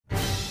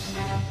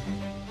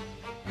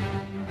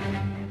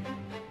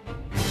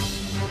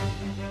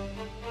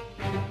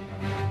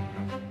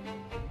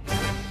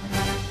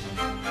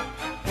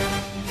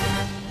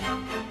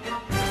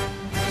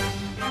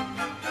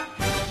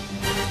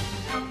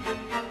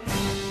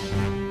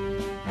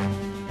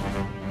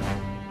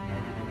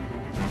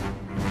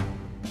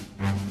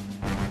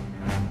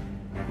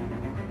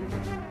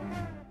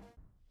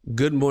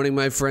Good morning,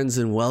 my friends,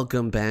 and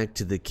welcome back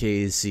to the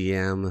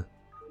KCM.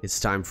 It's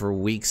time for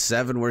week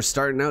 7. We're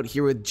starting out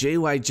here with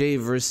JYJ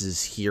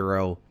versus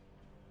Hero.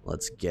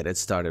 Let's get it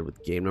started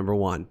with game number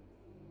 1.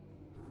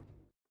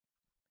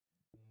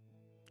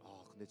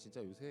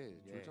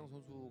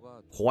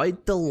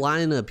 Quite the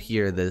lineup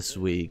here this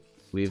week.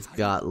 We've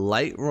got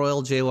Light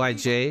Royal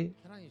JYJ,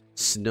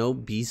 Snow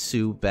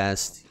Bisu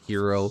Best,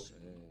 Hero,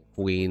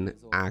 Queen,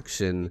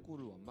 Action.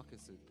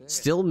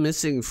 Still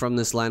missing from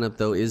this lineup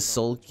though is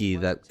Sulky,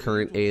 that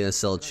current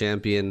ASL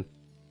champion.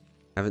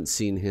 Haven't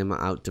seen him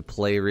out to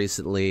play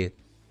recently.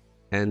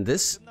 And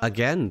this,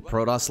 again,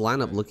 Protoss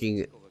lineup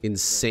looking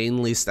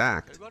insanely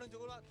stacked.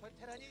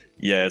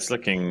 Yeah, it's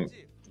looking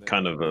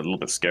kind of a little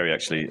bit scary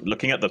actually.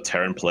 Looking at the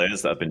Terran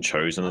players that have been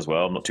chosen as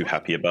well, I'm not too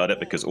happy about it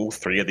because all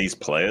 3 of these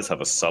players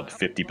have a sub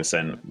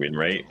 50% win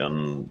rate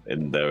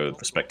in their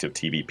respective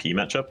TVP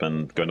matchup,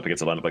 and going up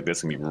against a lineup like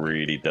this can be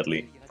really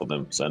deadly for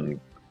them. And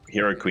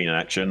Hero, Queen, and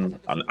Action,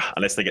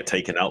 unless they get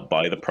taken out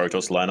by the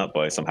Protoss lineup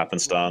by some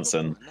happenstance,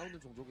 and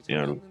you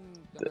know,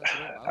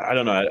 I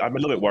don't know. I'm a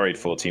little bit worried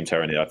for Team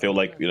Terran here. I feel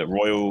like, you know,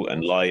 Royal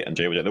and Light and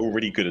JWJ, they're all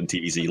really good in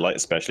TVZ. Light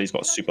especially, he's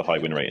got a super high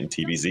win rate in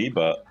TVZ,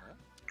 but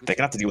they're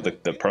gonna have to deal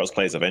with the Protoss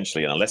players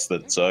eventually. And unless the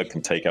Zerg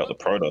can take out the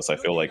Protoss, I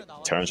feel like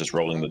Terran's just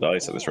rolling the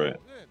dice at this rate.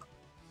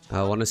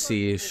 I want to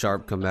see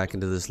Sharp come back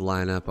into this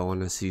lineup. I want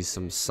to see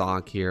some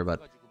Sock here,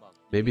 but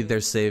maybe they're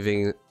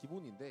saving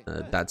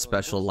that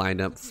special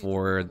lineup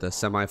for the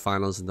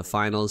semifinals and the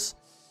finals.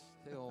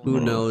 Who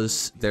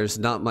knows? There's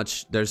not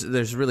much.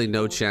 There's really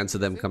no chance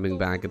of them coming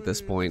back at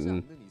this point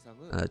and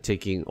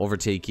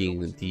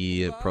overtaking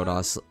the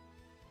Protoss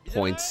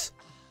points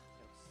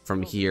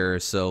from here.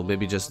 So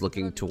maybe just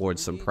looking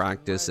towards some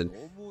practice. And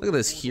look at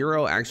this,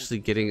 Hero actually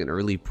getting an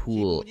early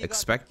pool,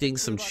 expecting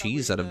some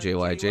cheese out of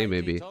JYJ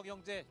maybe.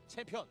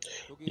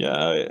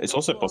 Yeah, it's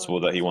also possible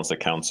that he wants to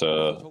counter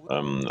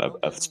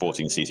a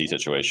 14 CC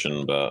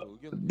situation, but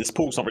this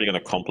pool's not really going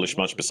to accomplish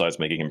much besides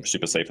making him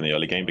super safe in the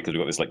early game, because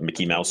we've got this like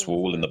Mickey Mouse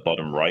wall in the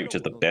bottom right, which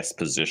is the best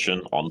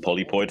position on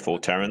Polypoid for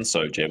Terran.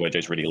 So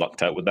JYJ's really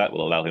lucked out with that.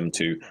 Will allow him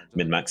to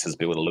min-max his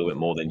build a little bit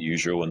more than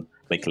usual and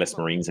make less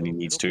Marines than he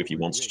needs to if he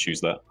wants to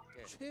choose that.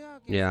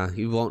 Yeah,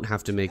 he won't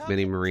have to make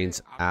many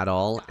Marines at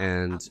all,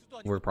 and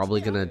we're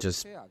probably gonna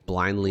just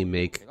blindly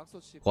make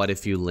quite a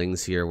few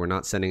Lings here. We're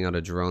not sending out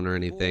a drone or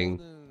anything.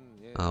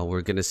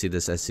 We're gonna see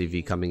this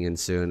SCV coming in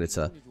soon. It's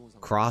a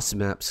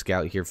cross-map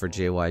scout here for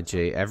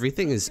JYJ.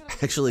 Everything is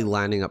actually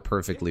lining up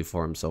perfectly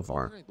for him so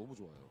far.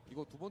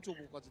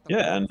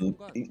 Yeah, and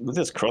with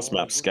this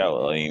cross-map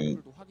scout, I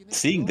mean,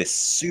 seeing this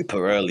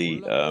super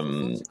early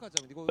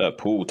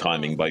pool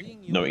timing by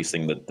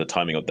noticing the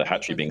timing of the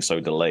hatchery being so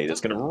delayed, it's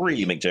going to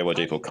really make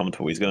JYJ feel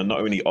comfortable. He's going to not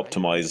only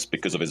optimize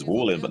because of his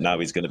wall-in, but now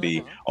he's going to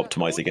be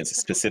optimized against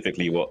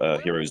specifically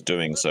what Hero's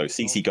doing. So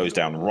CC goes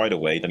down right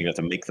away, then you have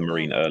to make the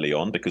Marine early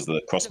on because of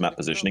the cross-map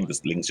positioning. The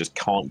Lings just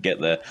can't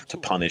get there to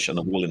punish, and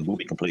the wall-in will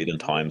be completed in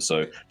time.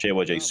 So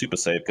JYJ super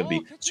safe, going to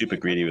be super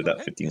greedy with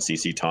that 15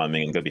 CC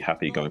timing, and going to be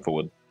happy going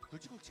forward.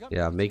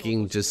 Yeah,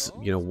 making just,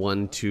 you know,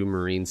 1-2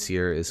 Marines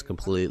here is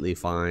completely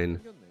fine.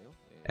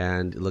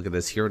 And look at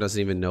this, Hero doesn't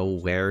even know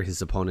where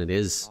his opponent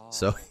is,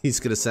 so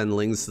he's gonna send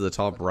Lings to the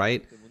top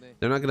right.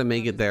 They're not gonna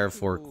make it there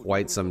for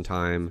quite some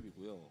time.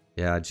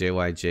 Yeah,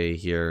 JYJ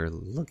here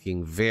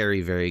looking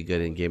very, very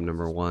good in game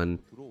number 1.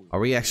 Are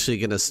we actually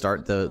gonna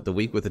start the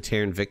week with a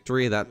Terran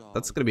victory?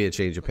 That's gonna be a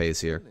change of pace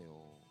here.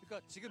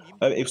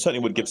 It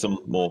certainly would give some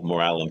more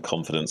morale and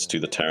confidence to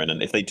the Terran,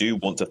 and if they do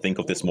want to think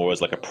of this more as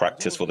like a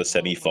practice for the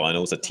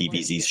semi-finals, a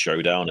TVZ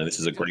showdown, and this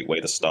is a great way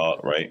to start,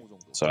 right?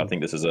 So I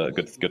think this is a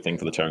good thing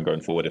for the Terran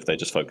going forward if they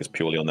just focus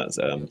purely on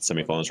that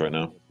semi-finals right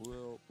now.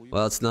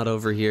 Well, it's not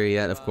over here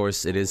yet. Of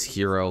course, it is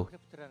Hero.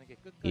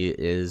 He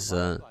is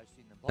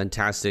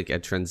fantastic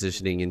at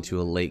transitioning into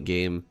a late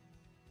game.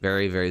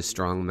 Very, very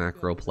strong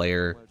macro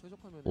player.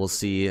 We'll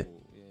see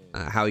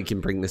how he can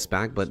bring this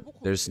back, but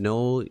there's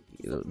no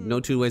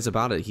two ways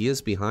about it. He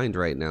is behind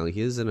right now.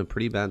 He is in a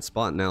pretty bad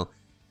spot now.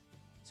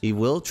 He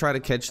will try to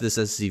catch this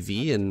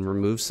SCV and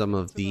remove some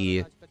of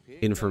the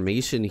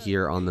information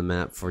here on the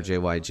map for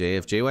JYJ.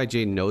 If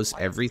JYJ knows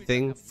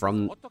everything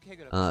from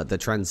the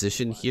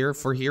transition here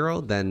for Hero,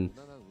 then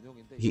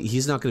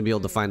he's not going to be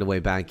able to find a way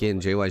back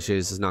in. JYJ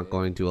is not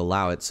going to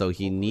allow it, so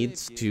he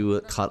needs to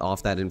cut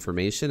off that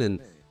information and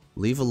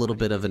leave a little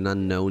bit of an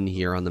unknown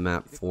here on the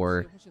map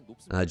for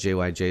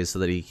JYJ so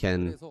that he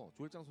can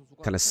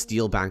kind of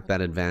steal back that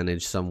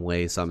advantage some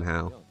way,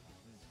 somehow.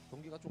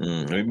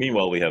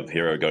 Meanwhile, we have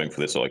Hero going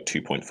for this like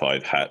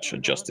 2.5 hatch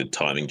adjusted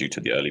timing due to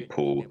the early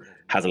pool.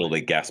 Has a little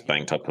bit of gas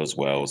banked up as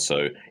well,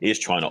 so he is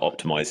trying to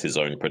optimize his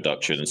own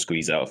production and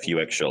squeeze out a few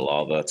extra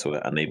lava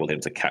to enable him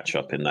to catch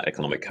up in that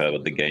economic curve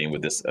of the game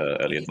with this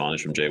early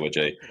advantage from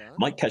JYJ.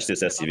 Might catch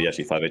this SCV,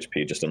 actually 5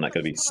 HP, just on that,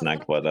 going to be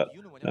snagged by that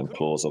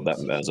claws of that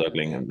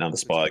Zergling, and now the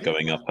Spire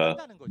going up.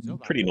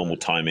 Pretty normal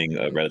timing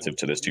relative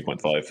to this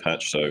 2.5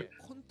 hatch, so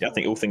yeah, I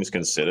think all things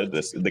considered,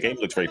 the game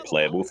looks very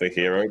playable for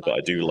Hero, but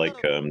I do like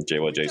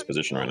JYJ's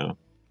position right now.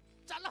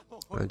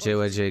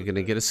 JYJ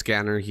gonna get a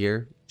scanner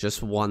here,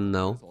 just one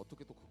though.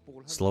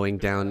 slowing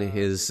down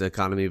his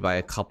economy by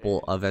a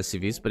couple of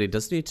SCVs, but he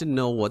does need to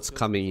know what's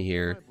coming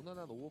here,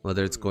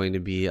 whether it's going to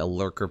be a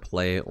lurker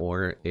play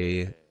or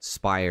a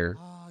spire.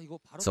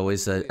 It's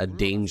always a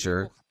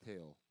danger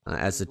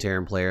as a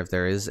Terran player. If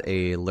there is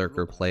a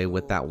lurker play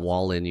with that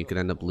wall in, you can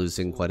end up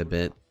losing quite a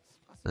bit,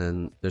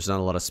 and there's not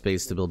a lot of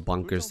space to build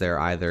bunkers there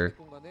either.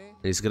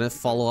 And he's gonna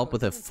follow up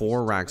with a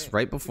 4 racks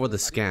right before the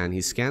scan.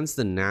 He scans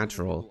the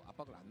natural.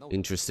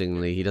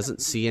 Interestingly, he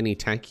doesn't see any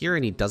tech here,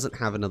 and he doesn't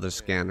have another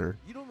scanner.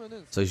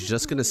 So he's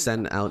just gonna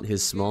send out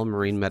his small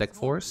marine medic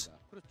force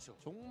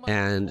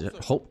and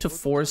hope to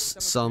force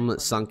some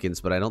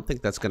sunkens, but I don't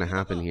think that's gonna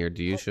happen here.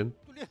 Do you, Shun?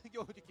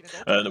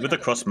 With the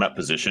cross-map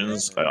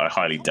positions, I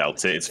highly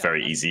doubt it. It's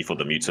very easy for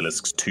the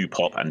Mutalisks to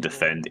pop and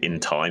defend in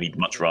time. He'd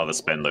much rather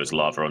spend those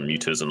lava on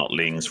Mutas and not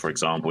Lings, for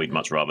example. He'd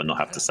much rather not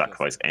have to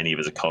sacrifice any of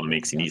his economy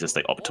because he needs to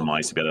stay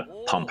optimized to be able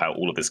to pump out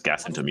all of this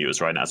gas into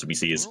Mutas. Right now, as we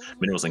see, his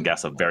minerals and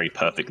gas are very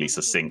perfectly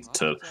succinct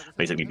to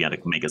basically be able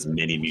to make as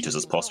many Mutas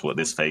as possible at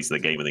this phase of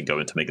the game and then go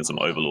into making some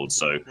Overlords.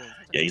 So,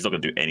 yeah, he's not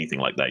going to do anything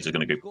like that. He's just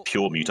going to go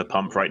pure Muta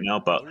pump right now.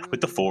 But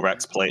with the 4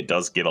 racks play, it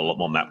does give a lot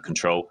more map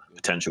control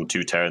potential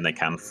to Terran. They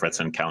can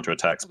threaten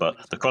counterattacks,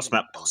 but the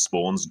cross-map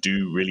spawns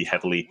do really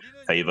heavily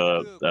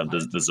favor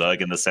the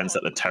Zerg in the sense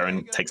that the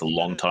Terran takes a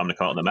long time to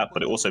come out on the map,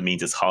 but it also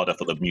means it's harder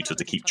for the Muta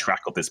to keep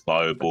track of this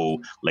bio ball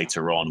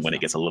later on when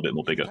it gets a little bit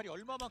more bigger.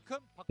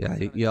 Yeah,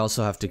 you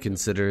also have to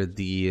consider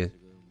the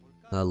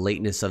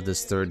lateness of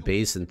this 3rd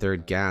base and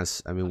 3rd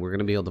gas. I mean, we're going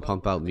to be able to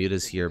pump out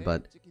Mutas here,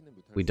 but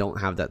we don't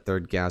have that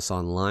 3rd gas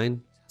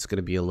online. It's going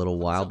to be a little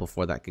while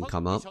before that can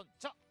come up.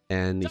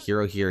 And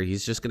Hero here,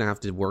 he's just going to have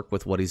to work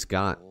with what he's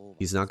got.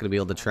 He's not going to be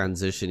able to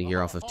transition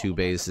here off of 2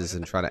 bases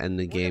and try to end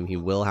the game. He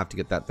will have to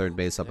get that 3rd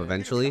base up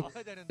eventually.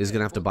 He's going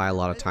to have to buy a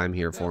lot of time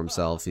here for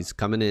himself. He's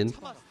coming in,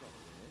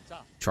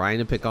 trying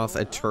to pick off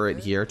a turret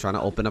here, trying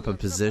to open up a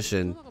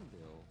position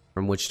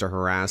from which to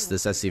harass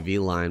this SCV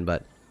line,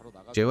 but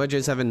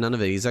JYJ's having none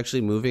of it. He's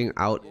actually moving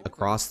out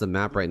across the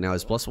map right now.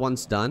 His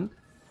 +1's done.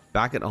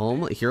 Back at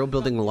home, Hero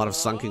building a lot of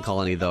sunken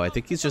colony, though. I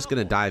think he's just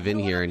going to dive in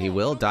here, and he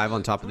will dive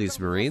on top of these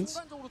Marines.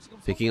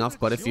 Picking off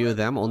quite a few of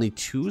them. Only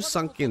 2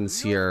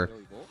 sunkens here.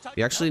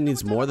 He actually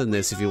needs more than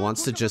this if he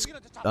wants to just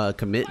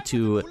commit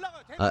to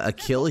a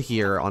kill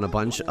here on a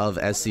bunch of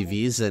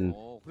SCVs, and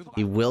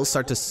he will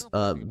start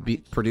to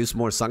produce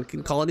more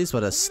sunken colonies,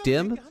 but a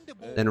stim.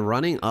 Then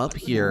running up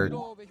here,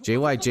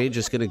 JYJ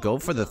just going to go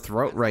for the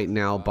throat right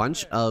now.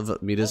 Bunch of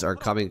mutas are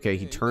coming. Okay,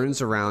 he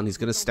turns around. He's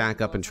going to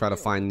stack up and try to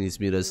find these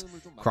mutas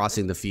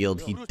crossing the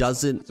field. He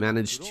doesn't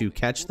manage to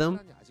catch them,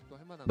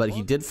 but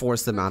he did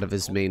force them out of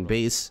his main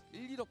base.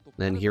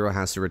 Then Hero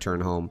has to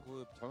return home.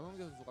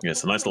 Yeah,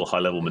 it's a nice little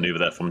high-level maneuver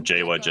there from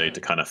JYJ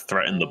to kind of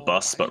threaten the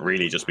bus, but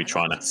really just be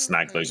trying to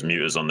snag those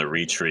mutas on the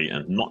retreat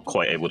and not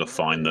quite able to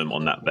find them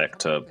on that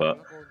vector,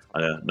 but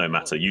no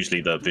matter.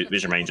 Usually the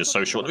vision range is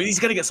so short. He's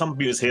going to get some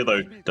mutas here,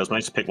 though. Does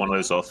manage to pick one of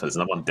those off. There's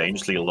another one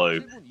dangerously low.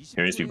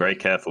 He needs to be very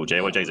careful.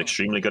 JYJ is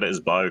extremely good at his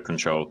bio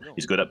control.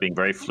 He's good at being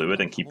very fluid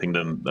and keeping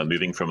them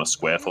moving from a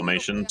square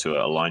formation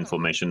to a line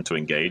formation to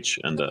engage,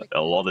 and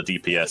a lot of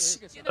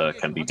DPS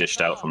can be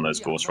dished out from those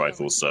Gauss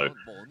rifles. So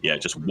yeah,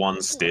 just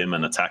one stim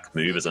and attack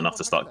move is enough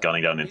to start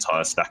gunning down an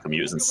entire stack of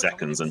mutas in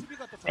seconds. And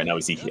right now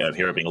we see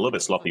Hero being a little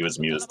bit sloppy with his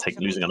mutas,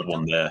 losing another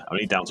one there.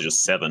 Only down to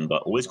just 7,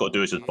 but all he's got to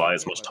do is just buy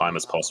as much time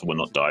as possible and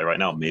not die right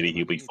now. Maybe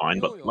he'll be fine,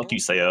 but like you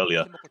say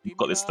earlier, you've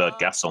got this 3rd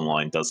gas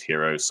online, does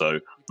Hero, so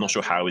not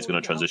sure how he's going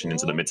to transition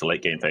into the mid to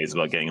late game phase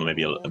without getting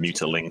maybe a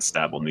Muta-Ling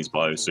stab on these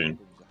bios soon.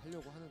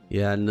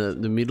 Yeah, and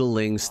the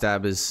Muta-Ling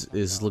stab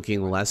is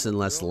looking less and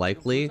less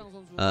likely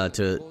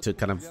to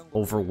kind of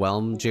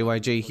overwhelm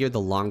JYJ here the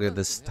longer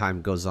this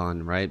time goes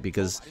on, right?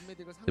 Because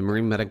the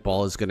Marine Medic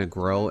Ball is going to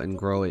grow and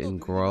grow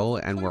and grow,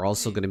 and we're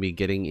also going to be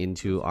getting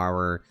into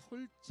our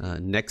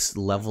next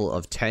level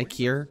of tech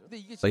here.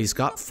 But he's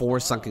got 4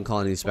 sunken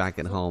colonies back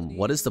at home.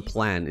 What is the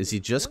plan? Is he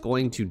just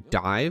going to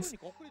dive?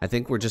 I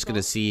think we're just going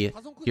to see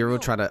Hero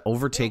try to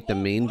overtake the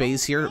main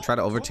base here, try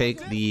to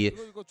overtake the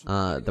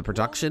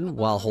production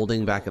while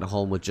holding back at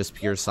home with just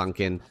pure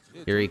sunken.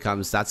 Here he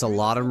comes. That's a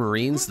lot of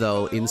Marines,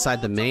 though,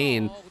 inside the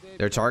main.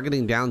 They're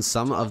targeting down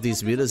some of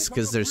these mutas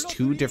because there's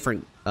 2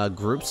 different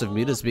groups of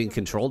mutas being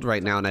controlled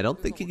right now, and I don't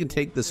think he can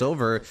take this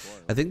over.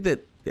 I think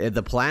that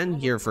the plan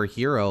here for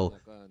Hero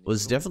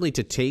was definitely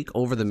to take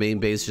over the main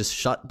base, just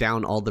shut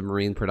down all the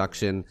Marine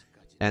production,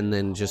 and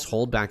then just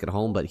hold back at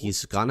home. But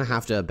he's gonna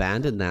have to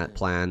abandon that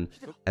plan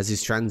as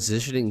he's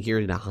transitioning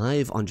here to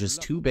Hive on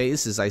just 2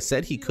 bases. I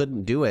said he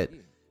couldn't do it,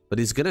 but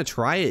he's gonna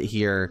try it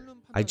here.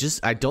 I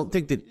don't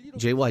think that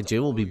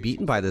JYJ will be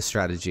beaten by this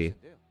strategy.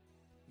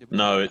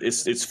 No,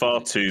 it's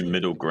far too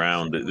middle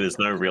ground. There's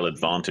no real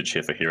advantage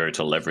here for Hero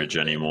to leverage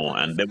anymore.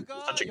 And there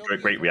was such a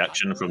great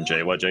reaction from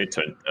JYJ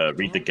to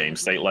read the game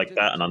state like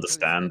that and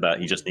understand that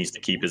he just needs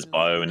to keep his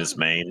bio and his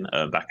main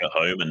back at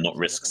home and not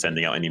risk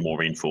sending out any more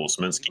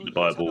reinforcements, keep the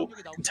bio ball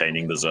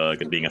containing the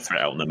Zerg and being a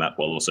threat out on the map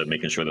while also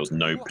making sure there was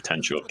no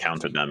potential of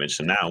counter damage.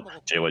 So now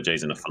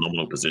JYJ's in a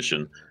phenomenal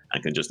position.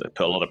 and can just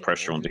put a lot of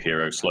pressure onto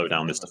Hero, slow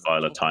down this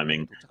Defiler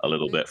timing a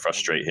little bit,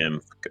 frustrate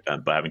him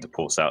by having to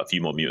pulse out a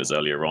few more mutas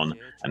earlier on.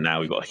 And now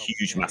we've got a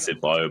huge, massive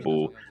bio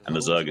ball, and the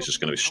Zerg is just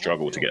going to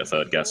struggle to get a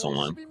third gas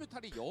online.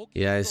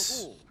 Yeah,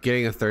 it's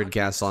getting a third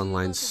gas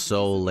online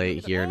so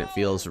late here, and it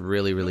feels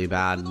really, really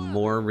bad.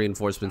 More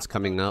reinforcements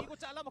coming up.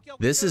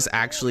 This is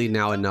actually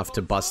now enough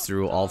to bust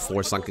through all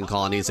 4 sunken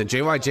colonies, and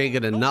JYJ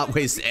gonna not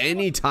waste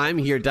any time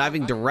here,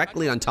 diving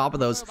directly on top of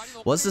those.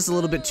 Was this a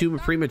little bit too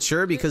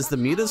premature? Because the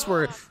mutas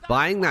were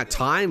buying that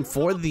time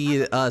for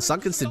the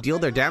sunkens to deal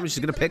their damage. He's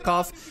gonna pick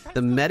off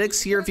the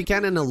medics here if he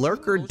can, and the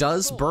lurker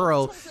does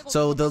burrow.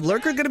 So the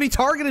lurker gonna be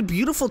targeted.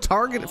 Beautiful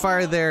target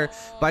fire there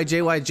by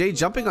JYJ,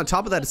 jumping on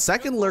top of that.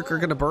 Second lurker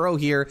gonna burrow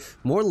here.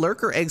 More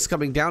lurker eggs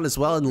coming down as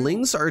well, and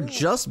lings are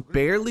just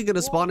barely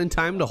gonna spawn in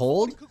time to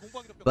hold.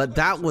 But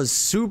that was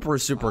super,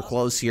 super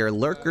close here.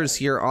 Lurkers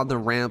here on the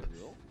ramp.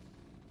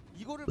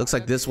 Looks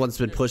like this one's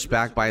been pushed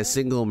back by a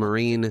single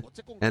Marine,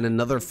 and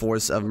another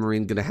force of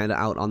Marine gonna head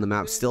out on the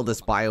map. Still,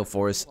 this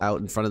Bioforce out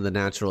in front of the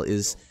natural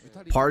is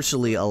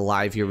partially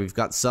alive here. We've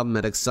got some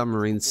medics, some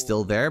Marines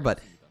still there, but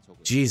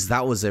geez,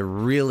 that was a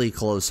really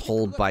close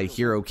hold by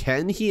Hero.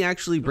 Can he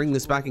actually bring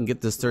this back and get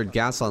this third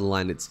gas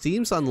online? It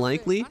seems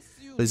unlikely,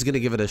 but he's gonna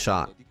give it a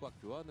shot.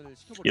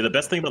 Yeah, the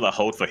best thing about the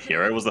hold for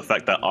Hero was the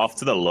fact that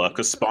after the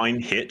Lurker Spine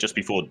hit just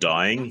before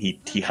dying,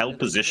 he held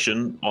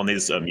position on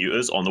his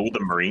mutas on all the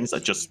Marines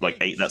that just like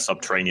ate that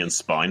subterranean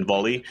spine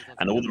volley,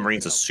 and all the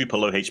Marines are super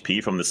low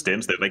HP from the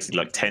stims. They're basically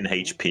like 10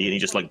 HP, and he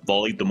just like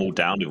volleyed them all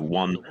down with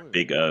one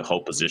big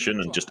hold position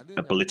and just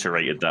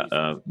obliterated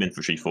that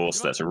infantry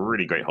force. That's a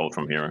really great hold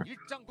from Hero.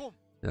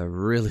 A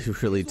really,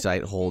 really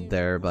tight hold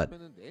there, but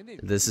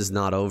this is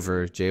not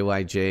over.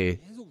 JYJ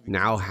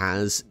now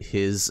has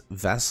his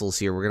vessels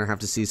here. We're gonna have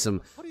to see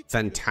some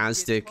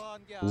fantastic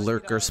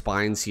lurker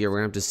spines here. We're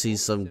gonna have to see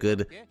some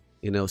good,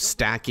 you know,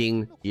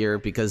 stacking here,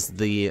 because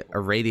the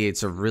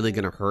irradiates are really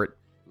gonna hurt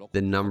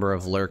the number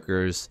of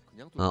lurkers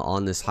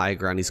on this high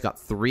ground. He's got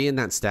 3 in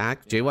that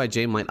stack.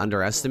 JYJ might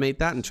underestimate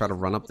that and try to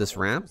run up this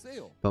ramp,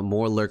 but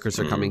more lurkers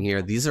are coming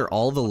here. These are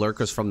all the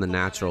lurkers from the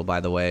natural,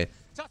 by the way.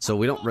 So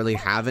we don't really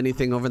have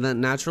anything over that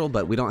natural,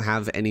 but we don't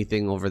have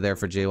anything over there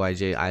for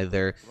JYJ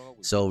either.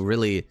 So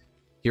really,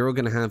 Hero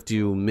gonna have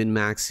to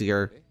min-max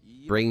here,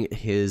 bring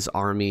his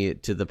army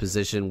to the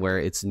position where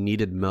it's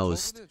needed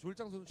most,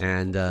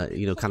 and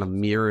you know, kind of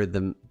mirror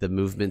the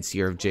movements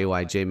here of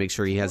JYJ. Make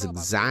sure he has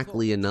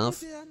exactly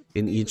enough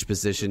in each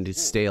position to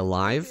stay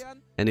alive,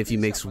 and if he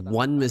makes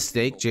one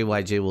mistake,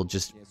 JYJ will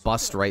just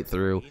bust right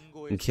through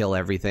and kill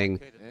everything.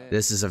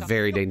 This is a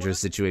very dangerous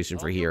situation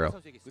for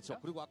Hero.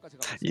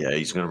 Yeah,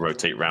 he's going to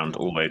rotate around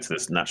all the way to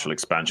this natural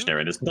expansion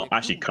area. There's not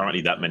actually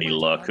currently that many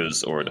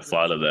lurkers or a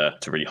defiler there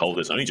to really hold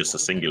this. Only just a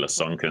singular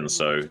sunken,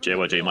 so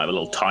JYJ might have a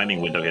little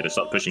timing window here to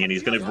start pushing in.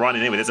 He's going to run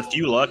in anyway. There's a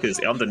few lurkers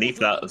underneath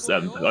that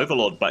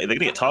overlord, but they're going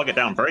to get target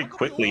down very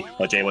quickly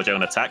by JYJ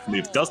on attack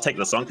move. Does take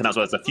the sunken as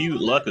well. There's a few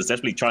lurkers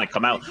definitely trying to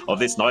come out of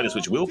this Nidus,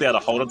 which will be able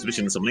to hold on to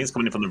position. Some lanes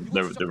coming in from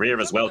the rear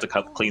as well to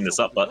clean this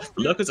up, but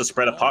the lurkers are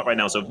spread apart right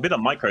now, so a bit of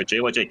micro.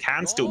 JYJ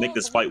can still make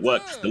this fight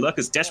work. The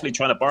lurkers desperately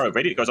trying to burrow.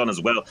 Radiant goes on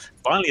as well.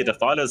 Finally, a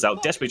defiler's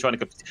out, desperately trying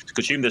to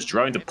consume this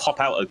drone to pop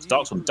out a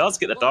Darkstorm. Does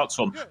get the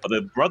Darkstorm, but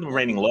the one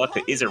remaining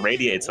lurker is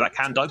irradiated, so that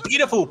can die.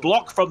 Beautiful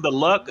block from the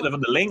lurker, from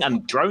the Ling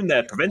and drone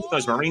there, preventing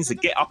those Marines to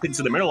get up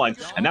into the middle line.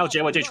 And now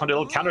JYJ trying to do a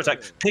little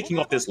counterattack, picking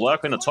off this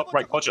lurker in the top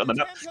right quadrant on the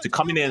map to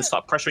come in here and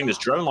start pressuring this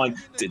drone line.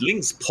 The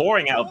Ling's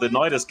pouring out of the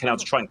Nidus canal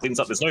to try and clean this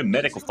up. There's no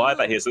medical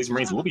fireback here, so these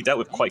Marines will be dealt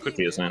with quite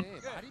quickly, isn't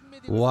it?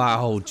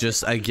 Wow,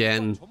 just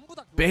again,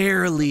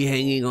 barely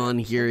hanging on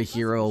here.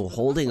 Hero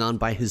holding on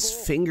by his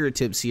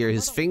fingertips here,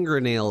 his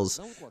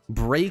fingernails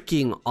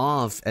breaking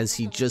off as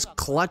he just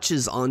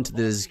clutches onto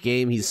this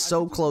game. He's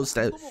so close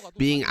to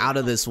being out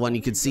of this one.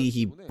 You could see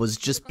he was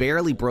just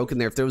barely broken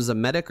there. If there was a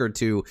medic or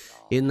two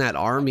in that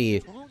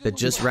army that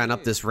just ran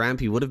up this ramp,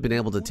 he would have been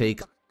able to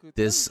take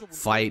this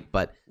fight,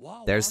 but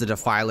there's the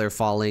defiler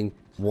falling.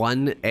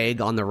 One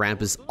egg on the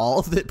ramp is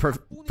all that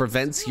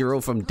prevents Hero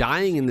from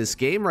dying in this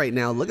game right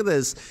now. Look at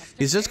this.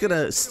 He's just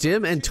gonna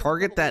stim and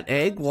target that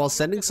egg while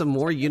sending some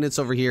more units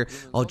over here.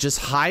 Oh, just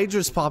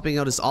Hydras popping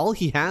out is all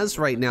he has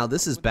right now.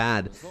 This is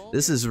bad.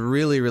 This is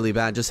really, really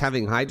bad. Just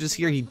having Hydras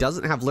here. He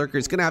doesn't have Lurker.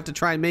 He's gonna have to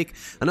try and make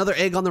another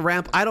egg on the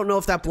ramp. I don't know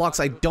if that blocks.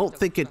 I don't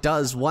think it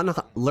does. One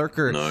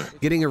Lurker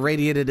getting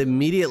irradiated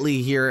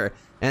immediately here.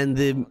 And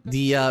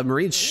the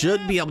Marines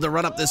should be able to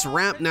run up this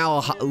ramp now.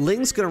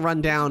 Ling's gonna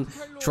run down,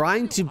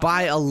 trying to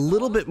buy a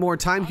little bit more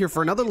time here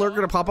for another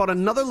lurker to pop out.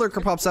 Another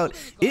lurker pops out.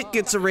 It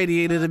gets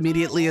irradiated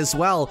immediately as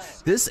well.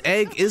 This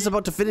egg is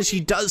about to finish. He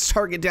does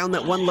target down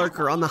that one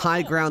lurker on the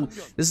high ground.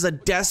 This is a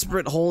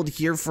desperate hold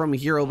here from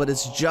Hero, but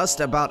it's just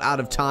about out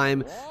of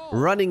time.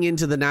 Running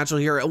into the natural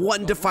here.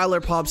 One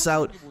defiler pops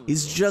out.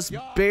 He's just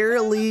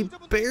barely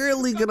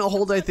gonna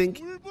hold, I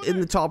think, in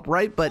the top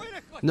right, but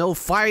No,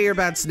 Fire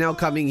Bats now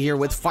coming here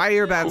with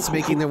Fire Bats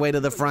making their way to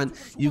the front.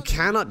 You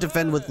cannot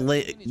defend with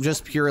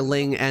just pure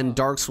Ling and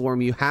Dark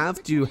Swarm. You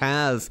have to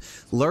have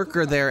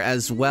Lurker there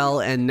as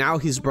well, and now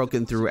he's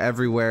broken through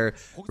everywhere.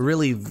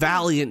 Really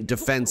valiant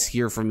defense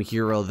here from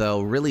Hero,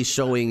 though, really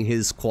showing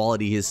his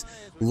quality, his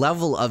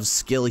level of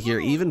skill here,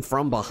 even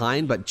from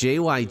behind. But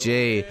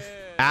JYJ,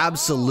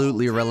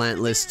 absolutely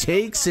relentless,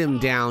 takes him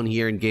down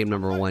here in game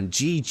number 1.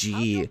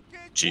 GG.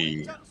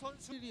 G.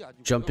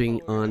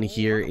 Jumping on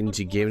here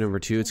into game number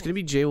 2, it's going to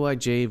be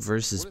JYJ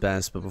versus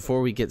Best. But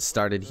before we get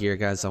started here,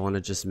 guys, I want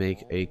to just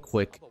make a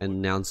quick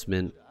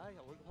announcement,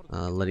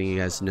 letting you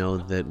guys know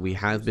that we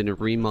have been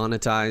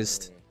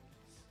remonetized,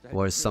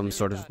 or some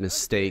sort of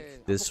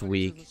mistake this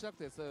week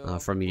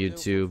from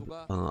YouTube.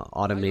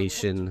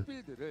 Automation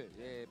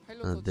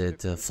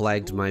that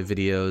flagged my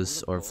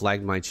videos, or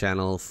flagged my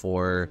channel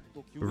for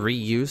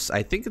reuse.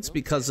 I think it's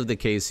because of the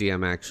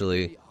KCM,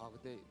 actually,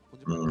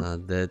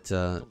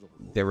 that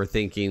they were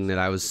thinking that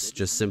I was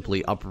just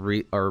simply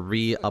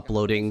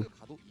re-uploading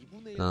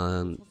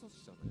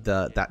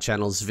that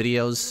channel's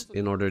videos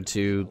in order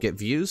to get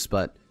views,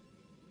 but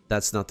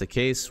that's not the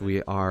case.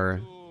 We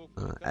are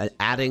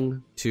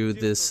adding to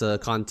this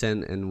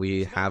content, and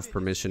we have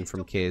permission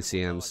from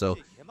KCM. So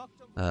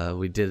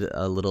we did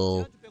a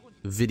little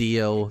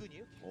video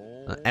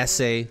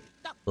essay,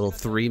 little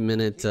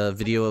 3-minute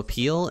video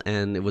appeal,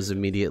 and it was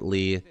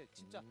immediately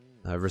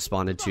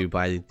responded to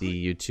by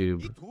the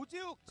YouTube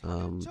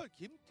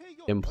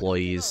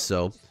employees.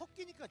 So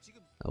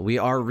we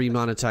are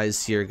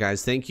remonetized here,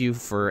 guys. Thank you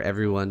for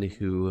everyone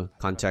who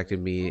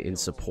contacted me in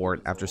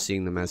support after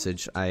seeing the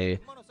message. I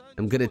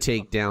am gonna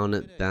take down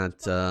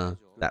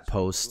that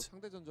post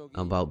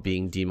about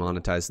being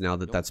demonetized now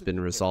that that's been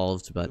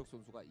resolved. But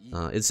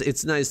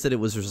it's nice that it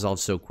was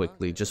resolved so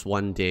quickly. Just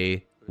one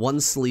day,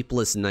 one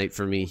sleepless night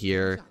for me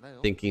here,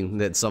 thinking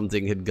that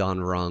something had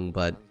gone wrong,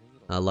 but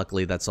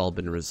luckily that's all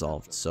been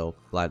resolved. So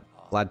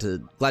glad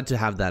to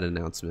have that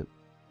announcement.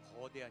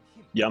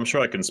 Yeah, I'm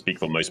sure I can speak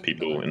for most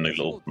people in the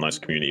little nice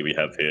community we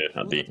have here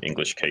at the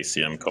English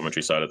KCM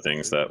commentary side of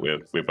things, that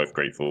we're both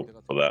grateful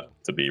for that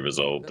to be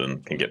resolved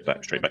and can get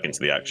straight back into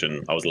the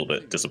action. I was a little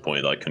bit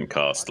disappointed I couldn't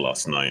cast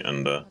last night,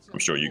 and I'm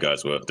sure you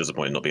guys were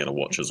disappointed not being able to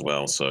watch as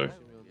well. So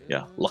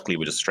yeah, luckily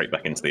we're just straight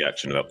back into the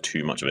action without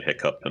too much of a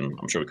hiccup, and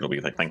I'm sure we can all be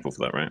thankful for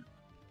that, right?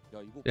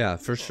 Yeah,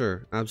 for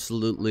sure.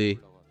 Absolutely.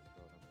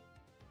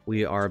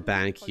 We are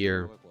back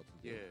here,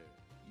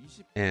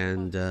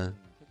 and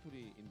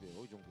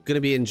gonna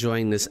be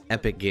enjoying this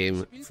epic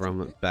game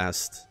from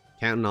Best.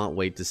 Cannot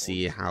wait to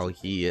see how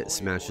he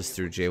smashes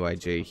through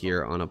JYJ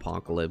here on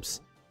Apocalypse,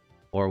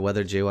 or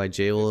whether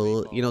JYJ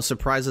will, you know,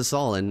 surprise us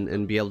all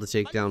and be able to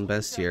take down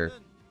Best here.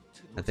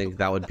 I think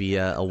that would be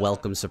a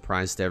welcome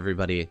surprise to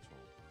everybody.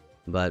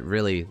 But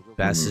really,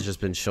 Best has just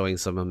been showing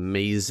some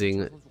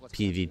amazing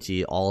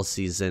PvT all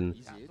season.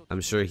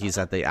 I'm sure he's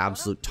at the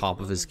absolute top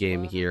of his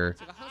game here,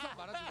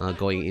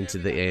 going into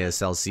the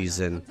ASL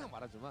season.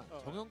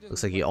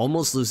 Looks like he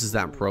almost loses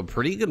that probe.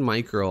 Pretty good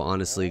micro,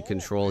 honestly,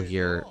 control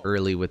here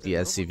early with the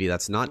SCV.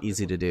 That's not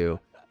easy to do,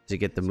 to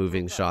get the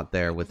moving shot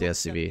there with the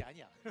SCV.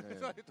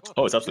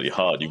 Oh, it's absolutely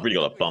hard. You've really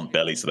got to bump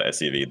belly to the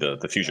SCV.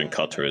 The fusion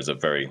cutter is a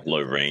very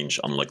low range,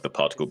 unlike the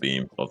particle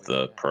beam of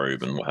the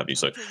probe and what have you.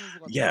 So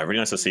yeah, really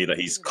nice to see that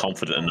he's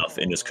confident enough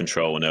in his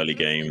control in early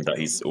game that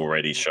he's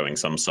already showing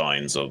some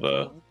signs of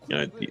you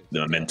know, the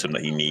momentum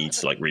that he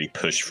needs to like really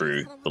push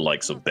through the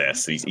likes of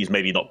Best. He's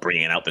maybe not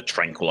bringing out the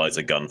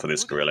tranquilizer gun for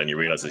this gorilla, and you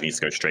realize that he needs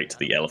to go straight to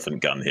the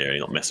elephant gun here and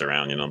not mess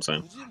around, you know what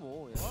I'm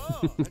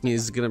saying?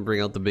 He's gonna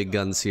bring out the big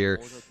guns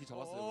here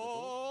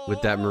with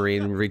that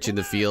Marine reaching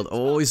the field.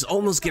 Oh, he's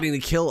almost getting the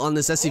kill on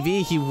this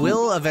SCV. He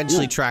will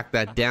eventually track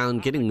that down,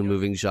 getting the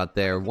moving shot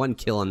there. 1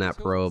 kill on that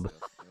probe.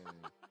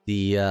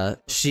 The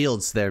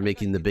shields there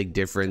making the big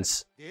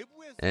difference.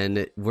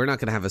 And we're not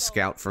going to have a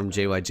scout from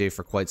JYJ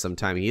for quite some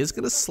time. He is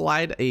going to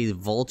slide a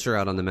vulture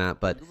out on the map,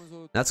 but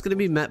that's going to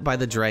be met by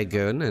the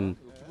Dragoon, and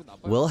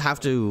we'll have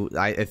to,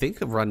 I think,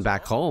 run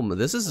back home.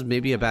 This is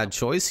maybe a bad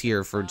choice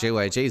here for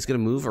JYJ. He's going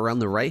to move around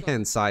the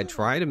right-hand side,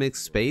 try to make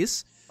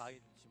space,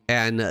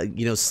 and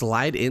you know,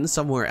 slide in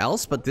somewhere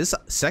else. But this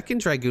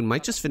second Dragoon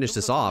might just finish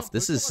this off.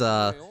 This is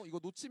a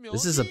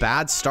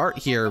bad start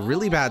here,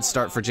 really bad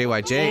start for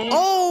JYJ.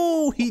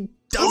 Oh, he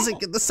doesn't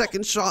get the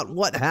second shot.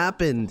 What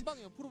happened?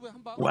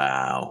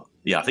 Wow.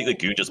 Yeah, I think the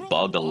goo just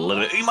bugged a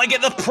little bit. He might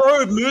get the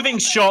probe moving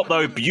shot,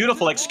 though.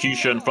 Beautiful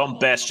execution from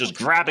Best, just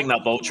grabbing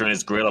that vulture in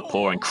his gorilla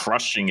paw and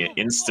crushing it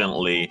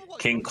instantly.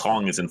 King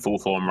Kong is in full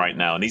form right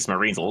now, and these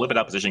Marines, a little bit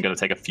out of position, going to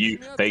take a few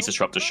base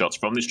disruptor shots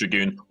from this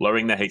Dragoon,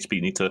 lowering their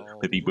HP. Need to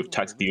maybe with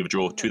tactically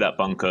withdraw to that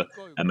bunker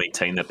and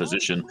maintain their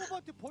position.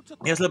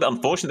 Yeah, it's a little bit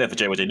unfortunate there for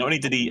JYJ. Not only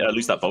did he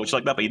lose that vulture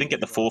like that, but he didn't get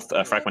the fourth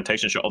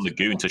fragmentation shot on the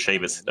goon to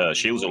shave his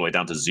shields all the way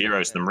down to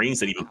 0. So the Marines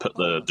didn't even put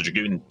the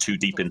Dragoon too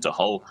deep into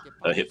hull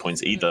hit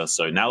points either.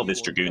 So now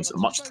this Dragoon's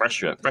much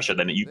fresher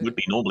than it would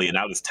be normally, and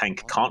now this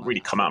tank can't really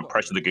come out and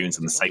pressure the goons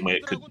in the same way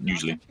it could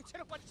usually.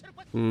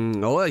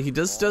 Oh, he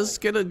does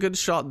get a good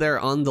shot there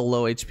on the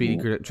low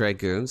HP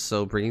Dragoon,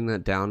 so bringing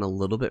that down a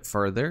little bit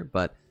further,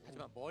 but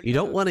You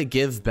don't want to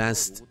give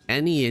Best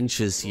any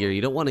inches here.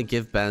 You don't want to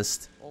give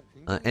Best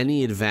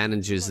any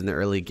advantages in the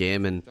early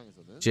game, and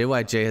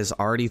JYJ has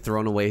already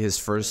thrown away his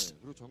first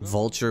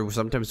vulture.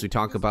 Sometimes we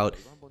talk about,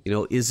 you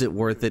know, is it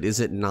worth it, is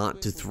it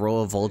not to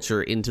throw a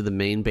vulture into the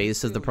main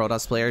base of the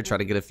Protoss player, try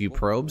to get a few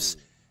probes?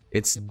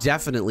 It's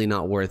definitely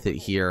not worth it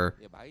here,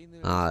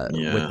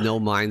 with no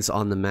mines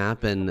on the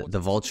map and the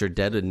vulture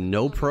dead and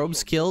no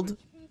probes killed.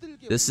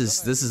 This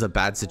is a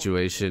bad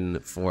situation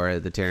for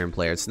the Terran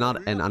player. It's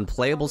not an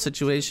unplayable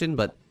situation,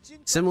 but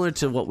similar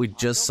to what we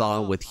just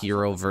saw with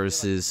Hero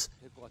versus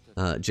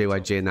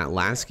JYJ in that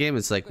last game,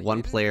 it's like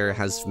one player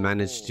has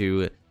managed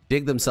to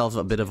dig themselves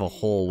a bit of a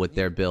hole with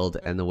their build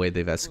and the way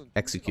they've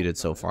executed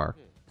so far.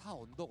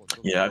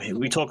 Yeah, I mean,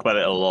 we talk about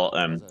it a lot,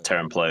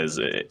 Terran players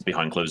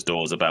behind closed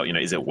doors, about, you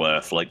know, is it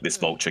worth like this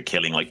vulture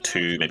killing like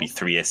 2, maybe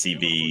 3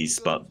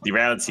 SCVs? But the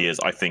reality is,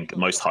 I think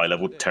most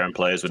high-level Terran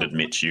players would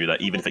admit to you that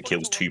even if it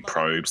kills 2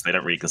 probes, they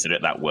don't really consider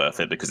it that worth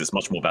it, because it's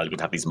much more valuable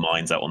to have these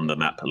mines out on the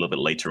map a little bit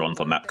later on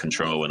for map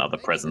control and other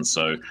presence.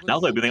 So now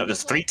they're moving up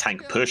this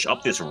 3-tank push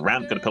up this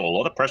ramp, going to put a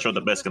lot of pressure on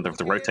the Best, going to have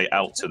to rotate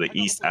out to the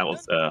east, out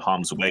of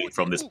harm's way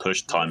from this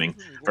push timing.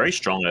 Very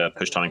strong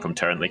push timing from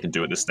Terran. They can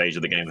do at this stage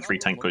of the game. The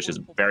 3-tank push is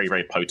very,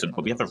 very potent,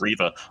 but we have a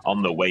Reaver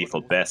on the way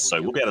for Best,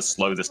 so we'll be able to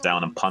slow this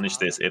down and punish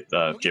this if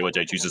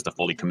JYJ chooses to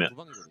fully commit.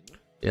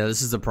 Yeah,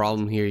 this is the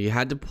problem here. You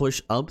had to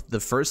push up the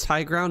first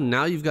high ground.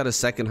 Now you've got a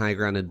second high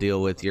ground to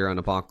deal with here on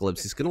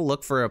Apocalypse. He's going to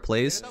look for a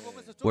place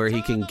where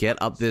he can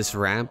get up this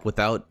ramp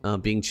without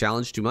being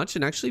challenged too much,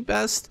 and actually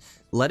Best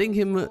letting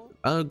him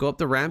go up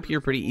the ramp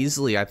here pretty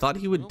easily. I thought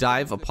he would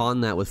dive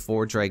upon that with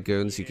 4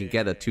 Dragoons. You could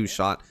get a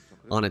 2-shot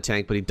on a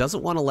tank, but he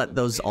doesn't want to let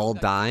those all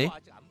die.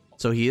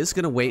 So he is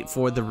going to wait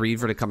for the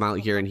Reaver to come out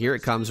here, and here it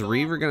comes.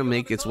 Reaver going to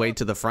make its way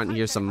to the front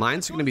here. Some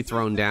mines are going to be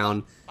thrown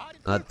down.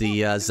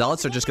 The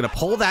Zealots are just going to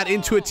pull that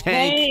into a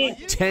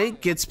tank.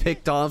 Tank gets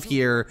picked off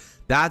here.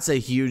 That's a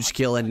huge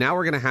kill, and now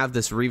we're going to have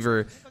this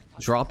Reaver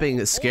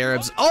dropping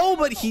Scarabs. Oh,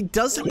 but he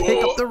doesn't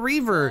pick up the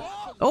Reaver.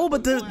 Oh,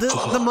 but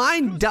the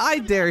mine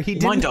died there. He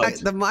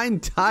didn't. The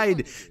mine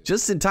died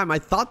just in time. I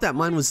thought that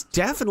mine was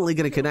definitely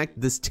going to connect.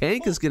 This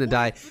tank is going to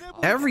die.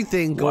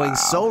 Everything going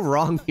so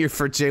wrong here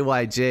for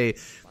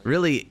JYJ.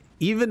 Really,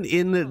 even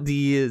in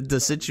the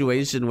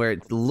situation where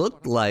it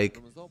looked like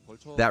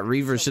that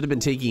Reaver should have been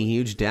taking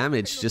huge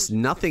damage, just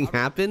nothing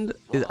happened.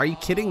 Are you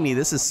kidding me?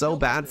 This is so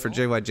bad for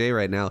JYJ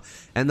right now.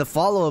 And the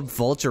follow-up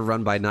vulture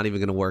run by not even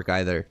going to work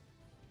either.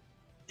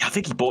 I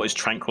think he bought his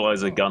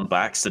tranquilizer gun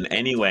by accident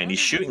anyway, and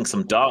he's shooting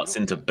some darts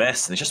into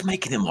Best, and it's just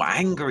making him more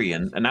angry.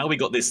 And now we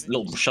got this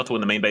little shuttle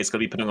in the main base going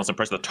to be putting on some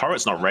pressure. The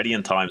turret's not ready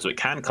in time, so it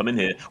can come in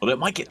here, although it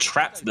might get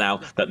trapped now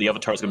that the other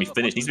turret's going to be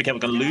finished. Needs to be careful,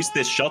 going to lose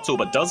this shuttle,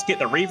 but does get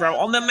the Reaver out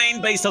on the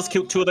main base, does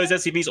kill 2 of those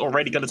SCVs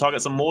already, going to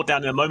target some more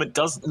down in a moment.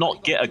 Does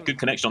not get a good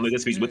connection on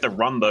those SCVs with the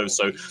run, though,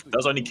 so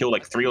does only kill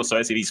like 3 or so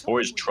SCVs for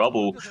his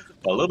trouble.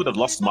 But a little bit of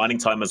lost mining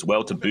time as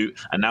well to boot,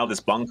 and now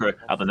this bunker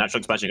at the natural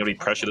expansion going to be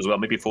pressured as well,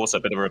 maybe force a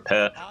bit of a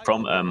repair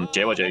from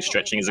JYJ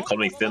stretching his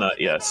economy thinner,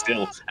 yeah,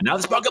 still. And now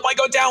this bunker might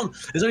go down.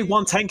 There's only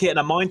 1 tank here and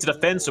a mine to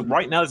defend. So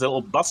right now there's a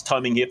little bust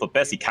timing here for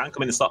Best. He can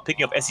come in and start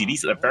picking up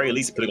SCVs at the very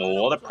least, putting a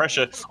lot of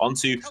pressure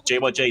onto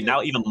JYJ.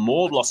 Now even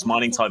more lost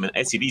mining time and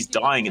SCVs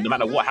dying. And no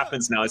matter what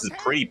happens now, this is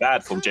pretty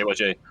bad from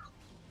JYJ.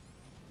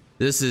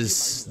 This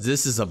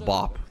is a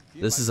bop.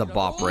 This is a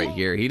bop right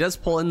here. He does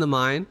pull in the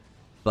mine,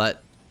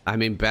 but I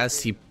mean,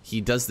 Best,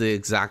 he does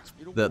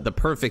the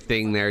perfect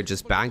thing there,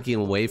 just backing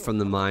away from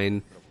the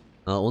mine.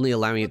 Only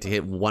allowing it to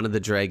hit 1 of the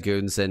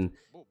Dragoons, and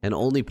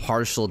only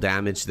partial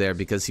damage there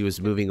because he was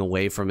moving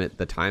away from it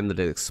the time that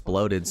it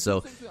exploded.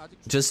 So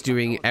just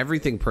doing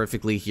everything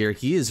perfectly here.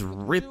 He is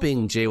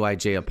ripping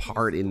JYJ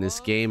apart in this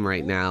game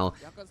right now.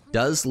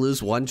 Does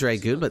lose 1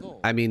 Dragoon, but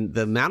I mean,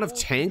 the amount of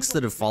tanks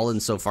that have fallen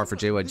so far for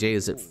JYJ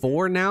is at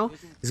 4 now.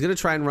 He's going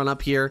to try and run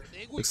up here.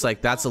 Looks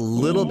like that's a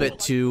little bit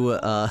too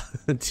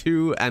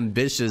too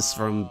ambitious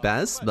from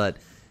Best, but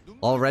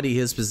already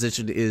his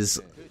position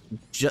is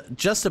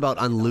just about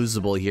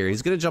unlosable here.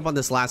 He's going to jump on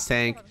this last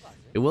tank.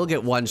 It will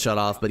get 1 shot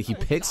off, but he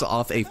picks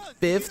off a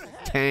 5th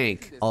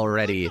tank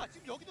already.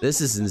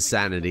 This is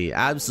insanity.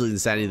 Absolute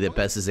insanity that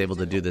Best is able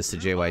to do this to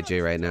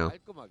JYJ right now.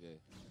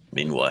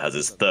 Meanwhile, has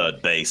his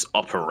 3rd base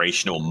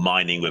operational,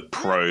 mining with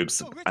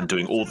probes and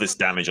doing all this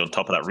damage on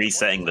top of that,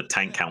 resetting the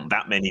tank count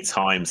that many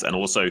times, and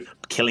also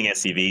killing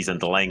SCVs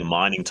and delaying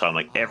mining time.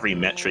 Like, every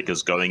metric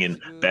is going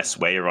in Best's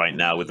way right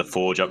now, with the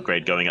Forge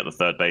upgrade going at the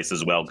 3rd base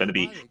as well. Going to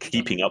be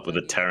keeping up with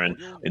the Terran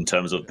in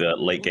terms of the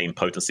late game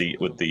potency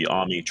with the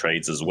army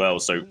trades as well.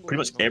 So pretty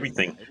much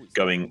everything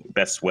going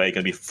Best's way.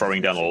 Going to be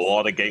throwing down a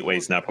lot of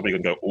gateways now. Probably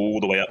going to go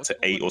all the way up to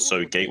 8 or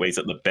so gateways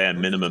at the bare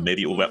minimum,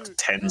 maybe all the way up to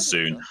 10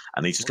 soon.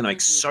 And he's just going to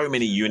make so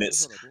many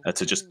units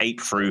to just ape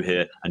through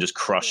here and just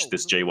crush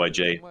this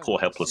JYJ, poor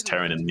helpless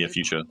Terran in the near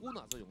future.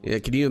 Yeah,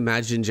 can you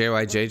imagine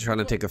JYJ trying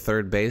to take a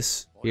 3rd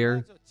base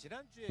here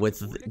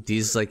with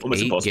these like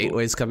Almost 8 impossible.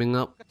 gateways coming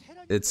up?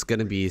 It's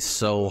gonna be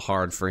so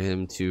hard for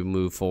him to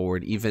move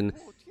forward. Even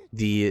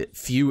the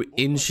few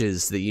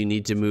inches that you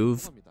need to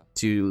move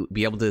to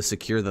be able to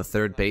secure the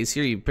third base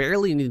here. You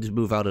barely need to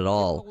move out at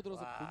all.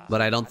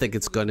 But I don't think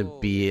it's going to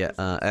be,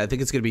 I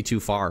think it's going to be too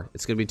far.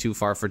 It's going to be too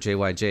far for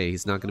JYJ.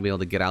 He's not going to be able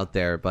to get out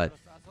there, but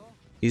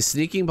he's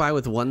sneaking by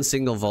with one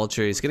single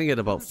vulture. He's going to get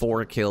about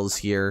 4 kills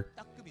here.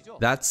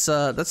 That's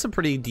some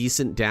pretty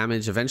decent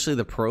damage. Eventually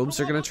the probes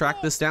are going to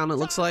track this down, it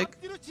looks like.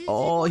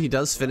 Oh, he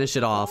does finish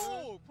it off.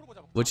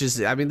 Which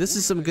is, I mean, this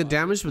is some good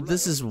damage, but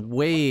this is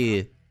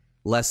way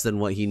less than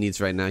what he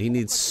needs right now. He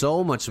needs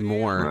so much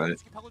more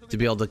to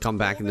be able to come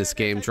back in this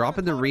game.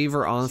 Dropping the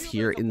Reaver off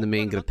here in the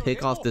main. Going to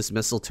pick off this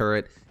missile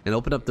turret and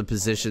open up the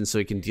position so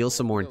he can deal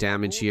some more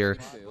damage here.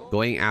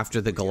 Going after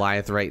the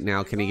Goliath right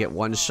now. Can he get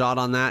one shot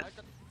on that?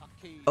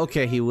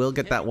 Okay, he will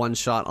get that one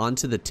shot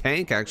onto the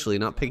tank, actually.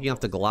 Not picking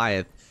off the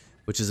Goliath,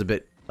 which is a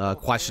bit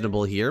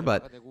questionable here.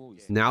 But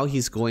now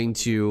he's going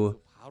to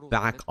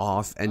back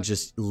off and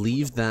just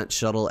leave that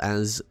shuttle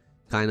as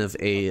kind of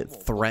a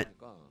threat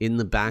in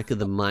the back of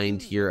the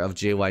mind here of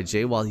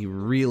JYJ while he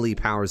really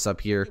powers up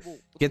here,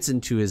 gets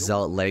into his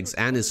Zealot legs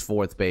and his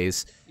 4th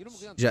base.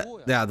 Yeah,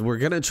 we're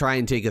going to try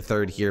and take a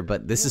 3rd here,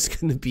 but this is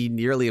going to be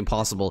nearly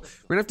impossible.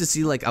 We're going to have to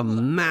see like a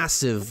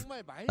massive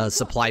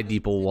supply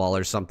depot wall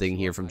or something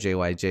here from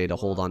JYJ to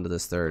hold on to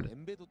this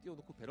 3rd.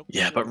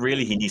 Yeah, but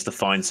really he needs to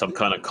find some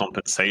kind of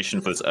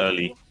compensation for this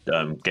early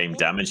game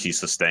damage he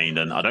sustained,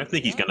 and I don't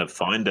think he's going to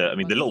find it. I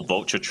mean, the little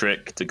vulture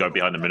trick to go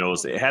behind the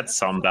minerals, it had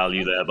some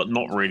value there, but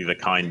not really the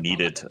kind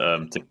needed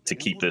to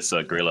keep this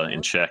gorilla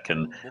in check.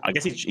 And I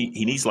guess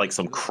he needs like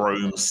some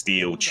chrome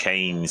steel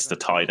chains to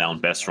tie down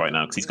Best right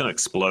now, because he's going to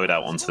explode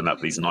out onto the map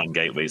with these 9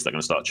 gateways that are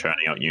going to start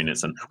churning out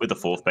units. And with the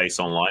 4th base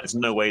online, there's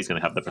no way he's going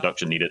to have the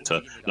production needed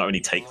to not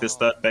only take this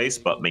 3rd base,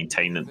 but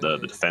maintain the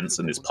defense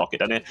in his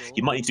pocket down here.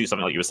 You might need to do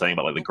something like you were saying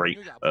about like the Great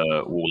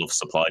Wall of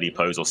Supply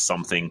Depots or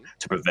something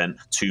to prevent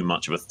too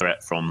much of a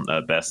threat from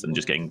Best, and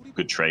just getting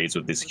good trades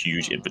with this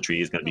huge infantry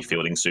he's going to be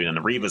fielding soon. And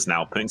the Reaver's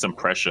now putting some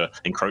pressure,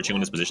 encroaching on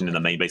his position in the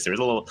main base. There is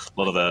a lot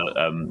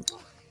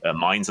of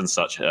mines and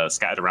such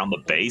scattered around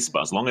the base,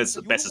 but as long as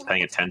Best is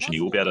paying attention,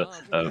 you will be able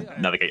to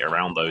navigate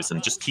around those.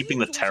 And just keeping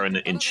the Terran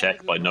in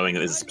check by knowing that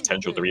there's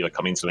potential the Reaver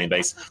coming to the main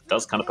base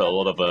does kind of put a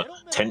lot of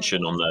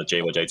tension on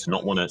JYJ to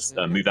not want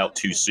to move out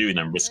too soon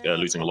and risk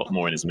losing a lot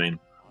more in his main.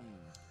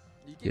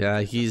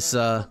 Yeah, he's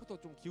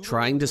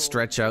trying to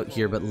stretch out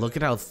here, but look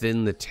at how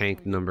thin the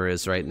tank number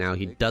is right now.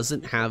 He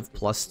doesn't have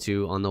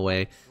 +2 on the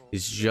way.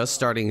 He's just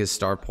starting his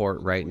starport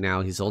right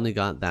now. He's only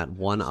got that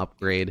 1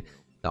 upgrade.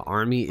 The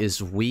army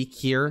is weak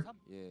here,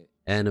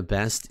 and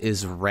Best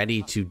is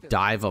ready to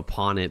dive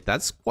upon it.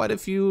 That's quite a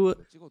few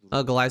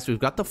Goliaths. We've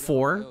got the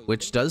 4,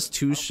 which does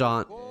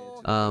 2-shot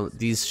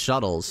these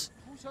shuttles,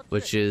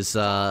 which is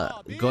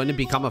going to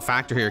become a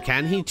factor here.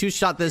 Can he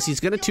 2-shot this? He's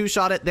going to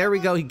 2-shot it. There we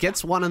go. He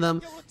gets one of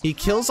them. He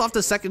kills off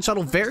the 2nd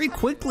shuttle very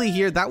quickly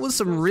here. That was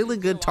some really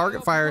good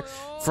target fire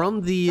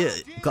from the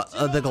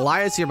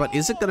Goliaths here, but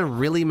is it going to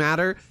really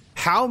matter?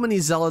 How many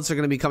Zealots are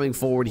going to be coming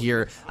forward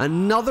here?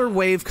 Another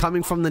wave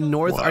coming from the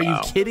north. Wow. Are you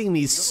kidding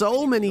me?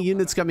 So many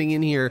units coming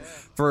in here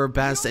for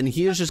Best, and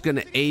he is just going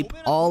to ape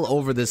all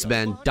over this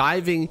man,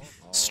 diving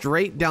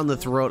straight down the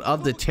throat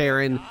of the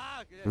Terran,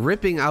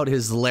 ripping out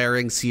his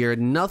larynx here.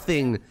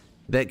 Nothing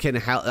that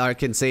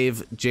can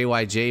save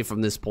JYJ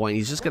from this point.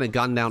 He's just going to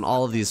gun down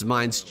all of these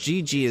mines.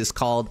 GG is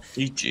called.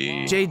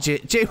 GG.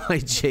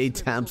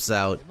 JYJ taps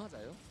out.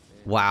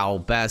 Wow,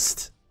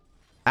 Best.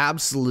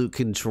 Absolute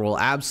control,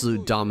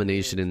 absolute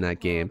domination in that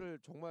game.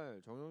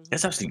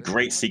 It's actually a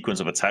great sequence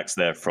of attacks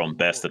there from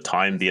Best to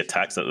time the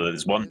attacks.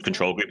 There's one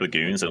control group of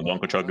goons and one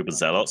control group of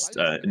zealots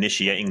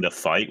initiating the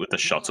fight with the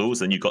shuttles.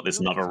 Then you've got this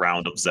another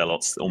round of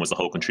zealots, almost the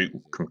whole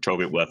control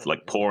group worth,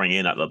 like pouring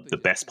in at the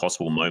best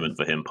possible moment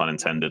for him, pun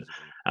intended.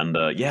 And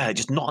yeah,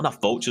 just not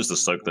enough vultures to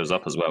soak those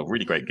up as well.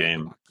 Really great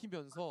game.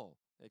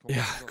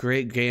 Yeah,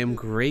 great game,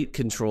 great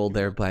control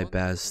there by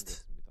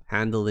Best,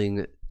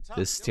 handling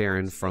this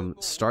Terran from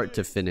start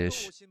to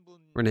finish.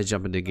 We're gonna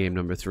jump into game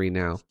number 3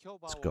 now.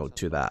 Let's go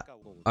to that.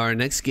 Our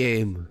next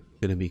game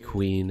gonna be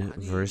Queen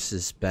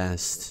versus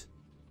Best.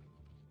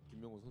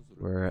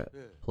 We're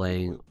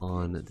playing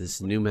on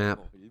this new map,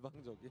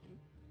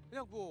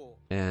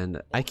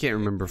 and I can't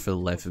remember for the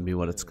life of me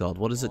what it's called.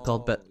 What is it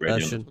called?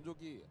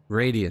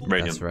 Radiant.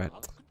 That's right.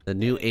 The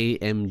new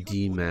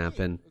AMD map,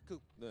 and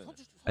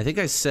I think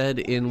I said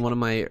in one of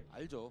my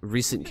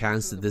recent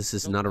casts that this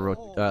is not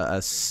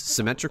a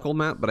symmetrical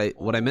map, but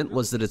what I meant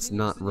was that it's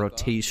not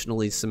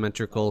rotationally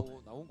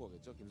symmetrical.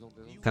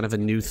 Kind of a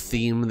new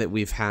theme that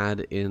we've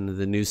had in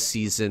the new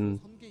season.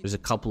 There's a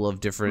couple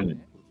of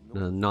different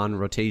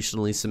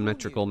non-rotationally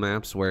symmetrical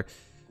maps where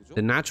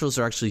the naturals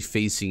are actually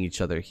facing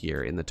each other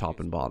here in the top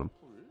and bottom.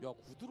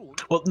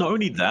 Well, not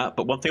only that,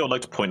 but one thing I'd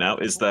like to point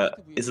out is that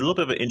it's a little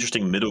bit of an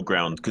interesting middle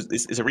ground, because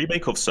it's a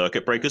remake of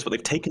Circuit Breakers, but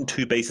they've taken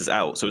 2 bases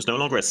out. So it's no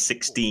longer a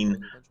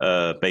 16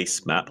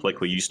 base map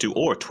like we're used to,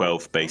 or a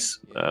 12 base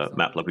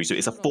map like we used to.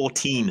 It's a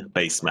 14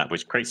 base map,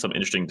 which creates some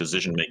interesting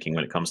decision making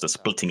when it comes to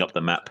splitting up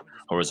the map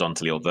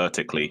horizontally or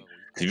vertically.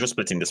 Because you're just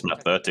splitting this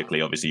map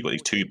vertically, obviously you've got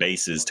these two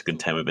bases to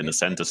contend with in the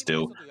center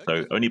still.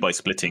 So only by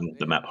splitting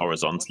the map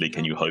horizontally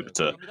can you hope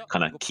to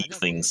kind of keep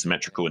things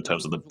symmetrical in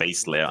terms of the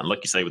base layout. And like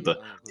you say, with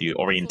the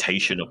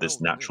orientation of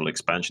this natural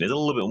expansion, is a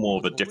little bit more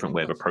of a different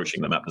way of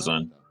approaching the map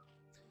design.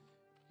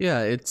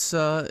 Yeah, it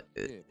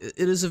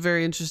is a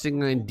very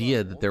interesting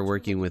idea that they're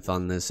working with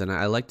on this, and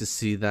I like to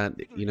see that.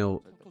 You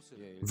know,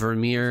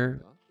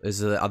 Vermeer is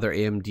the other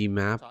AMD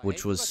map,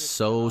 which was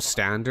so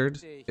standard.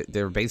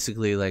 They're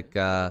basically like,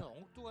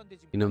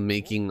 you know,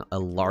 making a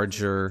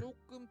larger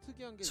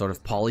sort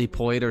of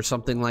polypoid or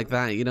something like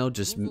that. You know,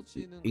 just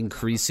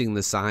increasing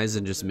the size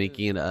and just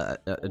making it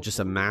just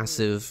a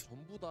massive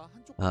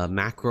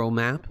macro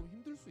map.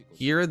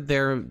 Here,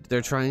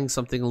 they're trying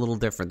something a little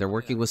different. They're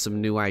working with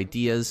some new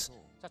ideas.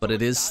 But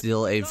it is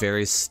still a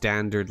very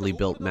standardly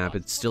built map.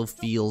 It still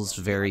feels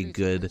very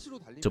good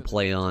to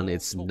play on.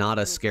 It's not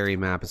a scary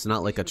map. It's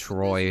not like a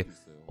Troy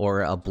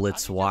or a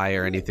Blitz Y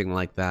or anything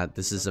like that.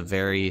 This is a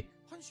very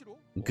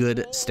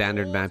good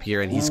standard map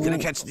here, and he's gonna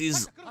catch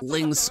these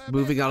Lings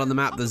moving out on the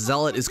map. The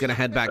Zealot is gonna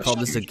head back home.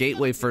 This is a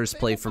gateway first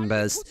play from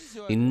Best.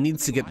 He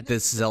needs to get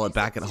this Zealot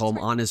back at home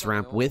on his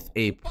ramp with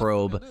a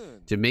probe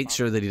to make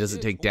sure that he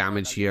doesn't take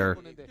damage here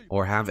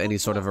or have any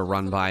sort of a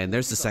run by. And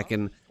there's the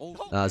second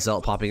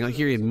Zealot popping out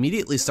here. He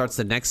immediately starts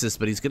the Nexus,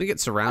 but he's gonna get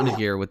surrounded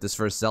here with this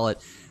first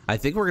Zealot. I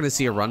think we're gonna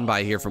see a run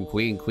by here from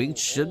Queen. Queen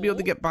should be able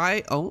to get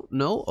by. Oh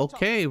no,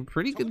 okay,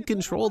 pretty good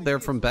control there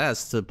from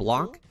Best to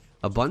block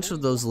a bunch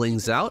of those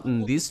Lings out,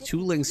 and these two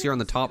Lings here on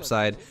the top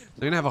side,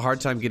 they're gonna have a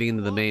hard time getting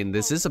into the main.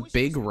 This is a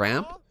big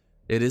ramp.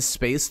 It is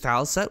space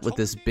tile set with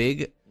this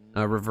big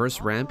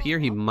reverse ramp here.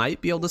 He might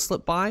be able to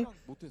slip by,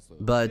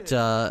 but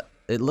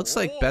it looks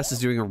like Best is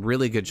doing a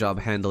really good job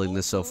handling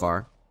this so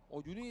far.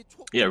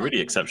 Yeah,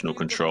 really exceptional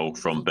control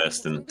from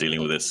Best in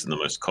dealing with this in the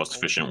most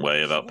cost-efficient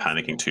way without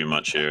panicking too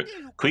much here.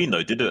 Queen,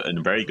 though, did a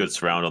very good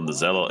surround on the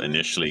Zealot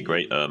initially.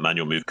 Great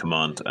manual move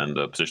command and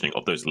positioning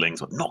of those Lings,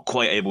 but not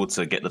quite able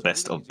to get the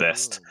best of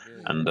Best.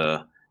 And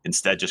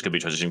instead, just going to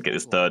be transitioning to get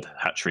this third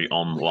hatchery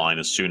online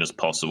as soon as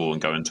possible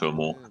and go into a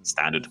more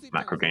standard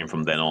macro game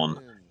from then on.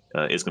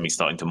 Is going to be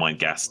starting to mine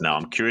gas now.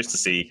 I'm curious to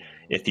see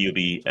if he'll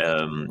be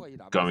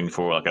going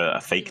for like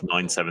a fake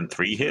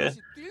 973 here,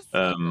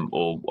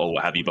 or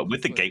what have you. But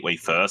with the gateway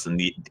first, and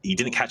he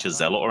didn't catch a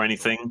Zealot or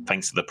anything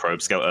thanks to the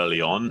probe scout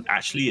early on.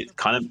 Actually, it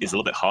kind of is a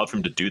little bit hard for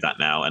him to do that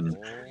now. And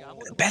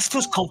Best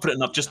was confident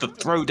enough just to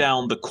throw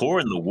down the core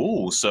in the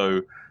wall.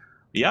 So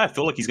yeah, I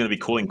feel like he's going to be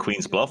calling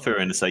Queen's bluff here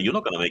and to say, you're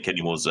not going to make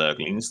any more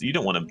Zerglings. You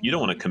don't want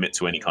to commit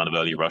to any kind of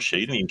early rush here.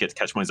 You didn't even get to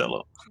catch my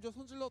Zealot.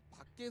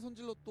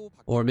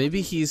 Or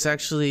maybe he's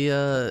actually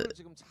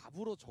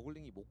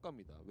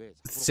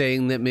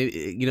saying that,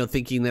 maybe, you know,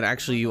 thinking that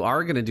actually you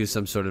are going to do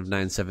some sort of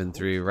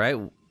 973, right?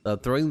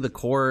 Throwing the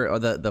core or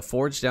the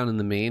forge down in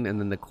the main and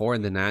then the core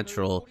in the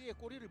natural,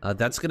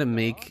 that's going to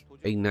make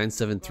a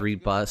 973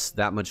 bus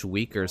that much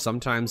weaker.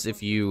 Sometimes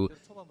if you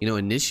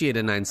initiate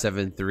a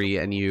 973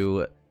 and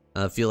you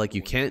feel like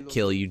you can't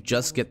kill, you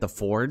just get the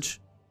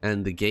forge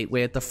and the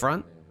gateway at the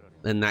front,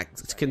 and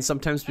that can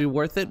sometimes be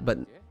worth it. But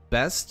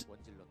Best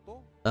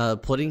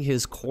putting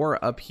his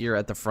core up here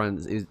at the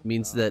front, it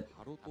means that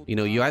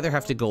you either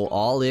have to go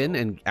all in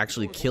and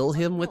actually kill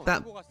him with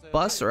that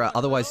bus, or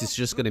otherwise he's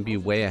just going to be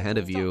way ahead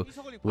of you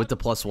with the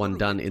 +1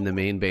 done in the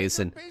main base.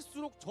 And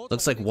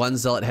looks like one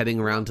Zealot heading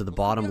around to the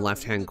bottom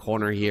left hand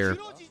corner here.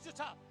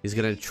 He's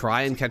going to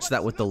try and catch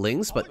that with the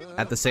Lings, but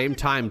at the same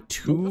time,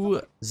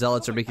 two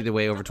Zealots are making their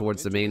way over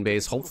towards the main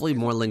base. Hopefully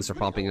more Lings are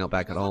popping out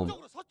back at home.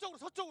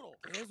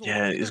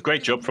 Yeah, it's a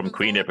great job from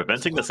Queen here,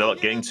 preventing the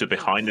Zealot getting to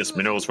behind this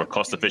minerals for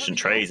cost-efficient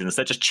trades, and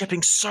instead just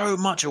chipping so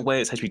much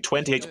away. It's HP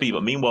 20 HP,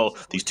 but meanwhile,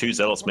 these two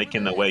Zealots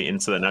making their way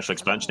into the national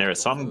expansion area.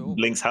 Some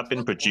Lings have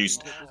been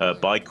produced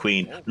by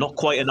Queen. Not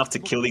quite enough to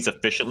kill these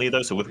efficiently,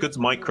 though, so with good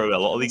micro, a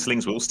lot of these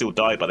Lings will still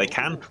die, but they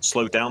can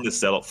slow down this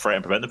Zealot threat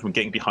and prevent them from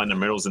getting behind the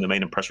minerals in the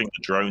main and pressuring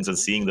the drones and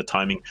seeing the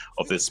timing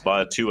of this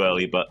Spire too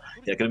early. But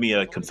yeah, going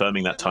to be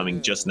confirming that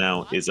timing just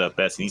now is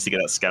Best. He needs to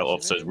get that scout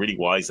off, so it's really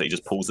wise that he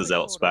just pulls the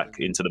Zealots back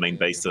into the main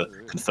base to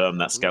confirm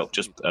that scout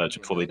just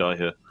before they die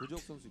here.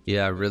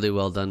 Yeah, really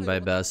well done by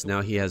Best.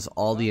 Now he has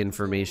all the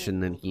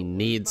information that he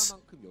needs.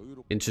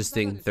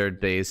 Interesting third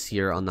base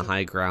here on the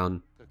high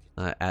ground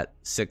at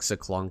 6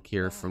 o'clock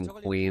here from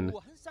Queen.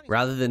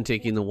 Rather than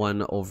taking the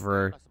one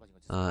over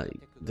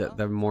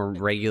the more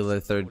regular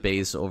third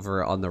base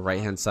over on the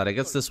right hand side, I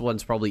guess this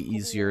one's probably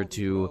easier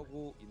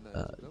to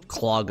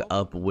clog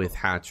up with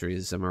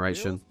hatcheries. Am I right,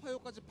 Shin?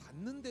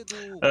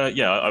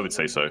 Yeah, I would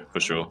say so, for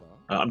sure.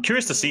 I'm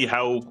curious to see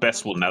how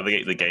Best will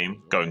navigate the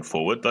game going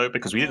forward, though,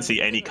 because we didn't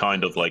see any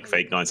kind of like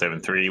fake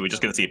 973. We're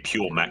just going to see a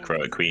pure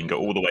macro at Queen go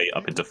all the way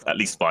up into at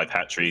least 5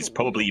 hatcheries,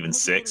 probably even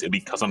 6. It'd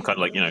be some kind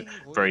of like,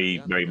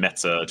 very, very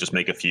meta, just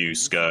make a few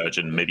Scourge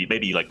and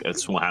maybe like a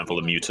small handful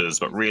of Mutas,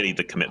 but really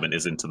the commitment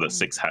is into the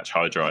 6 hatch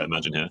Hydra, I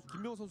imagine here.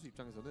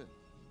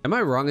 Am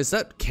I wrong? Is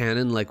that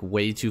cannon like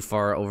way too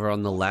far over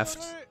on the left?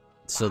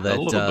 So that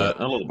a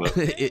little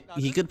bit.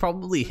 He could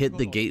probably hit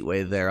the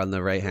gateway there on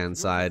the right hand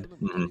side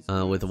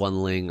with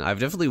one Ling. I've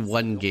definitely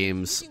won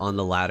games on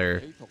the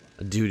ladder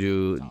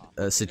doo-doo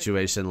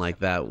situation like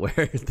that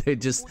where they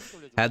just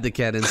had the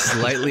cannon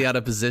slightly out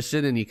of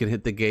position and you can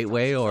hit the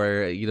gateway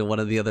or, you know, one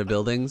of the other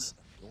buildings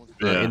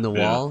in the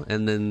wall,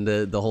 and then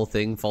the whole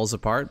thing falls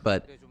apart.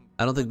 But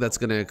I don't think that's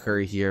going to occur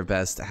here.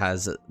 Best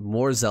has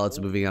more zealots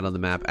moving out on the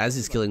map. As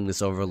he's killing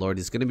this overlord,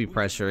 he's going to be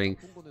pressuring,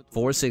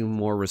 forcing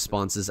more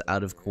responses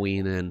out of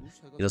Queen, and,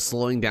 you know,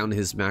 slowing down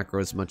his macro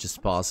as much as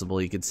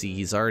possible. You can see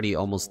he's already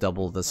almost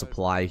double the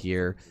supply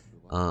here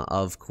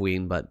of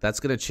Queen, but that's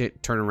going to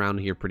turn around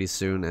here pretty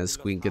soon as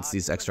Queen gets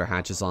these extra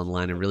hatches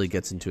online and really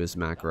gets into his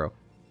macro.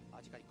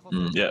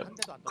 Yeah,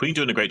 Queen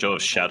doing a great job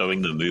of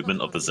shadowing the movement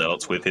of the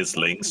Zealots with his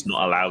Lings,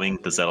 not allowing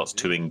the Zealots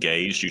to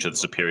engage due to the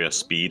superior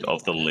speed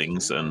of the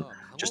Lings, and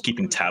just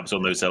keeping tabs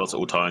on those Zealots at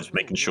all times,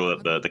 making sure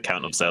that the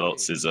count of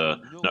Zealots is not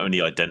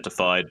only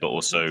identified, but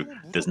also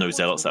there's no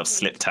Zealots that have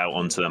slipped out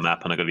onto the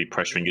map and are going to be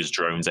pressuring his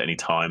drones at any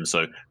time.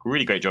 So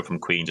really great job from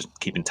Queen, just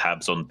keeping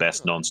tabs on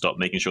Best non-stop,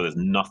 making sure there's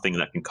nothing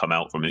that can come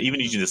out from him.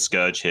 Even using the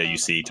Scourge here, you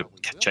see, to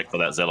check for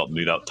that Zealot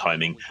move out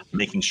timing,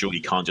 making sure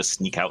he can't just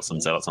sneak out some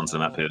Zealots onto the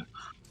map here.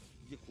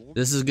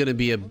 This is going to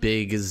be a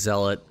big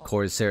Zealot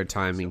Corsair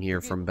timing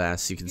here from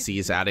Best. You can see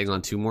he's adding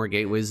on 2 more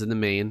gateways in the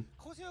main.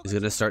 He's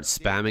going to start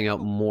spamming out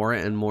more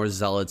and more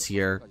Zealots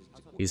here.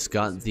 He's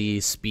got the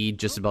speed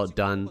just about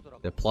done.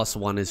 The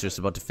 +1 is just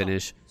about to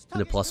finish. And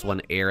the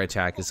 +1 air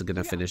attack is going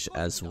to finish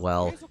as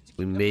well.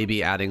 We may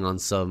be adding on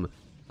some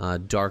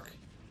Dark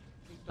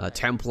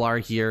Templar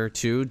here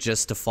too,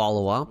 just to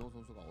follow up.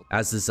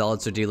 As the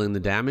Zealots are dealing the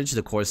damage,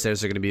 the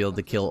Corsairs are going to be able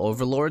to kill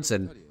Overlords.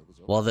 And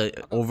while the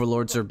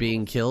Overlords are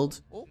being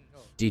killed,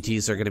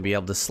 DTs are going to be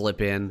able to slip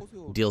in,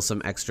 deal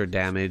some extra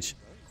damage.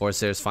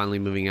 Corsairs finally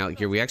moving out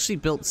here. We actually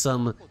built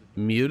some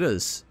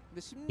mutas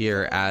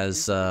here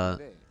as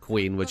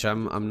Queen, which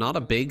I'm not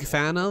a big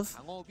fan of.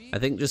 I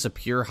think just a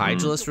pure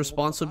Hydralisk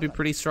response would be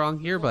pretty strong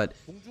here, but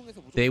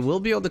they will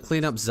be able to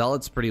clean up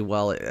Zealots pretty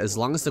well as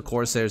long as the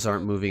Corsairs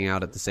aren't moving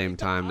out at the same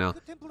time. Now,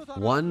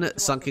 one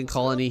sunken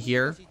colony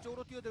here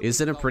is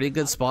in a pretty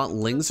good spot.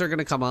 Lings are going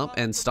to come up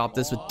and stop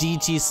this, but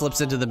DT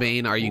slips into the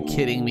main. Are you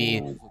kidding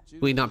me?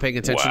 We not paying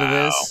attention to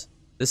this?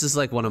 This is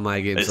like one of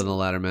my games on the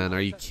ladder, man.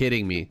 Are you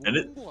kidding me? And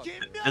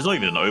there's not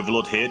even an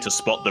Overlord here to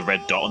spot the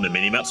red dot on the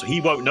minimap, so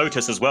he won't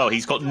notice as well.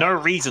 He's got no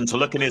reason to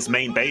look in his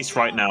main base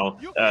right now.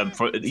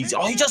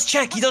 He does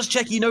check. He does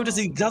check. He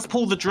notices. He does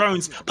pull the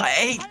drones, but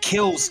 8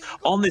 kills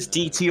on this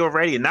DT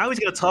already. And now he's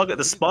going to target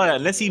the Spire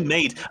unless he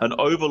made an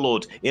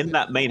Overlord in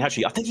that main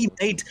hatchery. I think he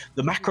made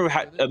the macro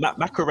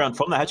round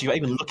from that hatchery without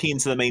even looking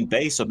into the main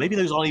base. So maybe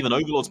those aren't even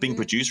Overlords being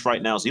produced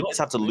right now. So he might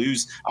have to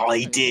lose. Oh,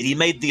 he did. He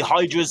made the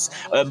Hydras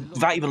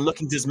without even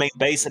looking to his main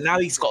base, and now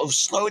he's got to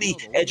slowly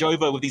edge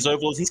over with these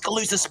Overlords. He's gonna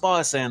lose the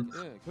Spire, Sam.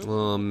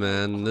 Oh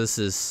man, this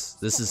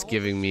is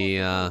giving me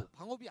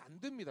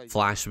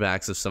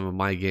flashbacks of some of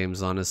my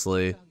games,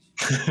 honestly.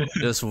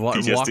 Just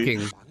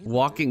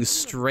walking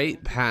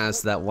straight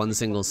past that one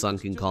single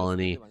sunken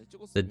colony.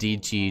 The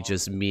DT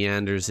just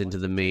meanders into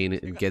the main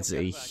and gets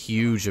a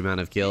huge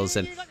amount of kills.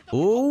 And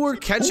oh, we're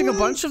catching a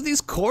bunch of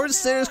these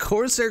Corsairs.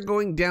 Corsair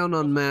going down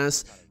en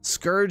masse.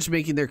 Scourge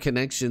making their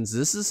connections.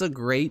 This is a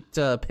great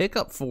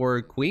pickup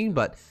for Queen,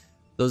 but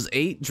those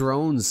 8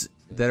 drones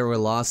that were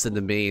lost in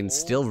the main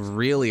still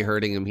really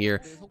hurting him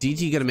here.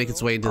 DT gonna make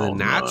its way into the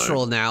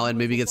natural now and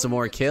maybe get some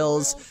more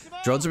kills.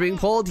 Drones are being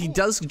pulled. He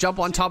does jump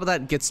on top of that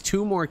and gets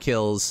 2 more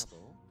kills.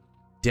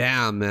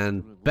 Damn,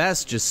 man.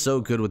 Best just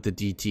so good with the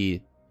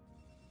DT.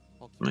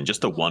 I mean,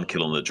 just a 1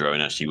 kill on the drone,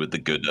 actually, with the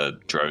good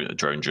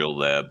drone drill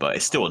there, but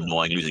it's still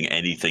annoying losing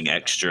anything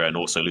extra and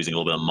also losing a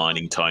little bit of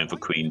mining time for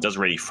Queen. It does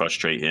really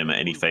frustrate him at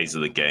any phase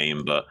of the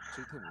game, but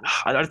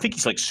I don't think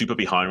he's like super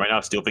behind right now.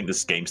 I still think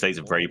this game stays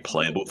very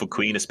playable for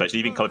Queen, especially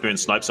even come up here and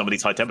snipe some of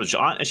these high temperatures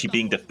aren't actually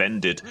being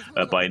defended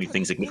by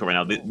anything significant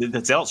right now.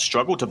 The Zealots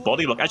struggle to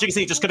body block. As you can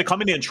see, he's just going to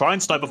come in here and try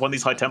and snipe off one of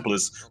these high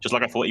Templars, just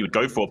like I thought he would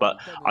go for, but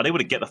unable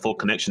to get the full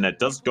connection there.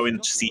 Does go in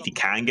to see if he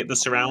can get the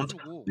surround.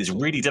 It's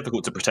really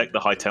difficult to protect the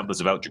high Templars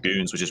without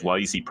Dragoons, which is why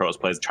you see Protoss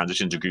players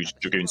transition to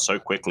Dragoons so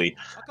quickly.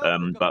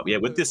 But yeah,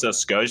 with this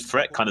Scourge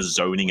threat kind of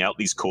zoning out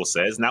these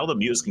Corsairs, now the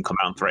Mutas can come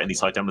out and threaten these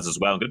high Templars as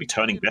well. I'm going to be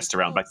turning Best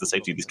around back to the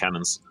safety of these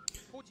cannons.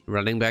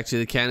 Running back to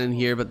the cannon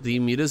here, but the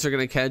Mutas are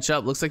going to catch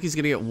up. Looks like he's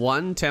going to get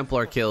 1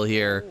 Templar kill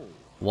here.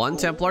 1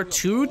 Templar,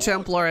 2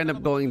 Templar end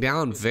up going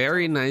down.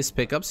 Very nice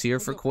pickups here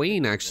for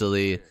Queen,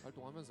 actually.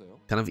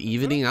 Kind of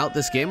evening out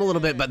this game a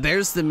little bit, but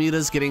there's the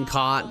Mutas getting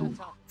caught.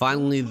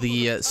 Finally,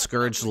 the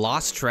Scourge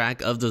lost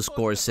track of those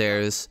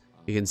Corsairs.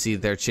 You can see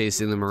they're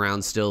chasing them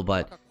around still,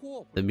 but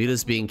the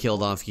Mutas being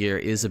killed off here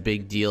is a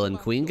big deal, and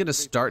Queen gonna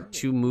start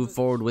to move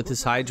forward with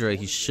his Hydra.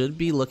 He should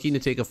be looking to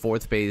take a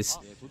 4th base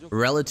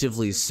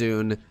relatively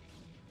soon.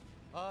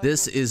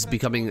 This is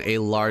becoming a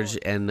large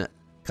and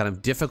kind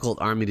of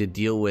difficult army to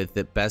deal with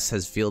that Best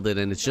has fielded,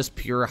 and it's just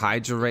pure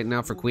Hydra right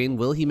now for Queen.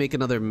 Will he make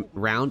another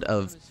round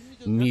of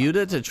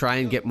Muta to try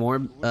and get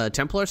more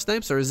Templar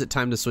snipes, or is it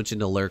time to switch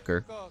into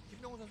Lurker?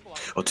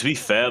 Well, to be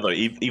fair though,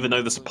 even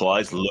though the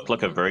supplies look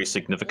like a very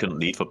significant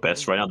lead for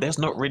Best right now, there's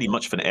not really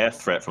much of an air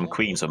threat from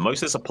Queen. So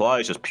most of the supply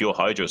is just pure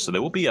Hydra. So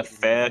there will be a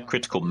fair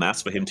critical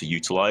mass for him to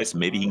utilize.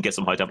 Maybe he can get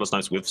some high Templar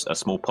snipes with a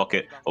small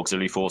pocket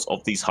auxiliary force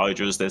of these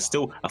Hydras. There's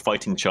still a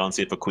fighting chance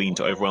here for Queen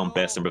to overwhelm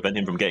Best and prevent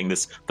him from getting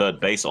this third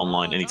base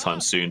online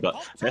anytime soon. But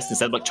Best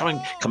instead like try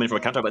and come in for a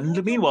counter. But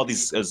meanwhile,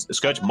 these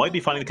Scourge might be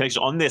finding the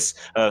connection on this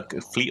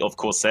fleet of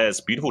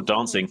Corsairs. Beautiful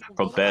dancing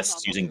from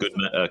Best using good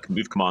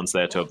move commands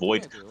there to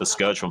avoid the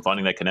Scourge from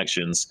finding their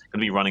connections. Going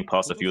to be running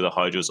past a few of the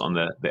Hydras on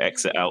the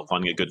exit out,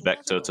 finding a good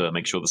vector to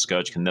make sure the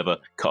Scourge can never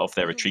cut off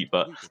their retreat.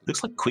 But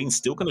looks like Queen's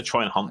still going to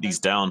try and hunt these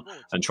down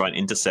and try and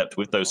intercept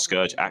with those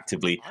Scourge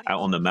actively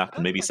out on the map,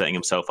 and maybe setting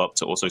himself up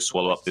to also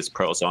swallow up this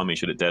Protoss army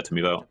should it dare to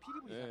move out.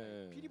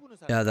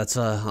 Yeah, that's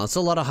a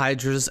lot of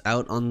Hydras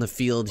out on the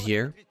field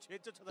here.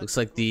 Looks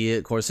like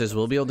the Corsairs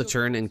will be able to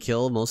turn and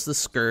kill most of the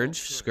Scourge.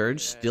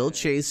 Scourge still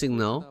chasing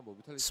though.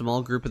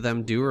 Small group of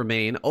them do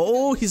remain.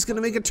 Oh, he's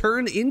gonna make a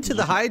turn into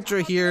the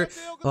Hydra here.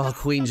 Oh,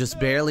 Queen just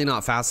barely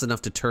not fast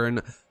enough to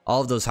turn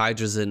all of those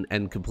Hydras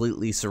and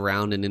completely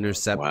surround and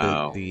intercept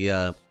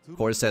the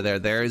Corsair there.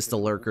 There is the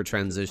Lurker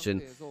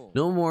transition.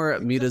 No more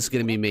mutas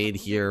gonna be made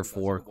here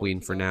for Queen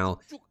for now.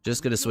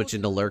 Just gonna switch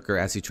into Lurker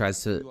as he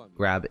tries to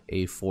grab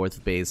a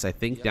fourth base. I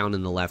think down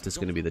in the left is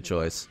gonna be the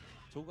choice.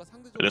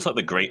 It looks like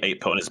the Great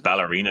Ape put on his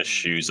ballerina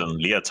shoes and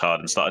leotard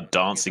and started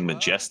dancing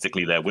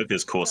majestically there with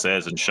his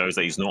Corsairs, and shows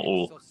that he's not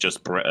all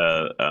just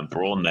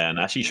brawn there, and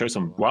actually shows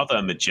some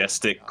rather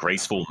majestic,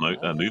 graceful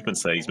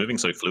movements there. He's moving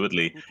so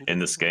fluidly in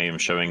this game,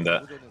 showing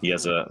that he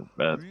has a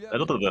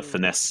little bit of a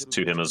finesse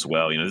to him as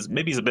well. You know,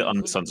 maybe he's a bit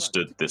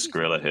misunderstood, this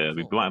gorilla here.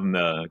 We might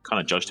have kind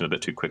of judged him a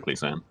bit too quickly,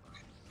 Sam.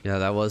 Yeah,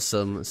 that was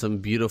some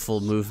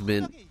beautiful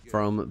movement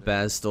from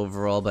Best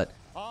overall, but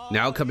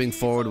now coming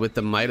forward with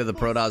the might of the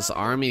Protoss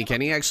army. Can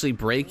he actually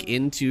break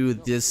into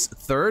this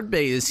third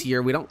base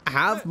here? We don't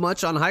have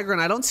much on high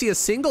ground. I don't see a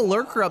single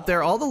Lurker up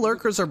there. All the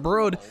Lurkers are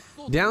burrowed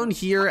down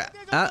here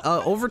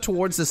over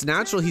towards this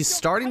natural. He's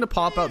starting to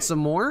pop out some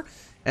more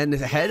and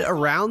head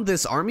around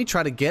this army,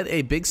 try to get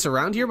a big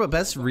surround here, but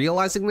Best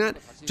realizing that,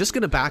 just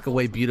gonna back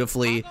away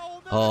beautifully.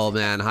 Oh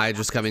man,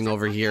 Hydra's coming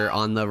over here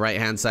on the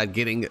right-hand side,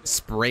 getting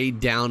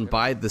sprayed down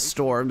by the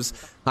storms.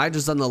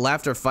 Hydra's on the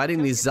left are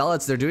fighting these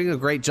zealots. They're doing a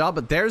great job,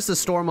 but there's the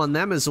storm on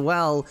them as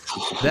well.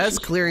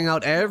 Best clearing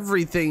out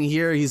everything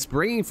here. He's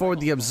bringing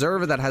forward the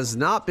Observer that has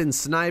not been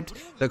sniped.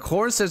 The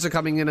Corsairs are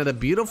coming in at a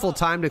beautiful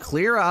time to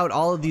clear out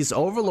all of these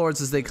Overlords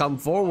as they come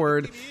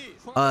forward.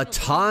 A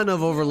ton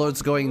of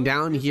Overlords going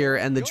down here,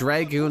 and the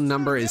Dragoon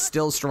number is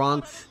still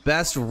strong.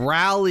 Best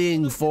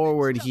rallying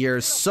forward here.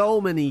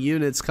 So many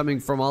units coming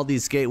from all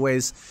these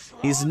gateways.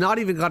 He's not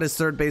even got his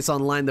third base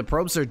online. The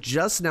probes are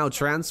just now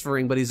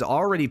transferring, but he's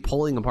already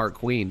pulling apart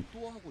Queen.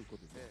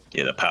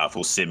 Yeah, the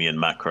powerful Simeon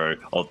macro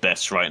of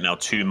Best right now.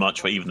 Too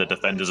much for even the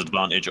defender's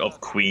advantage of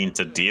Queen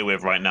to deal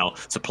with right now.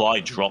 Supply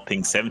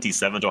dropping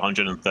 77 to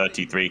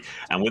 133.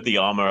 And with the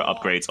armor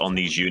upgrades on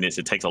these units,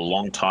 it takes a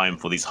long time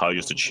for these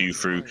Hydras to chew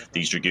through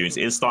these Dragoons.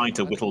 It is starting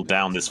to whittle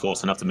down this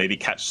force enough to maybe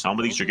catch some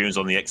of these Dragoons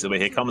on the exit. But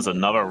here comes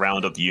another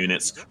round of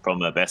units from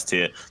the Best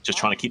here. Just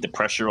trying to keep the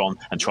pressure on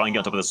and try and get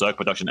on top of the Zerg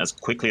production as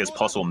quickly as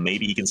possible.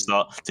 Maybe he can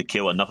start to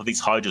kill enough of these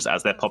Hydras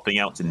as they're popping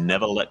out to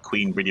never let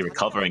Queen really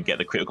recover and get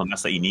the critical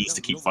mass that he needs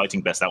to keep fighting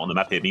Best out on the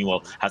map here.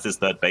 Meanwhile, has his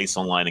third base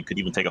online and could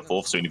even take a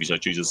fourth soon if he so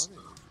chooses.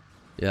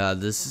 Yeah,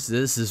 this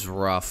is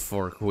rough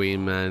for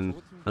Queen, man.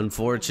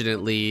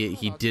 Unfortunately,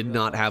 he did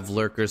not have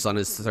Lurkers on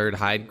his third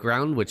high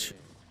ground, which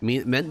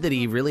meant that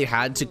he really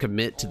had to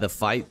commit to the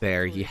fight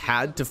there. He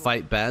had to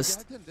fight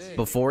Best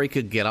before he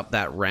could get up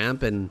that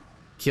ramp and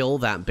kill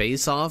that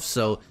base off.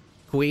 So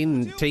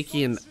Queen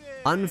taking an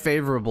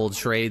unfavorable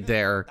trade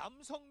there,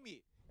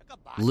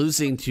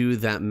 losing to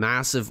that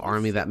massive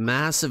army, that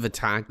massive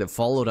attack that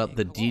followed up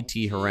the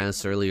DT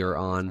harass earlier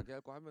on.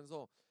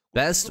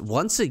 Best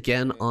once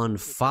again on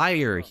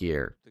fire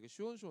here.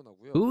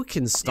 Who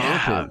can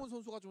stop him?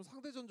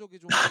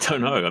 I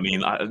don't know. I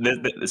mean,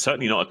 there's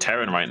certainly not a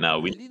Terran right now.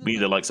 We need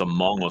the likes of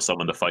Mong or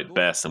someone to fight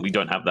Best, and we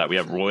don't have that. We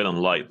have Royal and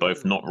Light,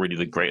 both not really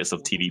the greatest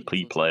of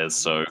TVP players.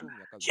 So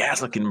yeah,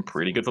 it's looking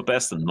pretty good for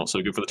Best and not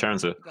so good for the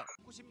Terrans here.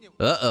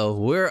 Uh-oh,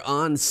 we're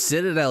on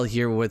Citadel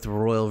here with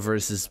Royal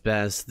versus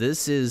Best.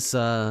 This is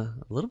a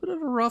little bit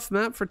of a rough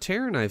map for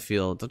Terran, I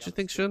feel. Don't you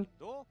think, Shun?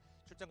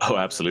 Oh,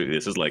 absolutely.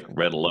 This is like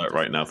red alert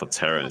right now for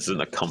Terran. This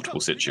isn't a comfortable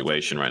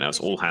situation right now.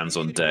 It's all hands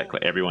on deck.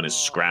 Like, everyone is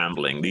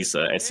scrambling. These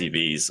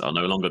SCVs are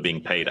no longer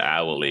being paid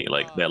hourly.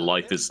 Like, their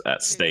life is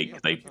at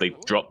stake. They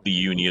dropped the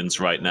unions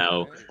right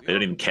now. They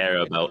don't even care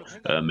about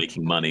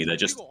making money. They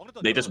just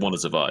want to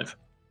survive.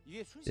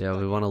 Yeah,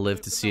 we want to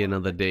live to see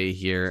another day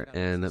here,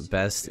 and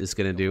Best is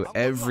going to do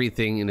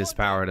everything in his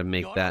power to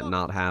make that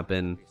not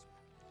happen.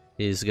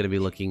 He's going to be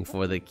looking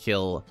for the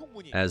kill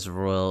as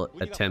Royal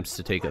attempts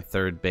to take a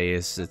third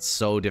base. It's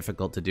so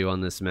difficult to do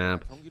on this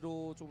map.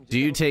 Do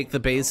you take the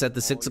base at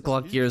the 6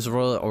 o'clock here as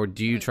Royal, or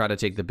do you try to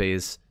take the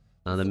base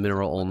the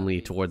mineral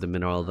only toward the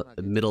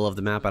middle of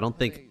the map. I don't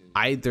think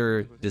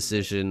either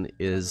decision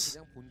is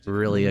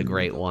really a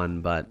great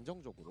one, but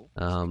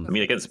I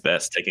mean, against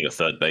Best, taking a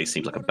third base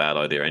seems like a bad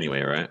idea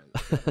anyway, right?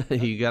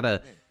 you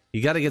gotta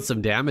get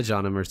some damage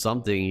on him or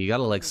something. You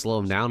gotta like slow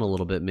him down a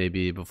little bit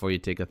maybe before you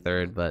take a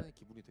third, but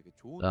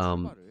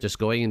just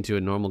going into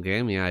a normal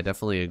game, yeah, I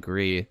definitely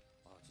agree.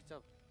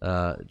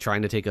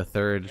 Trying to take a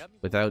third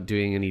without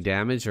doing any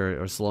damage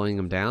or slowing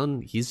him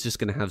down, he's just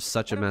gonna have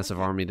such a massive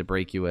army to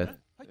break you with.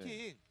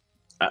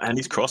 And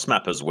he's cross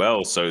map as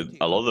well, so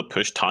a lot of the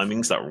push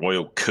timings that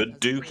Royal could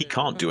do, he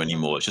can't do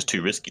anymore. It's just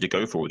too risky to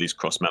go for with these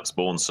cross map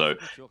spawns, so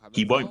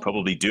he won't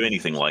probably do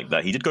anything like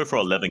that. He did go for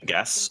 11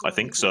 gas, I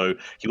think, so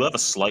he will have a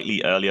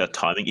slightly earlier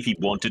timing. If he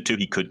wanted to,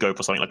 he could go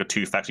for something like a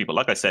 2 factory, but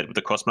like I said, with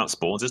the cross map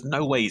spawns, there's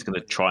no way he's going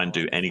to try and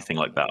do anything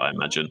like that, I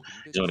imagine.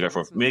 He's going to go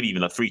for maybe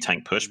even a 3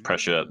 tank push.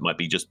 Pressure might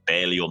be just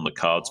barely on the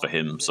cards for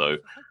him, so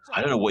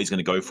I don't know what he's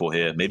going to go for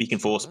here. Maybe he can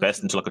force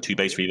Best into like a 2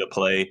 base Reaver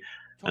play,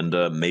 and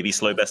maybe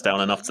slow Best down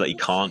enough so that he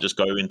can't just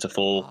go into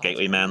full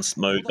Gateway Man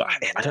mode. But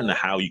I don't know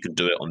how you can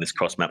do it on this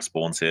cross-map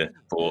spawns here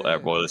for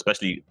Royal,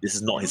 especially this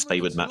is not his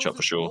favored matchup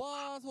for sure.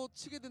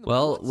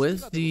 Well,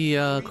 with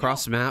the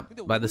cross-map,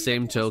 by the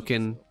same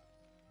token,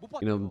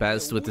 you know,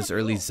 Best with this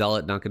early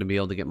Zealot not going to be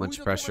able to get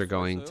much pressure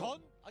going.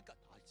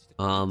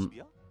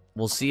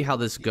 We'll see how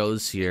this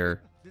goes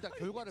here.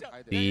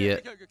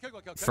 The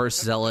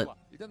first Zealot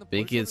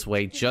making its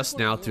way just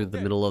now through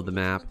the middle of the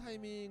map.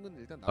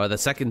 Or the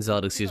second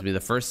Zealot, excuse me. The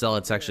first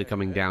Zealot's actually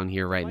coming down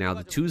here right now.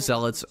 The 2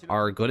 Zealots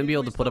are going to be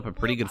able to put up a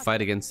pretty good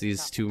fight against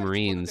these 2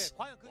 Marines.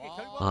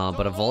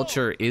 But a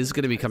Vulture is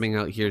going to be coming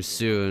out here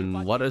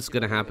soon. What is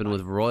going to happen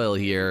with Royal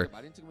here?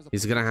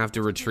 He's going to have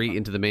to retreat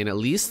into the main. At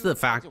least the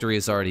factory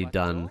is already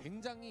done.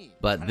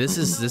 But this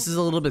is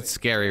a little bit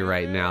scary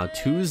right now.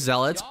 2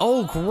 Zealots.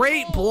 Oh,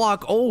 great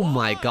block. Oh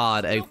my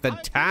god. A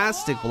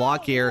fantastic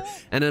block here.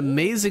 An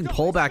amazing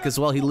pullback as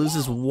well. He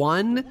loses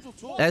 1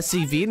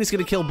 SCV and he's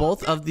going to kill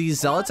both of these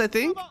Zealots, I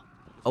think.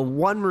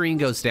 1 Marine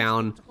goes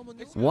down.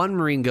 1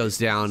 Marine goes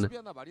down.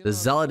 The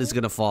Zealot is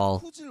going to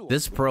fall.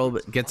 This probe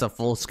gets a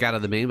full scat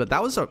of the main, but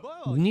that was a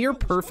near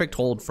perfect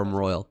hold from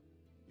Royal.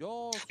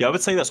 Yeah, I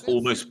would say that's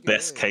almost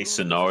best case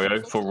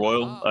scenario for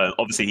Royal.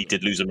 Obviously, he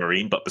did lose a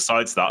Marine, but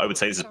besides that, I would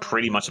say this is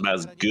pretty much about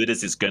as good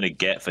as it's going to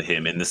get for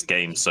him in this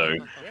game. So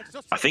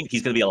I think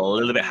he's going to be a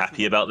little bit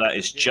happy about that.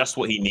 It's just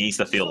what he needs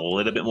to feel a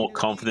little bit more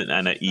confident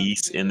and at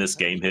ease in this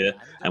game here.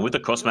 And with the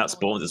cross-map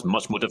spawns, it's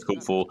much more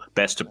difficult for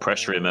Best to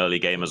pressure him early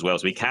game as well.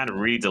 So he can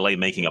really delay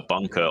making a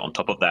bunker on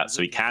top of that.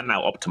 So he can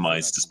now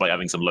optimize despite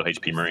having some low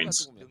HP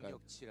Marines.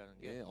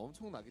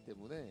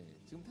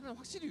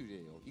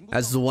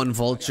 As the 1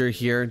 Vulture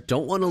here,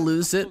 don't want to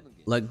lose it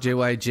like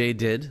JYJ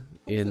did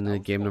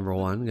in game number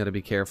 1. Gotta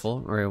be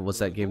careful. Or was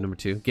that game number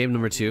 2? Game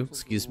number 2,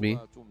 excuse me.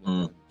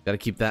 Gotta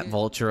keep that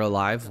Vulture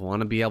alive.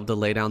 Want to be able to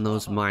lay down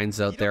those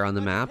mines out there on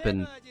the map,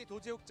 and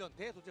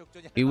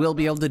he will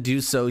be able to do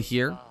so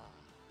here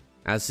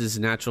as his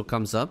natural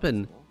comes up.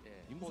 And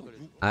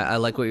I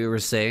like what you were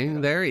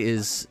saying there,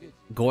 is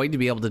going to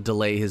be able to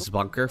delay his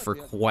bunker for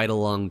quite a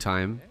long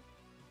time.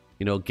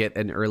 You know, get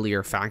an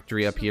earlier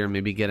factory up here,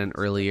 maybe get an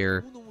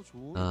earlier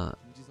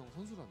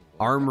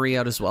armory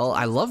out as well.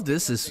 I love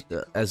this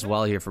as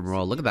well here from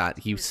Royal. Look at that.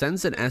 He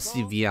sends an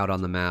SCV out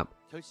on the map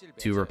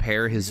to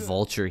repair his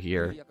Vulture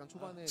here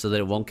so that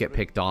it won't get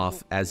picked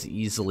off as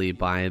easily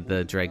by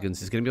the Dragoons.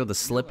 He's going to be able to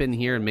slip in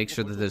here and make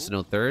sure that there's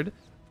no third.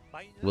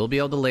 We'll be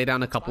able to lay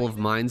down a couple of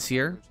mines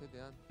here.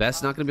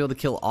 Best not going to be able to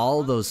kill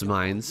all those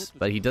mines,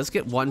 but he does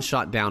get 1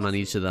 shot down on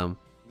each of them,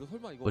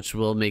 which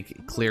will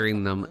make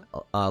clearing them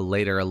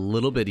later a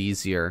little bit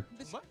easier.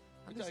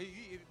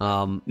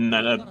 Moo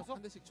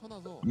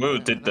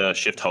did the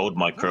shift hold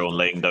micro on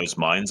laying those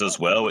mines as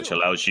well, which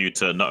allows you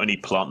to not only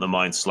plant the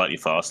mine slightly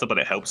faster, but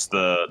it helps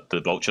the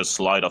Vulture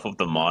slide off of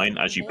the mine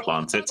as you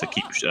plant it to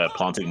keep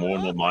planting more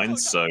and more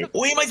mines. So,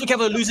 oh, he might be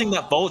careful losing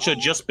that Vulture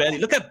just barely.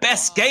 Look at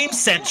Best's game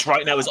sense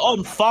right now is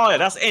on fire.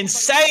 That's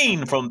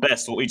insane from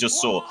Best, what we just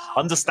saw.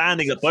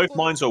 Understanding that both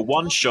mines were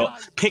 1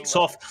 shot, picks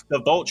off the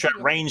Vulture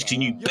at range because he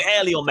knew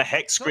barely on the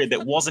Hex grid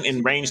that wasn't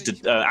in range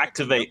to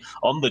activate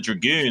on the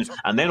Dragoon,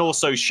 and then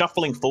also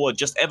shuffling forward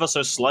just ever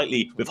so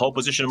slightly with hold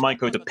position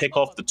micro to pick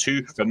off the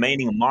 2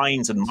 remaining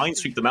mines and mine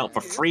sweep them out for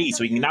free,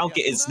 so he can now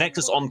get his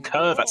Nexus on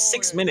curve at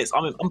 6 minutes.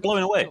 I'm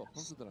blown away.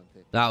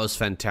 That was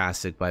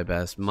fantastic by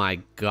Best. My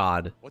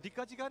god.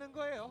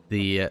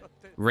 The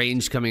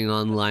range coming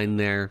online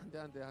there.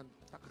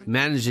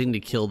 Managing to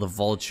kill the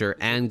Vulture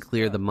and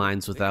clear the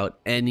mines without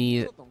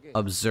any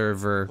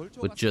observer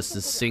with just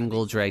a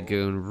single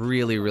Dragoon.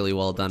 Really, really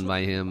well done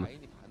by him.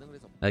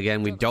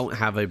 Again, we don't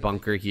have a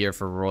bunker here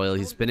for Royal.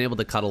 He's been able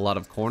to cut a lot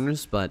of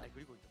corners, but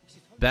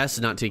Best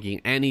not taking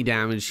any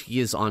damage. He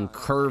is on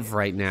curve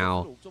right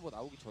now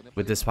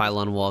with this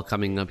pylon wall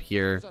coming up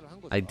here.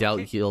 I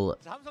doubt he'll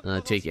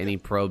take any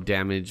probe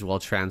damage while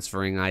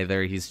transferring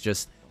either. He's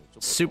just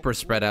super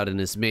spread out in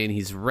his main.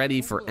 He's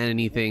ready for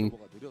anything.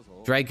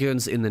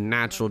 Dragoons in the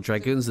natural,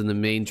 Dragoons in the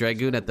main,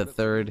 Dragoon at the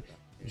third.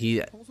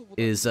 He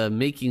is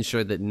making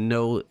sure that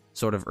no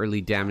sort of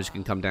early damage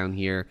can come down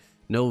here.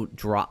 No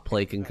drop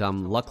play can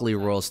come. Luckily,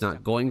 Royal's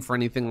not going for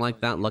anything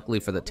like that. Luckily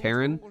for the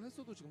Terran,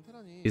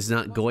 he's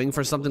not going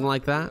for something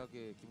like that.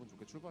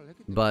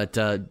 But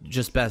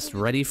just Best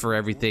ready for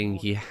everything.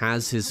 He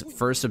has his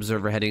first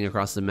observer heading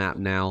across the map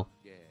now.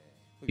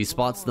 He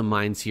spots the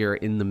mines here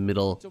in the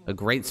middle. A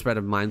great spread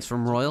of mines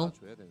from Royal.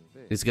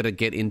 He's going to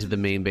get into the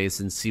main base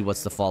and see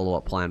what's the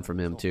follow-up plan from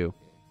him too.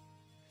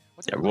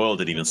 Yeah, Royal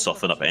didn't even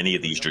soften up any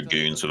of these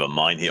Dragoons with a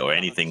mine hit or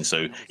anything,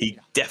 so he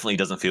definitely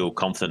doesn't feel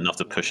confident enough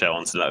to push out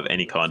onto that of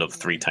any kind of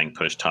 3-tank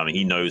push timing.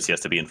 He knows he has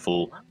to be in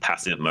full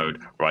passive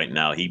mode right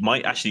now. He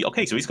might actually...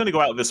 Okay, so he's going to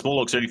go out with a small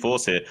auxiliary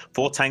force here.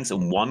 4 tanks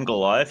and 1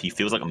 Goliath. He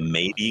feels like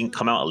maybe he can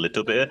come out a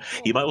little bit.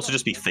 He might also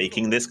just be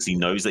faking this because he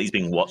knows that he's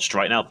being watched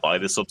right now by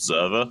this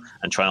observer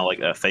and trying to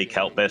like fake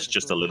out Best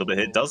just a little bit.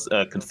 It does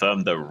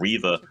confirm the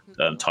Reaver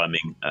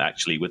timing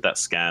actually with that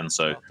scan,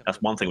 so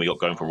that's one thing we got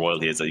going for Royal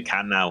here, is that he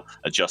can now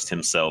adjust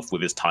himself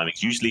with his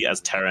timings. Usually as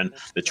Terran,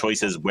 the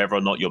choice is whether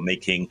or not you're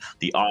making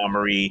the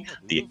armory,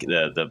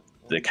 the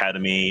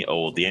academy,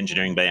 or the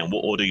engineering bay, and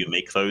what order you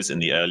make those in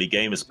the early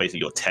game is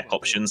basically your tech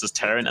options as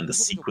Terran, and the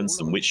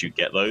sequence in which you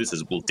get those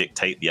will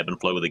dictate the ebb and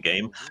flow of the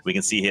game. We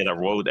can see here that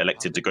Royal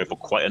elected to go for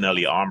quite an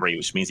early armory,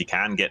 which means he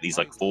can get these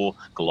like 4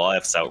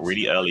 Goliaths out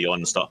really early on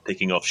and start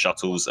picking off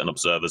shuttles and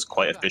observers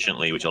quite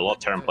efficiently, which a lot of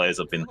Terran players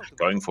have been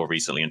going for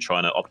recently and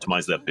trying to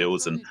optimize their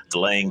builds and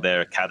delaying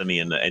their academy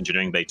and the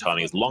engineering bay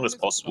timing as long as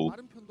possible.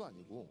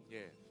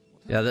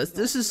 Yeah,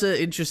 this is an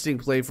interesting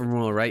play from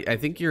Royal, right? I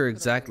think you're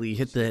exactly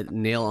hit the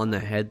nail on the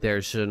head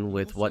there, Shun,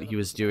 with what he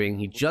was doing.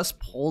 He just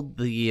pulled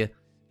the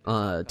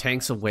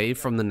tanks away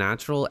from the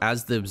natural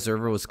as the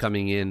observer was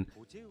coming in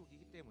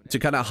to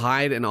kind of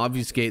hide and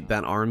obfuscate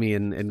that army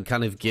and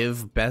kind of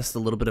give Best a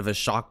little bit of a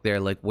shock there.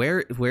 Like,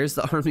 where's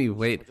the army?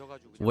 Wait,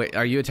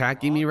 are you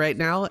attacking me right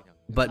now?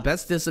 But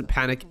Best doesn't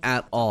panic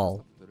at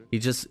all. He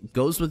just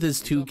goes with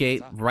his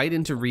 2-gate right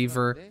into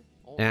Reaver,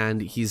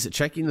 and he's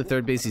checking the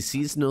 3rd base. He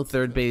sees no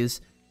 3rd base,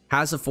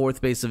 has a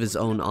 4th base of his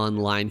own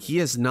online. He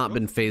has not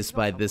been phased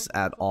by this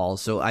at all.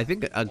 So I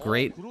think a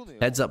great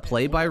heads-up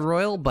play by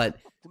Royal, but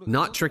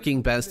not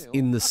tricking Best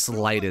in the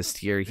slightest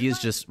here. He is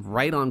just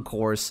right on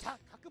course.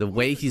 The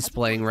way he's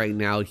playing right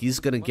now, he's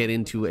going to get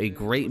into a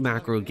great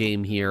macro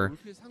game here,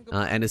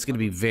 and it's going to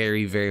be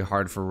very, very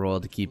hard for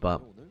Royal to keep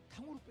up.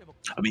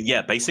 I mean,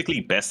 yeah, basically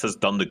Best has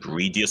done the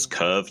greediest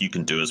curve you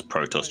can do as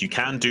Protoss. You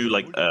can do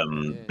like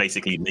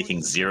basically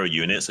making 0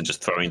 units and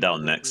just throwing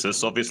down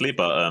Nexus, obviously,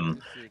 but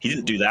he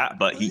didn't do that.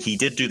 But he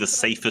did do the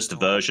safest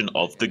version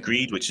of the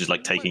greed, which is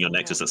like taking your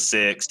Nexus at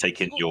 6,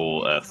 taking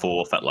your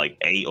 4th at like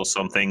 8 or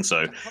something.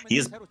 So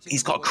he's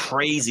got a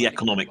crazy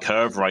economic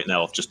curve right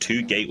now of just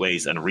 2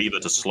 gateways and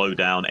Reaver to slow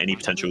down any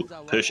potential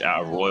push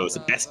out of Royal. It's the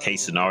best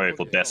case scenario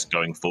for Best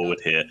going forward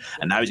here.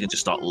 And now he's going to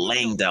just start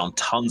laying down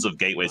tons of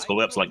gateways, all the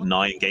way up to like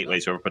 9 gateways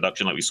for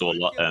production like we saw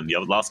the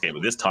other last game,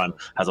 but this time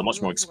has a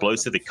much more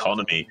explosive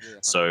economy.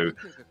 So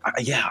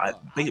yeah,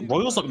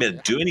 Royal's not going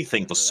to do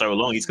anything for so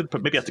long. He's going to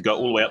maybe have to go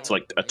all the way up to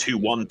like a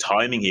 2-1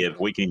 timing here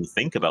before he can even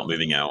think about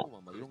moving out.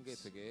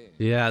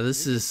 Yeah,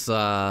 this is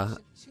a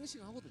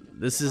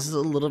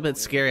little bit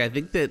scary. I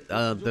think that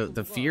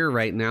the fear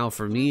right now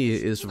for me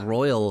is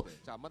Royal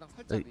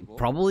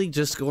probably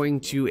just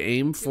going to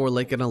aim for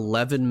like an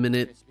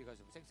 11-minute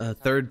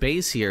 3rd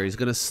base here. He's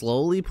going to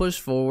slowly push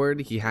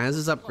forward. He has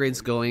his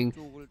upgrades going.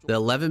 The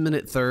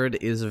 11-minute 3rd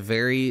is a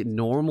very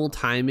normal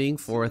timing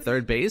for a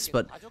 3rd base,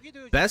 but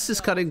Best is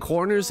cutting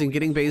corners and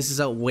getting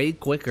bases out way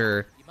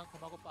quicker.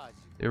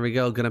 There we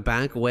go. Going to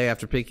back away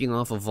after picking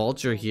off a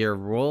Vulture here.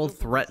 Royal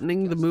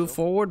threatening to move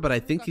forward, but I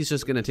think he's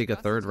just going to take a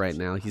 3rd right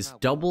now. He's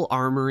double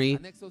armory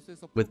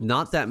with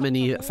not that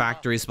many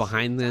factories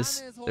behind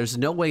this. There's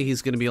no way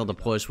he's going to be able to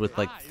push with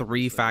like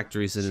 3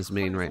 factories in his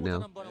main right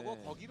now.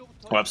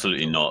 Oh,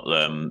 absolutely not.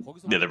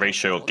 Yeah, the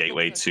ratio of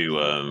gateway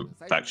to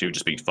factory would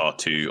just be far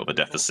too of a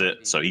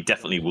deficit. So he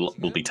definitely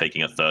will be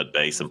taking a 3rd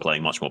base and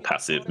playing much more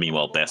passive.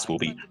 Meanwhile, Best will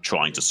be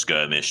trying to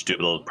skirmish, do a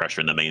little pressure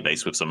in the main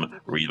base with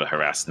some Reaver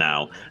harass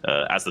now,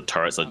 as the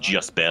turrets are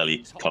just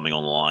barely coming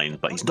online.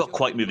 But he's not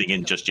quite moving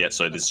in just yet,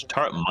 so this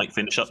turret might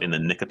finish up in the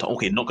nick of time.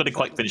 Okay, not going to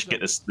quite finish get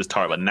this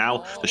turret, but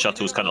now the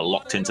shuttle is kind of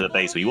locked into the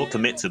base, so he will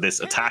commit to this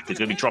attack. He's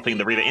going to be dropping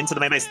the Reaver into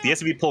the main base. The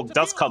SUV pull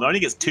does come. It only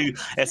gets 2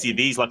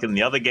 SUVs like in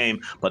the other game,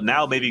 but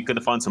now maybe going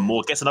to find some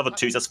more. Gets another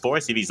 2. That's 4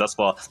 SUVs thus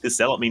far. This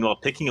Zealot, meanwhile,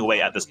 picking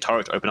away at this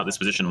turret to open up this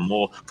position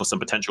more for some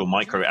potential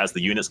micro as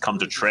the units come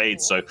to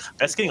trade. So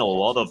that's getting a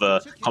lot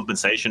of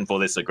compensation for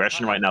this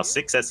aggression right now.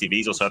 6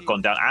 SUVs also have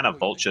gone down, and a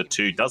Vulture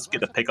 2 does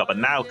get the pickup,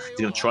 and now he's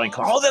going to try and...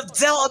 Oh, the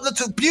Zealot!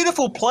 That's a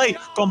beautiful play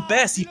from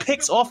Best. He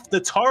picks off the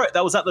turret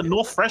that was at the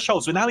north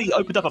threshold, so now he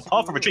opened up a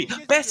path of retreat.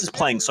 Best is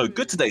playing so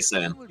good today,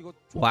 Sam.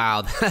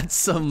 Wow, that's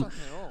some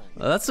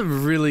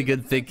really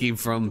good thinking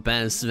from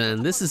Best,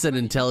 man. This is an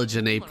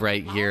intelligent ape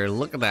right here.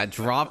 Look at that,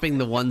 dropping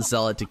the 1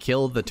 Zealot to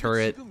kill the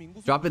turret,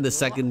 dropping the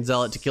 2nd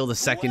Zealot to kill the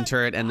 2nd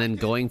turret, and then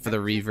going for the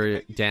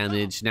Reaver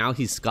damage. Now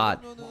he's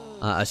got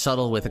a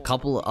shuttle with a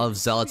couple of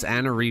Zealots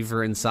and a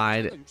Reaver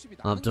inside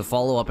to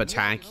follow up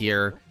attack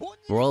here.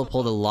 Royal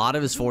pulled a lot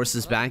of his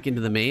forces back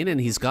into the main,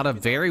 and he's got a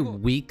very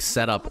weak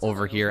setup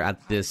over here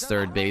at this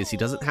third base. He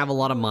doesn't have a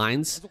lot of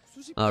mines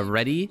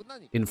ready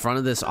in front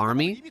of this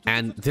army,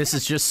 and this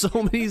is just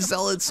so many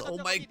Zealots. Oh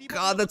my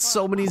god, that's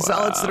so many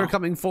Zealots that are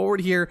coming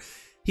forward here.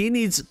 He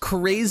needs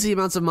crazy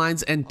amounts of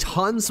mines and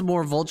tons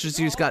more vultures.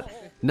 He's got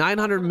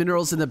 900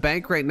 minerals in the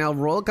bank right now.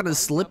 Royal kind of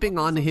slipping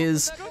on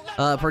his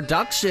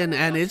production,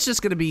 and it's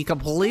just going to be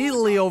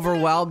completely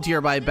overwhelmed here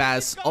by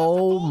Bess.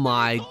 Oh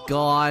my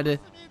god.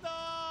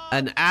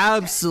 An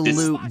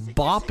absolute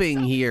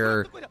bopping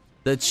here.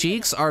 The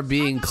cheeks are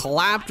being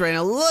clapped right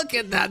now. Look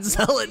at that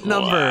Zealot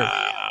number.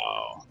 Wow.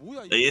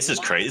 This is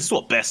crazy. This is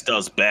what Best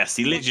does best.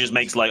 He literally just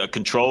makes like a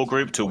control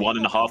group to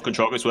 1.5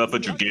 control groups worth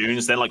of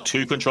Dragoons, then like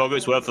 2 control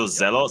groups worth of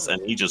Zealots,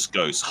 and he just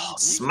goes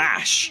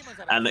smash.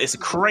 And it's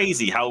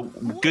crazy how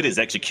good his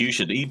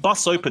execution. He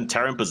busts open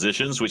Terran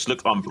positions, which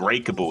look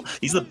unbreakable.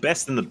 He's the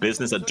best in the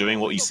business at doing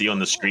what you see on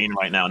the screen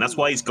right now, and that's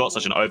why he's got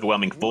such an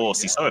overwhelming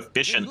force. He's so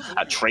efficient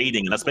at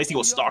trading, and that's basically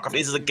what Starcraft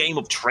is a game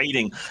of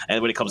trading.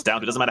 And when it comes down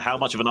to it, doesn't matter how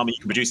much of an army you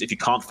can produce if you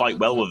can't fight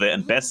well with it,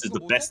 and Best is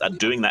the best at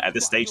doing that at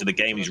this stage of the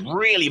game. He's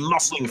really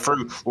muscling through.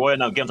 Roy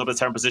now getting on top of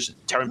the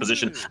Terran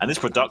position, and this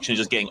production is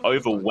just getting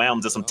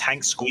overwhelmed. There's some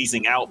tanks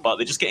squeezing out, but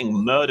they're just getting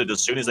murdered as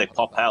soon as they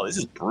pop out. This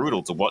is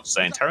brutal to watch,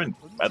 saying Terran,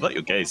 I'd let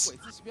your gaze.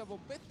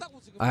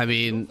 I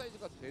mean,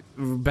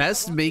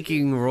 Best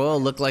making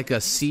Royal look like a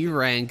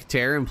C-rank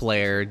Terran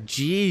player.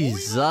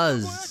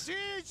 Jesus.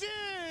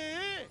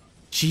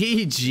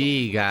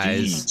 GG,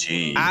 guys.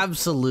 GG.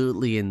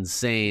 Absolutely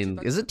insane.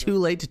 Is it too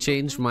late to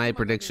change my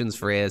predictions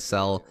for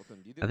ASL?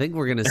 I think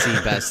we're going to see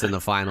Best in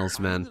the finals,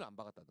 man.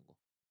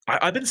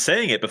 I've been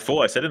saying it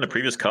before. I said in a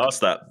previous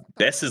cast that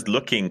Bess is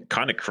looking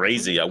kind of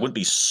crazy. I wouldn't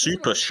be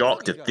super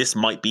shocked if this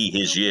might be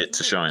his year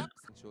to shine.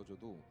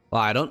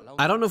 Well, I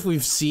don't know if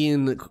we've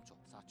seen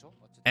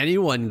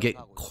anyone get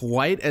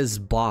quite as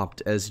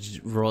bopped as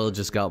Royal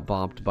just got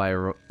bopped by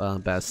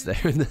Best there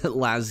in the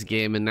last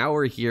game, and now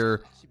we're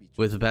here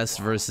with Best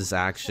versus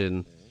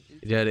Action.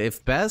 Yeah,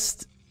 if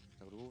Best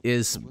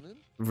is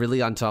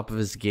really on top of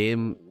his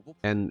game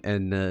and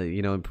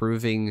you know,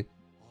 improving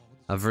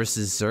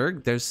versus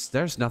Zerg,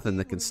 there's nothing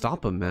that can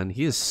stop him, man.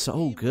 He is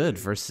so good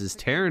versus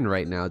Terran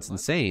right now. It's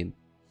insane.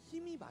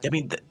 I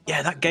mean,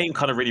 yeah, that game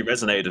kind of really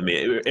resonated with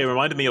me. It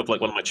reminded me of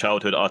like one of my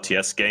childhood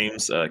RTS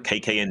games,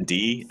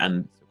 KKND,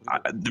 and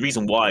the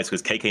reason why is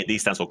because KKND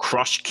stands for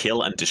Crush,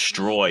 Kill, and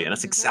Destroy, and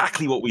that's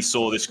exactly what we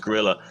saw this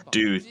gorilla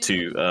do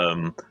to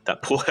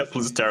that poor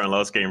helpless Terran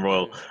last game.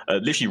 Royal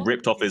literally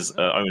ripped off his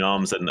own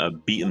arms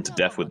and beat him to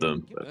death with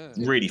them.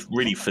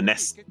 Really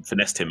finessed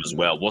him as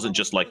well. Wasn't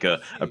just like a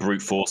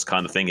brute force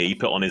kind of thing. He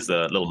put on his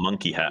little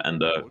monkey hat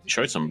and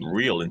showed some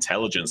real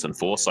intelligence and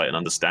foresight and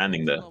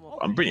understanding there.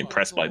 I'm really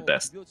impressed by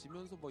Best.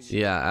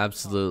 Yeah,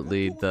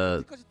 absolutely.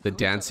 The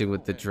dancing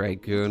with the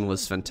Dragoon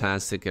was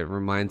fantastic. It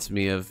reminds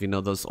me of, you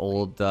know, those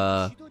old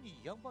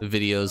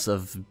videos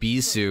of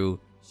Bisu,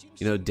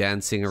 you know,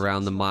 dancing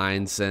around the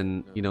mines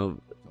and, you know,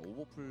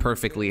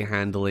 perfectly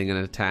handling an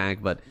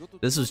attack. But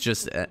this was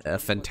just a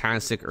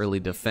fantastic early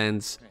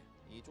defense.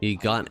 He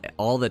got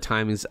all the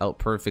timings out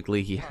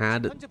perfectly. He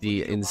had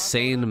the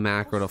insane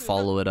macro to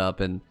follow it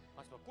up, and,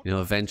 you know,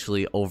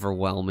 eventually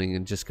overwhelming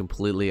and just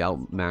completely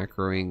out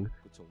macroing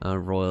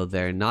Royal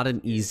there. Not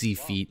an easy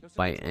feat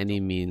by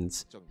any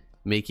means.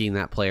 Making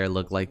Royal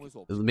look like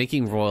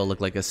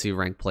a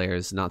C-rank player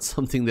is not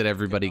something that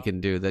everybody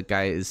can do. That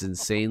guy is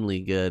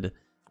insanely good.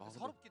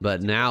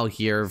 But now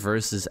here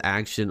versus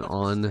Action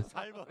on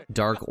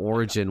Dark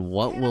Origin,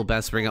 what will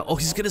Best bring out? Oh,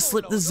 he's gonna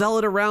slip the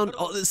Zealot around.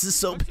 Oh, this is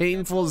so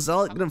painful.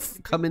 Zealot gonna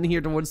come in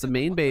here towards the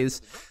main base.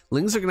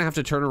 Lings are gonna have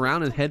to turn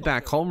around and head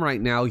back home right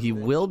now. He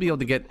will be able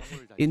to get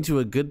into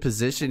a good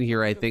position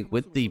here, I think,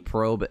 with the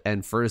probe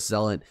and first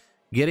Zealot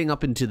getting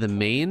up into the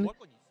main,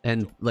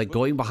 and like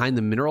going behind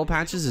the mineral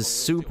patches is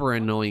super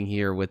annoying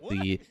here with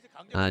the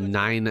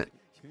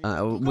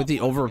with the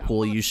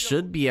overpool. You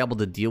should be able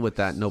to deal with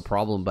that, no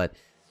problem, but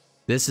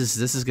this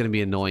is going to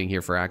be annoying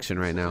here for Action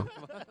right now.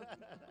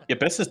 Yeah,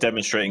 Best is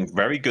demonstrating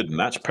very good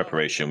match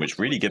preparation, which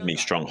really give me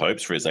strong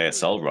hopes for his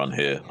ASL run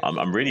here.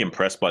 I'm really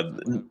impressed by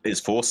his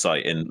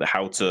foresight in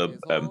how to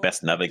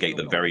best navigate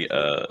the very,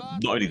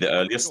 not only the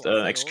earliest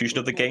execution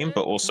of the game,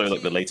 but also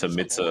like the later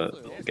mid to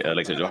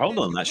later. Hold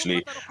on,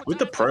 actually, with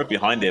the probe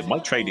behind it,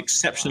 might trade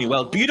exceptionally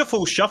well.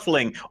 Beautiful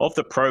shuffling of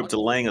the probe,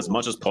 delaying as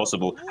much as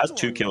possible. Has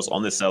 2 kills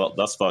on this Zealot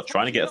thus far,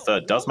 trying to get a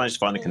third. Does manage to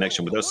find a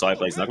connection with those side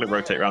blades. Not going to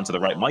rotate around to the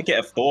right. Might get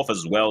a 4th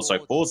as well. So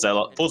 4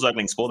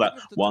 Zerglings for that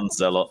 1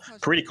 Zealot.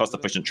 Pretty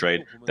cost-efficient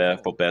trade there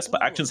for Best,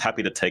 but Action's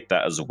happy to take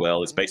that as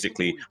well. It's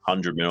basically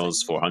 100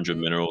 minerals for 100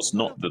 minerals,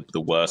 not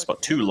the worst,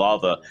 but 2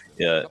 lava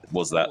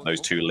was that,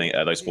 those 2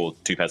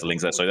 pairs of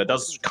links there. So that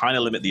does kind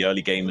of limit the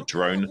early game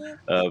drone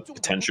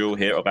potential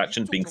here of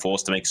Action, being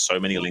forced to make so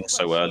many links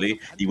so early.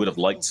 He would have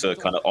liked to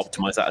kind of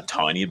optimize that a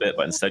tiny bit,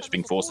 but instead just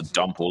being forced to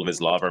dump all of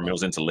his lava and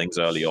minerals into links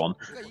early on.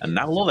 And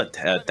now a lot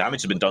of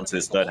damage has been done to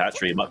this third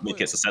hatchery. It might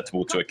make it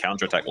susceptible to a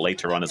counterattack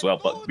later on as well.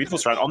 But beautiful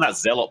strat on that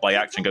Zealot by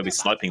Action, going to be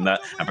sniping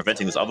that and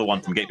preventing this other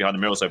one from getting behind the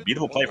mineral. So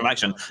beautiful play from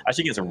Action.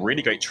 Actually getting some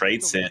really great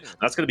trades here. And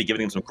that's going to be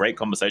giving him some great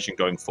conversation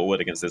going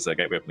forward against this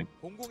gateway opening.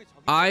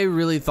 I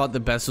really thought the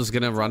Best was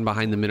going to run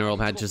behind the mineral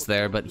patches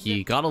there, but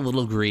he got a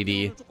little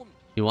greedy.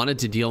 He wanted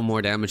to deal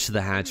more damage to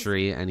the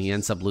hatchery, and he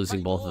ends up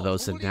losing both of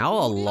those. And now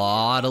a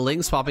lot of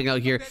links popping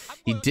out here.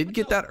 He did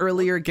get that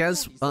earlier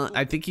guess.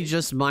 I think he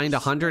just mined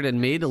 100 and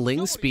made a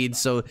ling speed.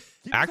 So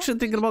Action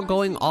thinking about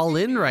going all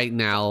in right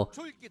now.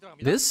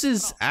 This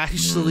is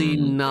actually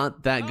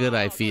not that good,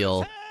 I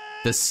feel.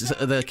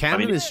 The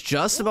cannon is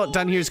just about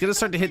done here. He's going to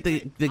start to hit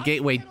the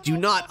gateway. Do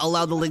not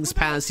allow the links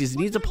past. He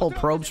needs to pull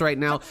probes right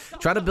now.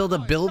 Try to build a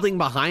building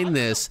behind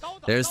this.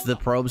 There's the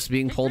probes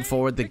being pulled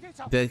forward.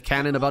 The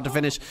cannon about to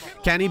finish.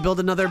 Can he build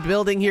another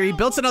building here? He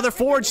builds another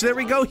forge. There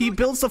we go. He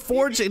builds the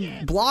forge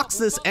and blocks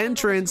this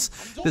entrance.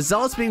 The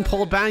Zealot's being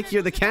pulled back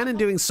here. The cannon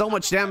doing so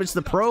much damage.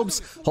 The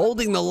probes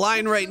holding the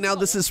line right now.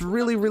 This is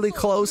really, really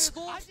close.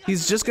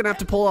 He's just going to have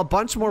to pull a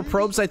bunch more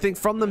probes, I think,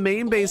 from the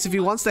main base if he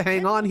wants to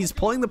hang on. He's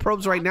pulling the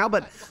probes right now,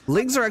 but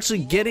Lings are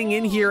actually getting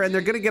in here, and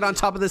they're going to get on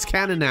top of this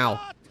cannon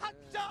now.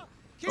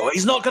 Oh,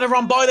 he's not going to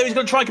run by there. He's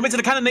going to try and commit to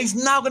the cannon. He's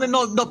now going to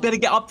not be able to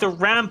get up the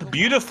ramp.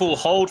 Beautiful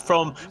hold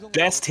from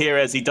Best here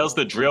as he does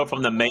the drill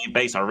from the main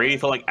base. I really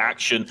feel like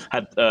Action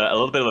had a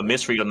little bit of a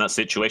misread on that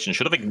situation.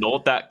 Should have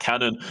ignored that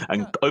cannon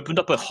and opened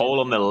up a hole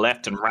on the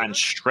left and ran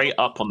straight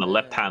up on the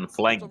left-hand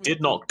flank.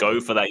 Did not go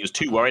for that. He was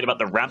too worried about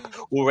the ramp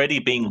already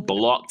being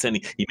blocked, and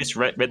he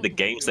misread the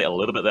game state a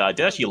little bit there. I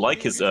did actually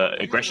like his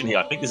aggression here.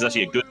 I think this is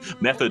actually a good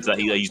method that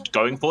he's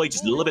going for. He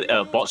just a little bit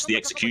botched the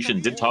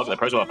execution, did target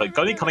the Protoss, but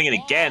Goni coming in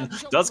again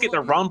does get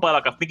the run by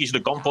like I think he should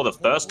have gone for the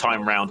first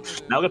time round.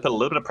 Now going to put a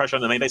little bit of pressure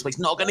on the main base, but he's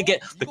not going to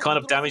get the kind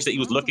of damage that he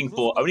was looking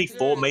for. Only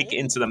 4 make it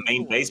into the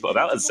main base, but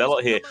without a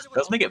Zealot here, it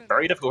does make it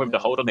very difficult for him to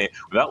hold on here.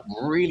 Without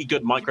really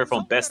good micro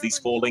from Best, these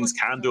 4 lings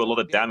can do a lot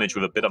of damage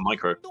with a bit of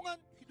micro.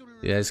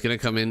 Yeah, he's going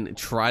to come in,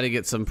 try to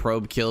get some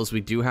probe kills.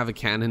 We do have a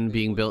cannon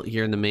being built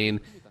here in the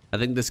main. I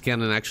think this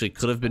cannon actually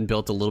could have been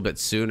built a little bit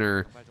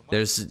sooner.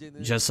 There's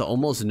just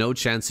almost no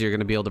chance you're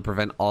going to be able to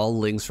prevent all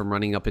lings from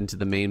running up into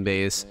the main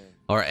base.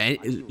 Or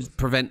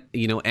prevent,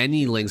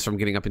 any links from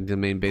getting up into the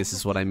main base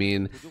is what I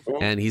mean.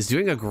 And he's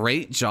doing a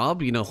great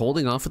job,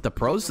 holding off with the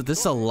pros. So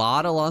this is a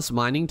lot of lost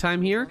mining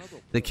time here.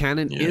 The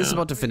cannon is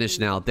about to finish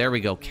now. There we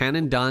go.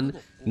 Cannon done.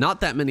 Not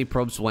that many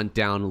probes went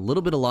down. A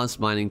little bit of lost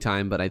mining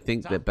time, but I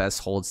think that Best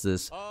holds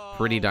this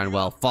pretty darn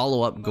well.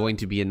 Follow-up going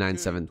to be a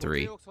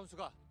 973.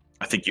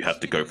 I think you have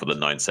to go for the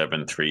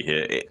 973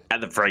 here. At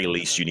the very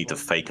least, you need to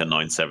fake a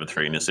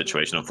 973 in this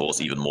situation and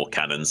force even more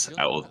cannons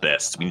out of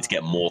Best. We need to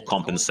get more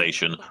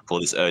compensation for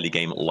this early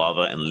game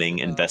lava and ling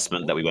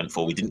investment that we went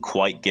for. We didn't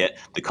quite get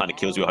the kind of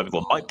kills we were hoping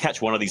for. Might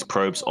catch one of these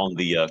probes on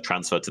the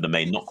transfer to the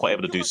main. Not quite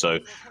able to do so.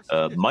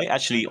 Might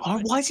actually... Oh,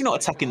 why is he not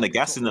attacking the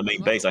gas in the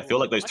main base? I feel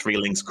like those 3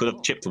 lings could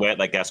have chipped away at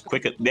that gas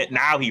quicker.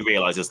 Now he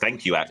realizes,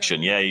 thank you,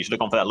 Action. Yeah, you should have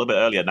gone for that a little bit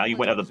earlier. Now you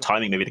won't have the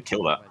timing maybe to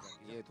kill that.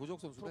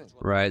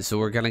 Right, so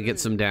we're gonna get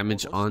some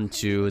damage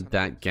onto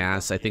that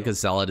gas. I think a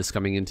Zealot is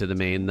coming into the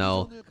main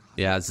though.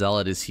 Yeah,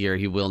 Zealot is here.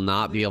 He will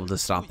not be able to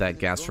stop that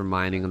gas from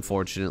mining,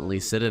 unfortunately.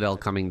 Citadel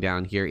coming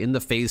down here in the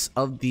face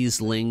of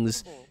these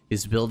lings.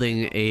 Is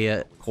building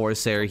a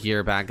Corsair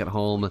here back at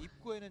home.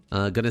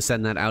 Gonna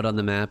send that out on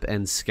the map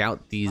and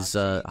scout these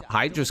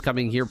Hydras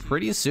coming here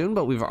pretty soon,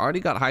 but we've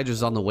already got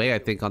Hydras on the way, I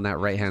think, on that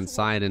right-hand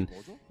side, and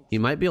he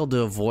might be able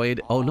to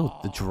avoid... Oh, no,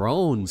 the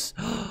drones.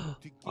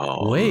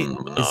 Oh, wait,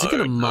 no, is he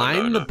going to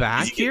mine the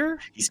back here?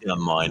 He's going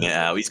to mine it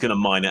out. He's going to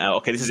mine it out.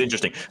 Okay, this is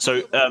interesting.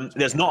 So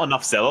there's not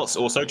enough Zealots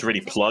also to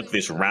really plug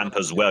this ramp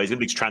as well. He's going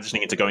to be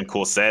transitioning into going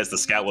Corsairs to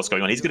scout what's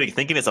going on. He's going to be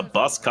thinking it's a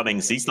bus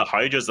coming, sees the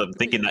Hydras and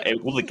thinking that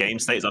all the game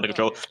state is under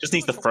control. Just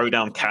needs to throw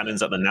down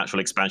cannons at the natural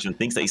expansion,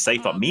 thinks that he's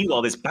safe up.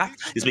 Meanwhile, this back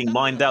is being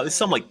mined out. This is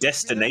some like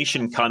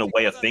destination kind of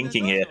way of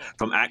thinking here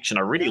from Action.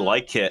 I really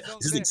like it.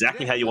 This is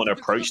exactly how you want to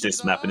approach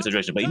this map in this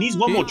situation. But he needs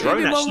one more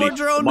drone actually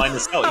to mine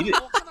this out. He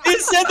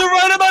said the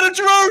right amount of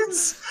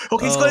drones.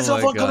 Okay, he's got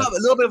himself on a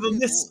little bit of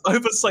a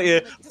oversight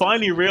here.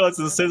 Finally realizes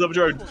the size of a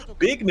drone.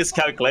 Big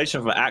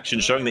miscalculation from Action,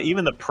 showing that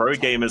even the pro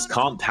gamers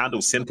can't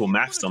handle simple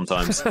math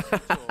sometimes.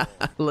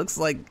 Looks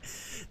like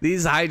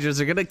these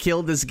Hydras are gonna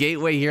kill this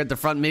gateway here at the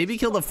front, maybe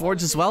kill the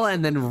forge as well,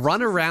 and then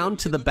run around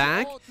to the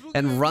back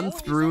and run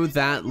through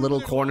that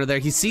little corner there.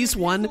 He sees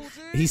one,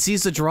 he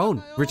sees a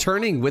drone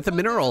returning with a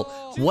mineral.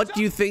 What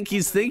do you think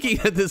he's thinking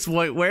at this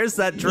point? Where's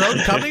that drone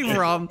coming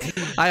from?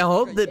 I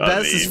hope that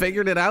Best has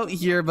figured it out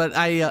here, but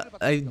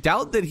I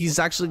doubt that he's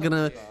actually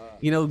gonna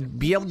you know,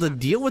 be able to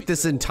deal with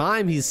this in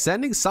time. He's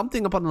sending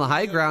something up on the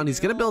high ground. He's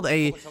going to build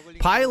a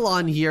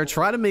pylon here,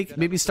 try to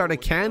maybe start a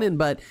cannon,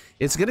 but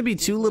it's going to be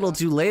too little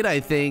too late, I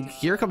think.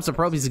 Here comes the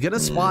probe. He's going to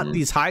spot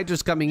these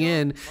Hydras coming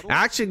in.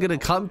 Action going to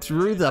come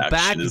through the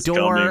back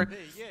door.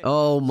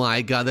 Oh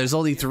my god, there's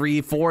only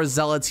 3-4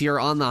 zealots here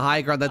on the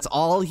high ground. That's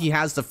all he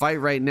has to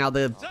fight right now.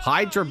 The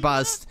Hydra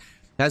bust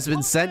has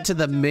been sent to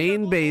the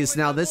main base.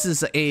 Now this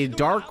is a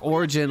Dark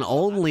Origin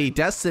only,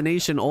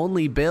 destination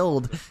only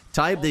build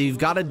type that you've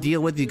got to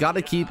deal with. You got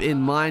to keep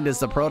in mind as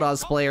the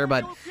Protoss player,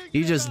 but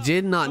he just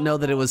did not know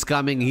that it was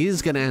coming.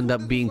 He's going to end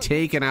up being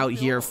taken out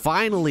here.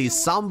 Finally,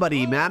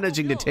 somebody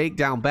managing to take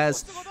down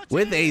Best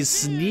with a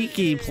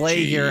sneaky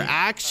play here.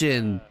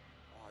 Action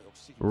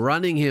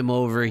running him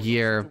over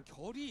here.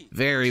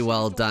 Very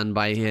well done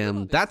by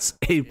him. That's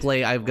a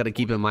play I've got to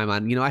keep in my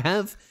mind. You know, I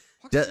have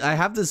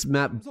this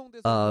map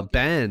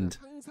banned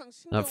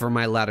for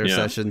my ladder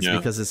sessions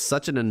because it's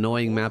such an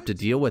annoying map to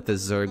deal with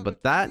as Zerg,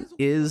 but that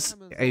is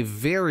a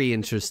very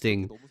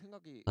interesting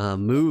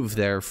move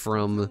there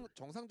from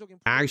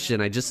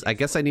Action. I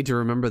guess I need to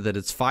remember that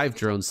it's 5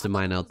 drones to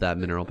mine out that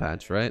mineral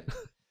patch, right?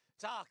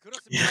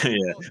 Yeah.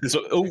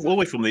 So all the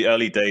way from the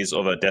early days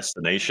of a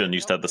destination, you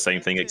used to have the same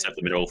thing, except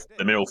the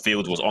mineral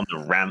field was on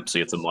the ramp, so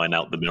you had to mine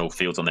out the mineral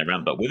fields on their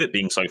ramp. But with it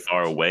being so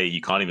far away,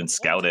 you can't even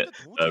scout it.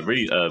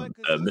 Really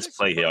a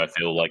misplay here, I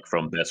feel like,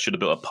 from Best. Should have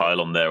built a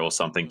pylon there or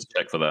something to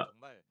check for that.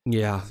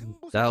 Yeah,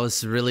 that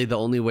was really the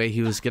only way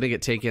he was gonna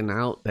get taken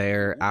out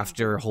there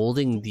after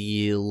holding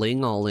the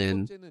Ling all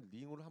in.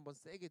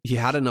 He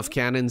had enough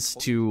cannons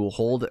to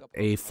hold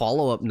a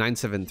follow-up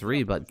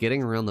 973, but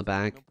getting around the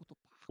back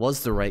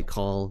was the right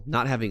call.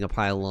 Not having a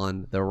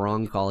pylon, the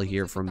wrong call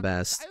here from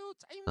Best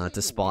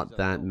to spot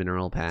that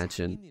mineral patch,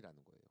 and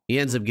he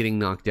ends up getting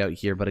knocked out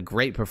here, but a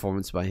great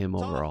performance by him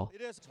overall.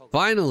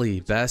 Finally,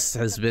 Best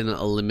has been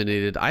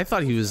eliminated. I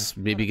thought he was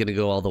maybe going to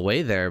go all the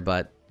way there,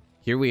 but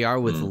here we are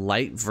with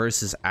Light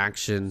versus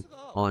Action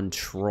on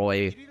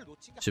Troy.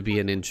 Should be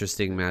an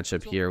interesting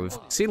matchup here. We've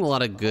seen a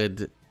lot of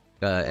good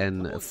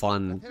and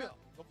fun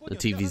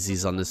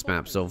TVZs on this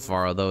map so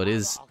far, although it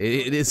is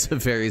a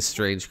very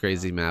strange,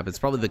 crazy map. It's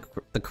probably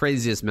the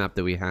craziest map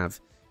that we have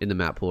in the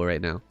map pool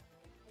right now.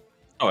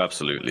 Oh,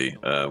 absolutely.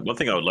 One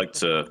thing I would like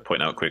to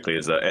point out quickly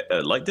is that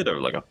Light did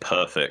a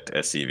perfect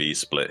SCV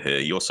split here.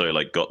 He also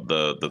got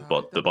the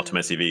bottom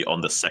SCV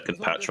on the second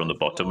patch on the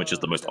bottom, which is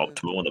the most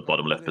optimal on the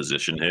bottom left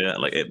position here.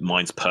 Like, it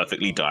mines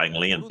perfectly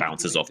diagonally and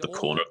bounces off the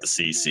corner of the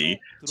CC.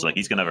 So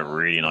he's gonna have a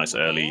really nice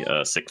early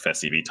 6th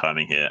SCV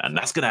timing here, and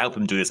that's gonna help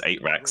him do his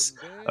 8 racks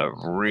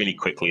really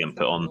quickly and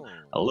put on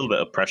a little bit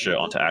of pressure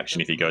onto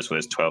Action if he goes for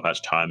his 12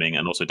 hatch timing,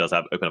 and also does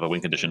open up a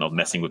win condition of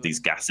messing with these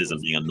gases and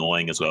being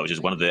annoying as well, which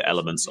is one of the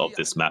elements of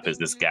this map, is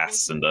this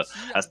gas. And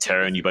as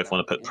Terran, you both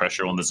want to put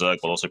pressure on the Zerg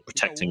while also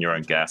protecting your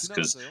own gas,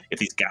 because if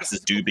these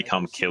gases do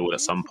become killed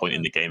at some point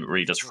in the game, it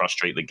really does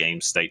frustrate the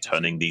game state,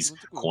 turning these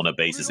corner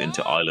bases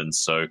into islands.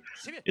 So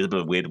it's a bit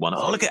of a weird one.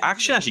 Oh, look at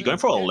Action actually going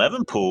for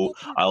 11 pool.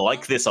 I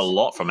like this a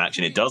lot from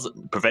Action. It does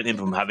prevent him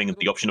from having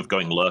the option of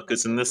going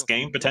lurkers in this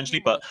game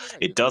potentially, but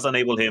it does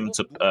enable him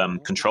to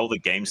control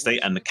the game state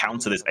and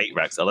counter this 8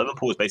 racks. 11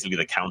 pool is basically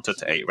the counter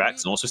to 8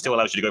 racks, and also still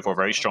allows you to go for a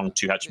very strong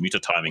 2-hatch muta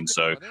timing.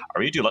 So I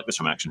really do like this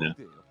from Action here.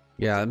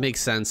 Yeah, it makes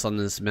sense on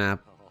this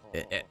map.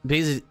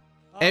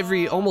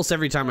 Basically, almost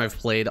every time I've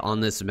played on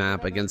this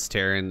map against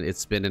Terran,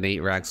 it's been an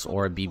 8 racks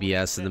or a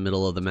BBS in the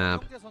middle of the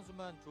map.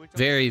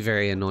 Very,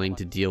 very annoying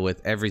to deal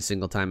with every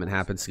single time it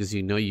happens, because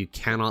you know you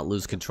cannot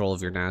lose control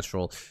of your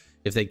natural.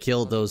 If they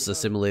kill those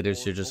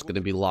assimilators, you're just going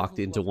to be locked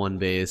into one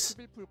base.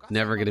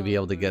 Never going to be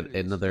able to get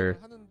another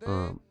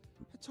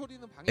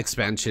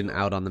expansion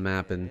out on the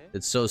map, and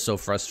it's so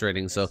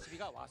frustrating. So,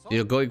 you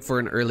know, going for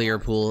an earlier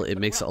pool, it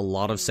makes a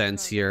lot of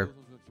sense here.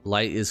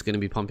 Light is going to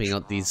be pumping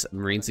out these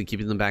Marines and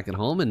keeping them back at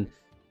home and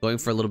going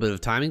for a little bit of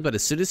timing, but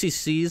as soon as he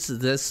sees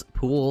this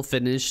pool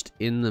finished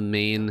in the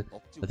main,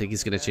 I think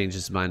he's going to change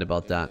his mind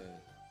about that.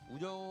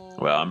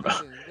 Well,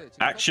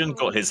 Action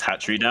got his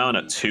hatchery down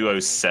at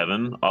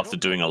 207 after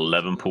doing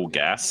 11 pool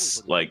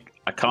gas. Like,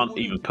 I can't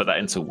even put that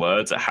into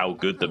words at how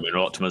good the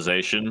mineral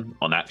optimization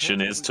on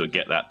Action is to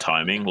get that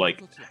timing.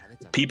 Like,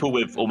 people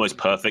with almost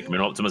perfect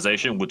mineral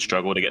optimization would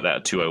struggle to get that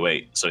at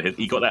 208. So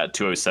he got that at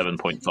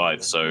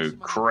 207.5. So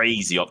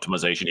crazy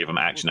optimization here from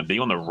Action, and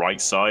being on the right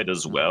side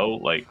as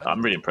well. Like,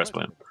 I'm really impressed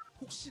by him.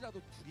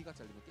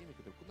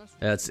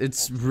 Yeah,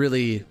 it's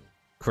really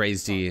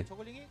crazy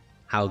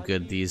how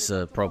good these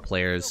pro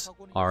players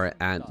are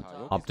at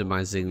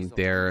optimizing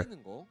their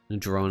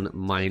drone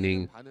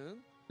mining.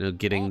 You know,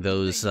 getting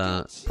those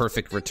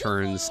perfect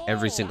returns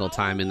every single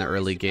time in the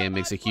early game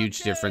makes a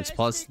huge difference.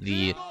 Plus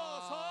the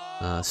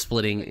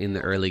splitting in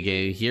the early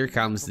game. Here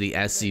comes the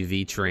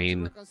SCV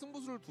train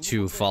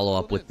to follow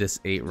up with this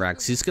 8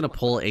 racks. He's going to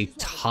pull a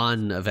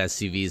ton of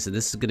SCVs, and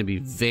this is going to be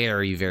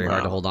very, very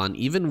hard to hold on,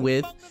 even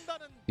with,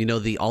 you know,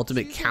 the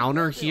ultimate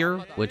counter here,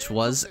 which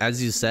was,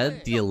 as you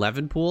said, the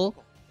 11 pool.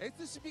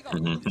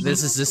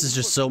 This is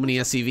just so many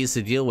SCVs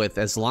to deal with.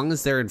 As long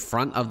as they're in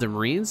front of the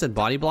Marines and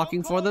body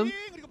blocking for them,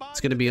 It's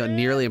going to be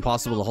nearly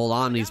impossible to hold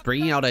on. He's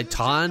bringing out a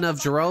ton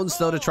of drones,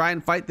 though, to try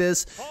and fight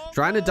this.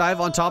 Trying to dive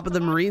on top of the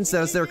Marines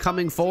as they're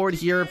coming forward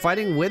here,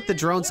 fighting with the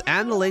drones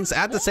and the Lynx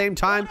at the same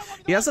time.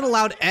 He hasn't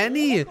allowed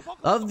any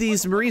of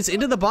these Marines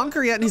into the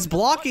bunker yet, and he's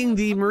blocking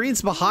the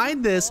Marines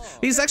behind this.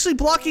 He's actually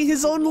blocking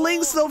his own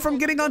Lynx, though, from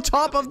getting on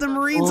top of the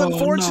Marines,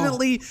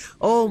 unfortunately. No.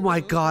 Oh my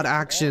god,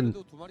 Action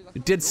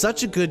did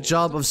such a good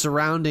job of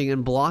surrounding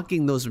and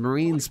blocking those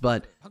Marines,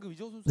 but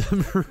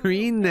the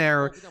Marine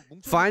there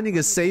finding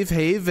a safe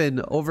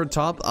haven over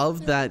top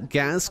of that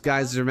gas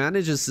geyser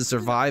manages to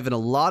survive, and a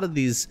lot of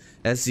these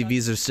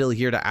SCVs are still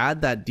here to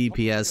add that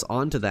DPS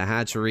onto the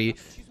hatchery.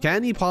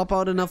 Can he pop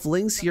out enough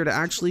Lynx here to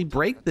actually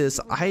break this?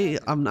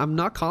 I'm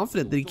not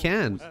confident that he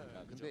can.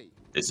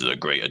 This is a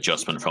great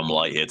adjustment from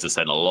Light here to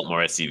send a lot more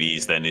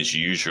SCVs than is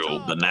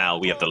usual. But now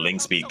we have the link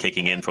speed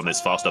kicking in from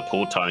this faster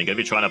pull timing. Going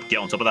to be trying to get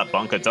on top of that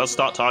bunker. Does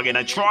start targeting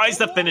and tries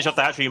to finish off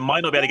the hatchery.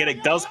 Might not be able to get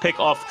it. Does pick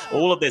off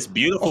all of this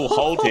beautiful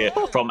hold here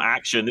from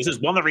Action. This is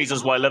one of the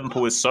reasons why 11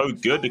 pull is so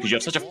good, because you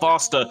have such a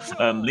faster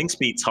link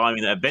speed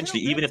timing that eventually,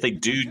 even if they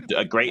do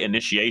a great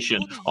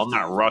initiation on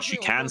that rush, you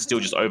can still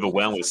just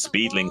overwhelm with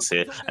speed links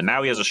here. And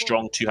now he has a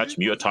strong 2-hatch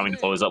muter timing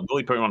that follows up. Will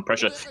he put him on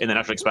pressure in the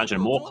natural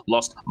expansion? More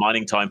lost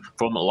mining time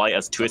from Light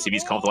as 2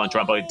 SCVs come off the line,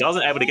 trying, but he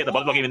doesn't able to get the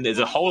body block. Even there's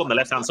a hole on the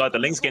left hand side. The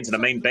Lynx get into the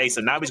main base,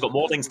 and now he's got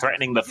more things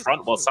threatening the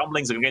front, while some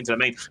Lynx are getting to the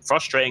main,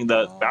 frustrating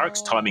the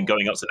barracks timing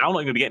going up. So now not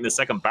going to be getting the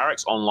second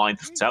barracks online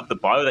to have the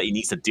bio that he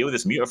needs to deal with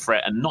this muter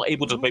threat, and not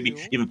able to maybe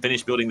even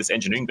finish building this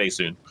engineering base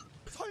soon.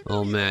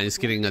 Oh man, he's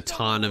getting a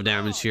ton of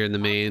damage here in the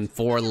main.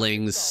 4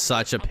 Lings,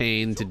 such a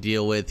pain to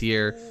deal with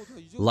here.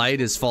 Light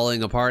is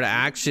falling apart.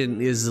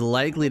 Action is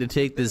likely to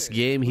take this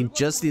game. He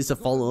just needs to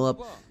follow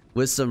up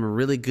with some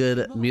really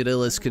good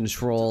mutilus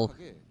control,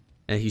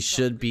 and he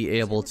should be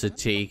able to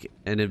take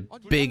a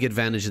big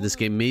advantage of this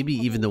game, maybe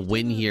even the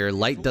win here.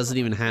 Light doesn't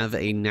even have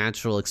a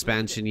natural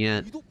expansion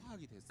yet.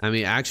 I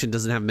mean, Action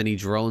doesn't have many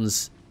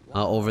drones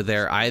over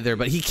there either,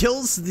 but he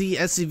kills the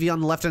SCV on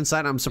the left hand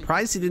side. I'm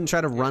surprised he didn't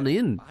try to run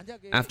in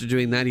after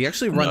doing that. He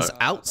actually runs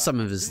out some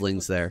of his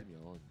Lings there.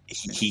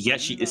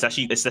 It's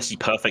actually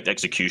perfect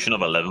execution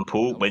of 11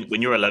 pool.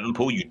 When you're 11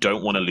 pool, you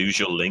don't want to lose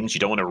your Lings. You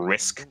don't want to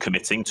risk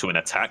committing to an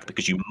attack,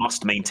 because you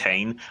must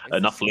maintain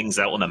enough Lings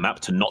out on the map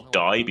to not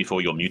die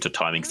before your muter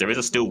timing. Because there is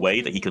a still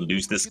way that he can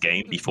lose this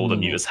game before the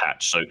muters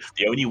hatch. So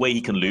the only way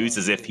he can lose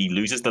is if he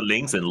loses the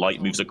Lings and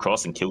Light moves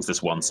across and kills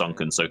this one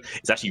Sunken. So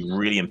it's actually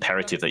really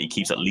imperative that he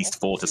keeps at least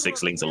 4 to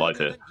 6 Lings alive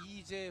here.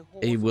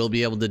 He will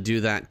be able to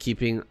do that,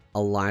 keeping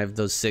alive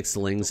those 6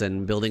 Lings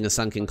and building a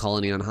Sunken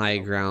colony on high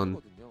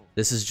ground.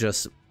 This is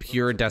just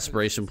pure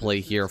desperation play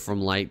here from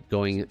Light,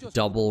 going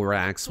double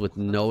racks with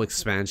no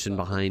expansion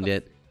behind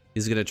it.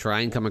 He's going to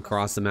try and come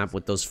across the map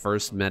with those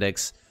first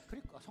medics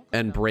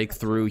and break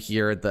through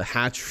here. The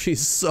hatchery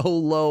is so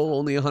low,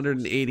 only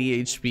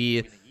 180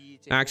 HP.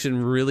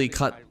 Action really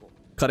cut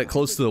it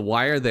close to the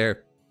wire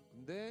there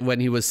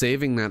when he was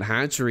saving that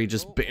hatchery,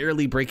 just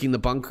barely breaking the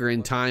bunker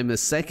in time. The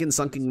second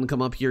Sunken can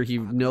come up here, he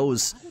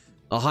knows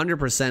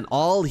 100%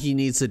 all he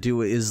needs to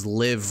do is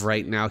live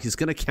right now. He's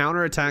going to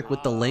counterattack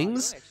with the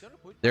Lings.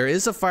 There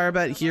is a fire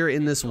bet here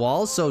in this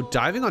wall, so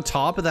diving on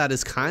top of that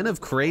is kind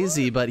of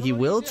crazy, but he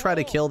will try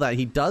to kill that.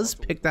 He does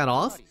pick that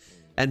off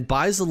and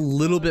buys a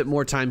little bit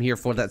more time here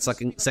for that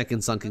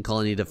second Sunken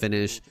colony to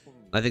finish.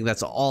 I think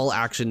that's all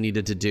Action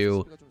needed to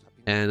do.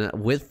 And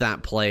with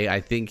that play,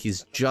 I think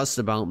he's just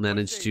about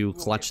managed to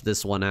clutch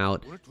this one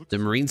out. The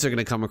Marines are going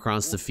to come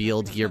across the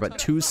field here, but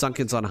 2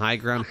 Sunkens on high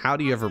ground. How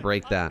do you ever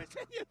break that?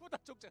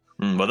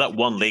 Well, that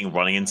one Ling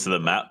running into the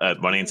map,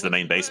 running into the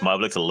main base might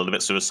have looked a little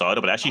bit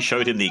suicidal, but it actually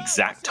showed him the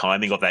exact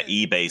timing of that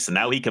E-base, and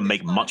now he can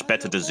make much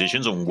better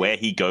decisions on where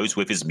he goes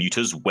with his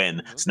muters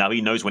when. So now he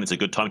knows when it's a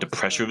good time to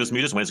pressure with his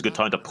muters, when it's a good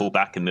time to pull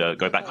back and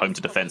go back home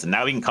to defense. And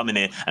now he can come in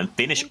here and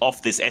finish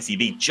off this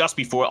SEV just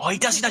before. Oh, he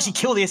doesn't actually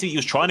kill the SEV. He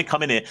was trying to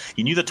come in here.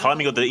 He knew the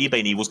timing of the E-Bay,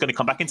 and he was going to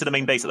come back into the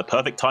main base at the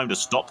perfect time to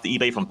stop the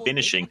E-Bay from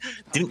finishing.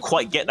 Didn't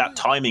quite get that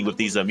timing with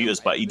these muters,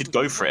 but he did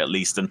go for it at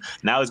least. And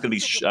now he's going to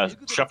be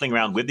shuffling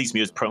around with these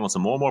muters, putting on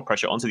some more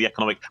pressure onto the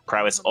economic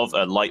prowess of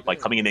Light by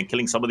coming in and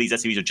killing some of these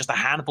SCVs with just a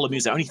handful of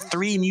muters. There are only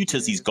 3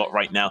 muters he's got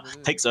right now.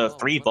 Takes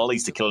 3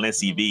 volleys to kill an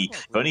SCV.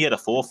 If only he had a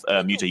 4th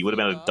muter, he would have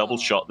been able to double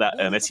shot that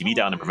SCV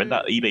down and prevent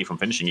that eBay from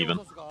finishing even.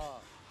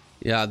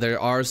 Yeah, there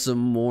are some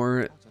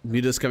more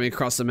mutas coming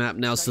across the map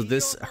now, so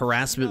this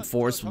harassment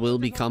force will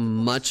become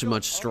much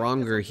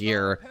stronger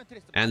here,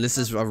 and this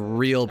is a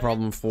real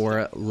problem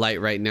for Light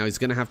right now. He's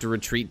gonna have to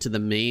retreat to the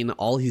main.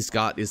 All he's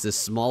got is this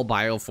small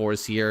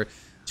bioforce here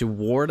to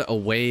ward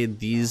away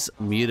these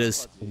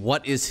mutas.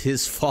 What is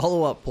his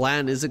follow-up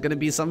plan? Is it going to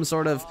be some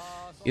sort of,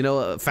 you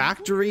know,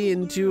 factory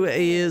into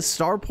a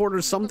starport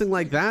or something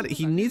like that?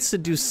 He needs to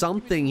do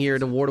something here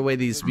to ward away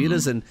these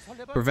mutas and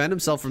prevent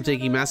himself from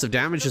taking massive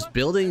damage. Just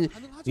building,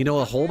 you know,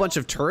 a whole bunch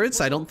of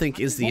turrets, I don't think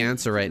is the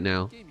answer right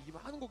now.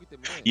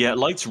 Yeah,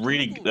 Light's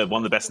really one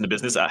of the best in the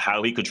business at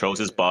how he controls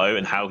his bio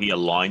and how he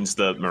aligns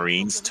the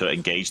Marines to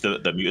engage the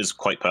mutas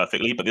quite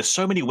perfectly. But there's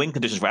so many win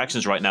conditions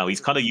reactions right now.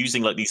 He's kind of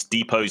using like these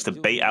depots to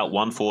bait out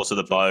one force of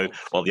the bio,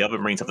 while the other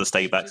Marines have to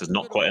stay back. There's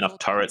not quite enough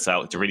turrets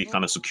out to really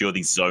kind of secure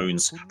these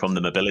zones from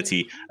the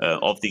mobility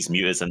of these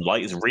mutas. And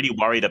Light is really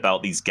worried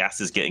about these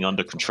gases getting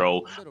under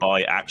control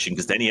by Action,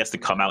 because then he has to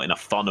come out in a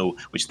funnel,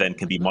 which then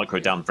can be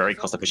microed down very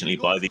cost efficiently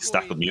by the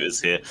stack of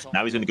mutas here.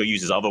 Now he's going to go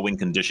use his other win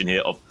condition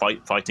here of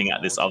fighting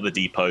at this other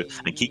depot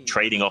and keep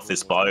trading off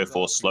this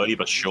bioforce slowly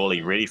but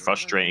surely. Really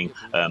frustrating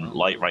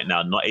Light right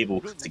now, not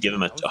able to give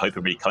him a hope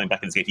of really coming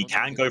back in this game. He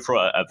can go for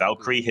a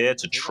Valkyrie here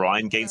to try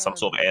and gain some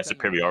sort of air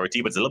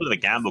superiority, but it's a little bit of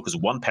a gamble because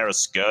one pair of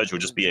Scourge will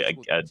just be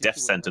a death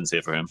sentence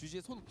here for him.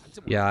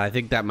 Yeah, I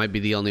think that might be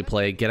the only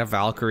play. Get a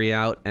Valkyrie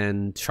out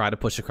and try to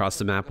push across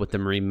the map with the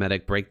Marine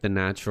Medic, break the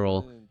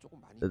natural.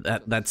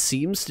 That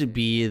seems to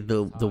be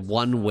the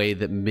one way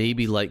that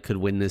maybe Light could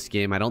win this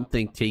game. I don't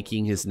think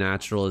taking his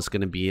natural is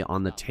going to be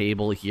on the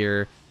table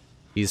here.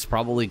 He's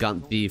probably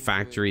got the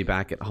factory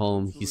back at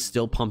home. He's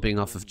still pumping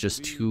off of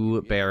just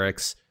 2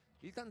 barracks.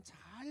 We've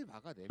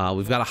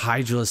got a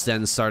Hydralisk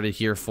Den started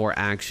here for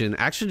Action.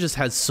 Action just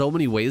has so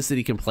many ways that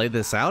he can play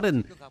this out,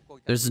 and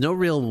there's no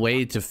real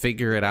way to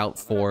figure it out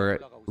for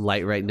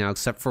Light right now,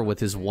 except for with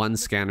his 1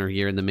 scanner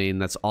here in the main.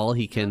 That's all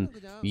he can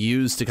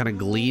use to kind of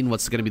glean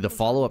what's going to be the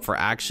follow-up for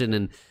Action,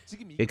 and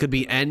it could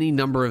be any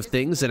number of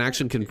things, and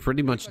Action can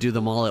pretty much do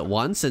them all at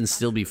once and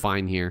still be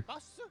fine here.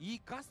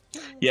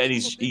 Yeah,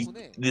 and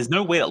there's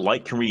no way that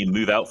Light can really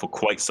move out for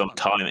quite some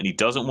time, and he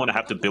doesn't want to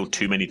have to build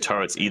too many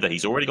turrets either.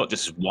 He's already got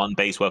just 1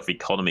 base worth of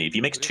economy. If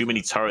he makes too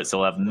many turrets,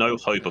 he'll have no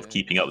hope of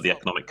keeping up with the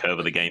economic curve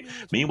of the game.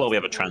 Meanwhile, we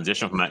have a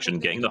transition from Action,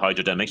 getting the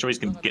Hydra Den, make sure he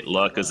can get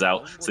lurkers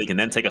out so he can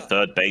then take a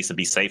 3rd base and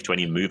be safe to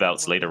any move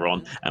outs later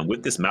on. And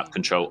with this map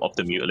control of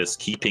the Mutalisk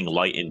keeping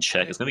Light in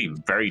check, it's going to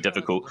be very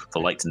difficult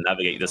for Light to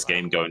navigate this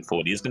game going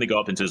forward. He's going to go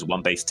up into his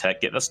 1 base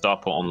tech, get the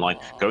starport online,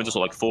 go into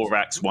sort of like 4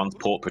 racks, 1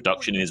 port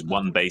production in his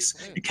 1 base.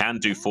 You can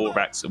do 4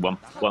 racks, one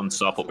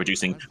starport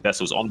producing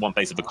vessels on 1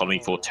 base of economy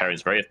for Terran.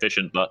 It's very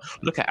efficient, but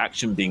look at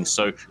Action being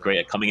so great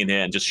at coming in here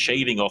and just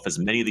shaving off as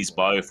many of these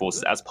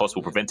bioforces as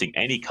possible, preventing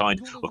any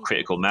kind of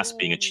critical mass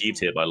being achieved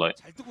here by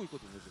Light.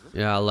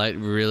 Yeah, Light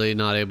really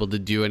not able to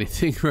do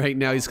anything right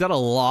now. He's got a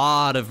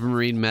lot of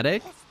Marine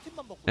Medic,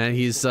 and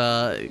he's you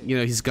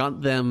know, he's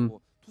got them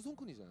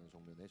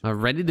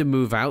ready to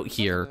move out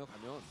here,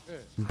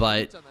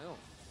 but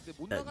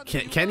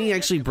can he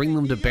actually bring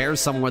them to bear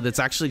somewhere that's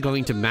actually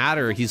going to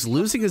matter? He's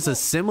losing his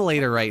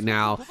assimilator right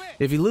now.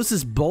 If he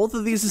loses both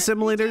of these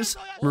assimilators,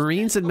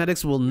 Marines and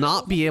medics will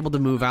not be able to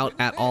move out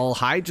at all.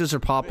 Hydras are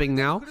popping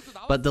now,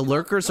 but the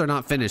lurkers are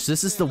not finished.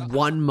 This is the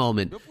one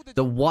moment,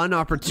 the one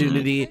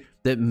opportunity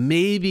that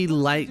maybe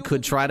Light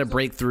could try to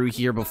break through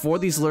here before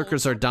these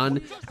lurkers are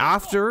done.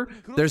 After,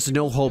 there's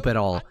no hope at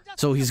all.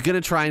 So he's going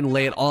to try and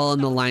lay it all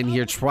on the line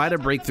here, try to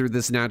break through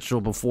this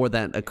natural before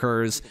that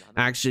occurs.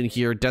 Action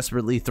here,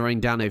 desperately throwing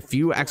down a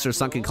few extra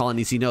sunken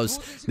colonies. He knows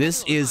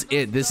this is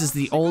it. This is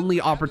the only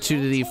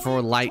opportunity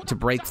for Light to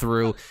break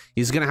through.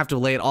 He's going to have to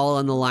lay it all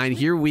on the line.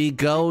 Here we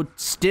go.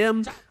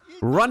 Stim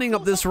running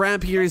up this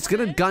ramp here. He's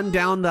going to gun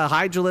down the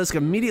Hydralisk,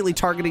 immediately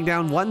targeting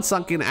down 1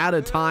 sunken at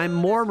a time.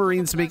 More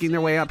Marines making their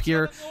way up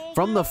here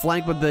from the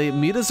flank, but the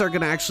mutas are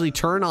going to actually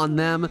turn on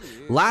them.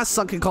 Last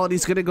sunken colony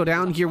is going to go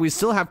down here. We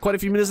still have quite a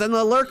few mutas, and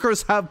the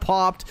lurkers have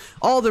popped.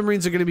 All the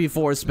Marines are going to be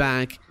forced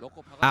back.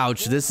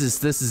 Ouch, this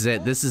is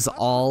it. This is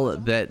all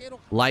that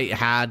Light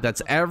had.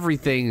 That's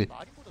everything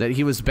that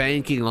he was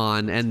banking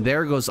on, and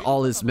there goes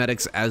all his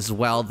medics as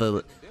well.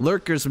 The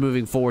lurkers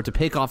moving forward to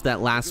pick off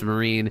that last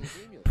Marine.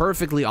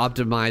 Perfectly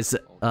optimized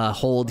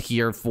hold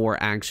here for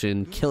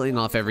Action, killing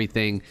off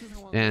everything,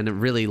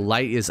 and really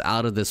Light is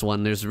out of this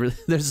one.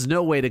 There's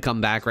no way to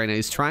come back right now.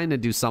 He's trying to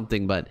do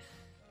something, but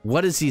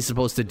what is he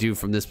supposed to do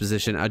from this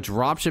position? A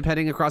dropship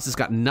heading across has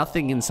got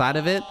nothing inside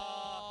of it,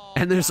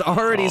 and there's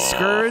already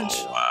Scourge.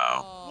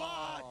 Wow.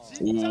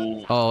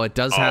 Ooh. Oh, it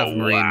does have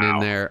Marine in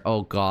there.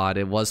 Oh god,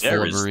 it was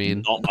full of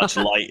Marine. Not much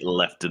light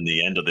left in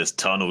the end of this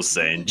tunnel,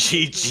 saying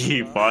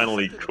GG,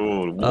 finally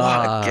cool. What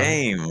a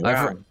game.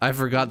 Wow. I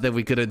forgot that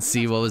we couldn't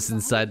see what was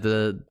inside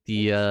the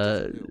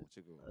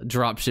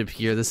dropship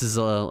here. This is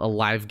a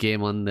live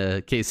game on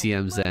the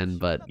KCM's end,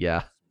 but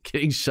yeah,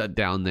 getting shut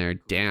down there.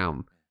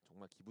 Damn.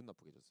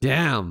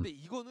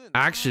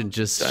 Action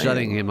just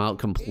shutting him out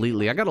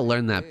completely. I gotta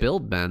learn that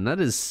build, man.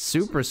 That is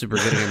super good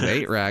against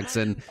 8 racks,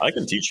 and I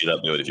can teach you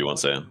that build if you want,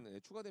 Sam.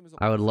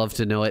 I would love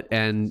to know it.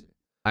 And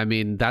I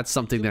mean, that's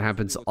something that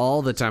happens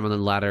all the time on the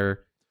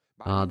ladder,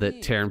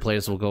 that Terran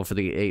players will go for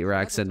the 8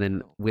 racks, and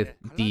then with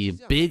the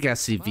big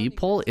SCV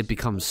pull, it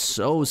becomes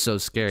so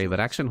scary,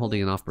 but Action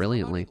holding it off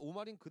brilliantly.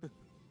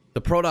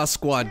 The Protoss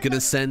squad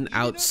gonna send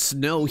out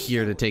Snow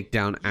here to take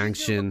down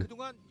Action.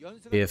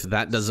 If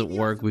that doesn't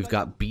work, we've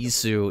got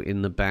Bisu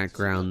in the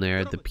background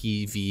there, the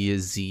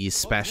PvZ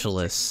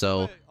specialist.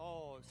 So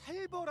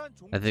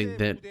I think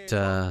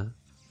that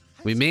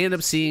we may end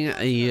up seeing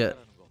a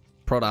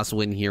Protoss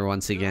win here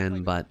once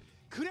again, but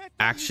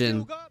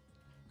Action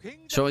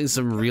showing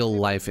some real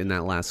life in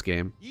that last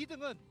game.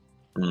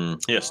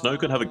 Yeah, Snow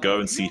can have a go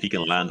and see if he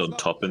can land on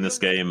top in this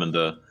game and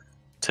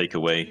take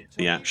away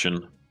the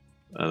action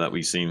that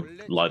we've seen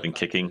live and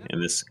kicking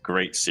in this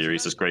great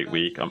series, this great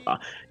week.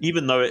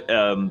 Even though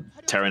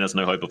Terran has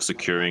no hope of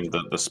securing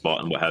the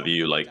spot and what have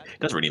you, like, it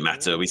doesn't really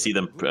matter. We see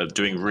them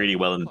doing really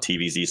well in the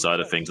TVZ side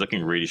of things,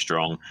 looking really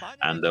strong,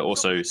 and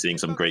also seeing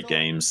some great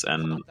games.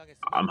 And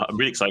I'm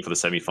really excited for the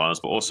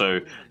semifinals, but also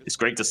it's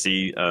great to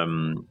see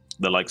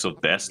the likes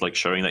of Best, like,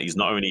 showing that he's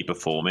not only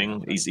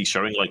performing, he's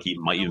showing like he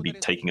might even be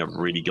taking a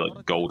really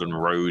like golden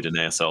road in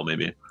ASL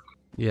maybe.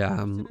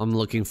 Yeah, I'm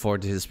looking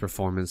forward to his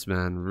performance,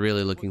 man.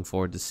 Really looking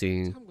forward to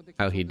seeing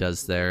how he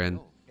does there. And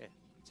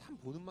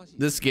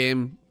this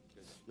game,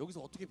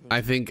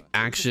 I think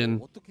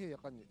Action,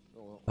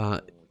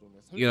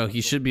 you know,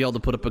 he should be able to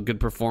put up a good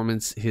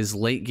performance. His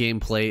late game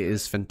play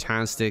is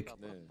fantastic.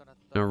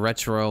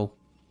 Retro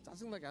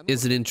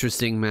is an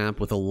interesting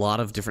map with a lot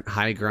of different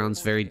high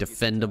grounds, very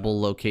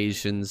defendable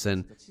locations,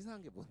 and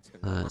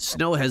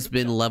Snow has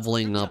been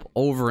leveling up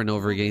over and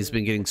over again. He's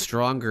been getting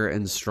stronger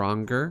and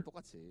stronger.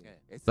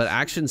 But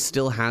Action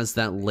still has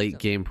that late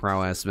game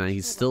prowess, man.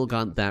 He's still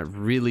got that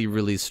really,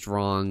 really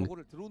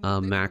strong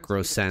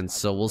macro sense.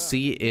 So we'll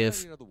see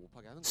if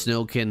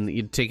Snow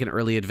can take an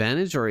early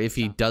advantage, or if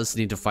he does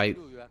need to fight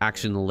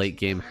Action in the late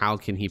game, how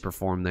can he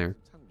perform there?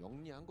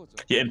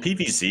 Yeah, in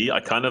PvZ, I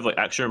kind of like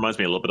Action reminds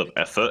me a little bit of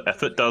Effort.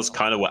 Effort does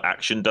kind of what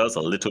Action does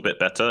a little bit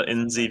better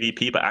in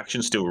ZVP, but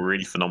Action's still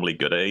really phenomenally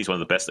good at it. He's one of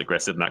the best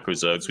aggressive macro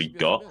Zergs we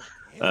got.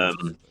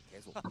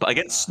 But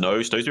against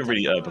Snow's been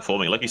really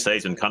performing. Like you say,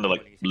 he's been kind of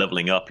like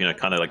leveling up, you know,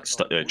 kind of like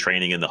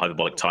training in the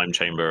hyperbolic time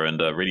chamber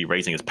and really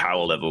raising his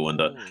power level. And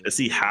let's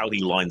see how he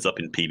lines up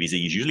in PvZ.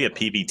 He's usually a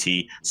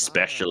PvT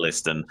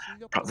specialist, and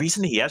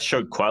recently he has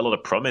showed quite a lot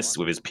of promise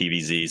with his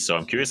PvZ. So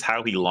I'm curious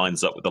how he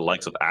lines up with the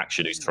likes of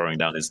Action, who's throwing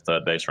down his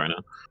third base right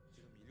now.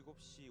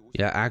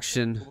 Yeah,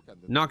 Action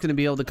not going to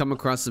be able to come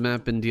across the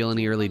map and deal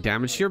any early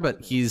damage here,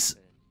 but he's,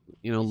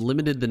 you know,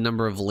 limited the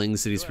number of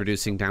lings that he's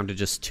producing down to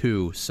just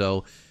 2.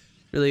 So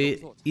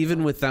really,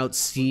 even without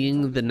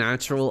seeing the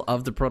natural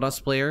of the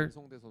Protoss player,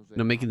 you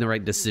know, making the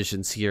right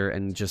decisions here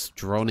and just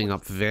droning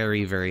up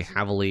very, very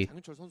heavily.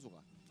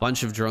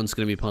 Bunch of drones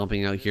going to be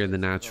pumping out here in the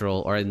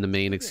natural, or in the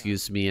main,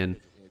 excuse me, and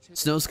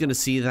Snow's going to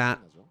see that.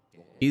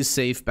 He's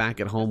safe back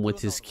at home with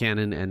his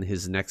cannon, and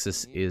his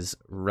Nexus is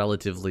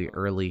relatively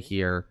early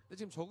here.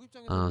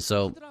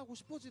 So,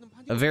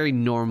 a very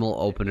normal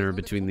opener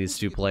between these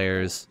two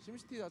players.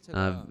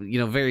 You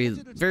know, very,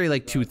 very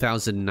like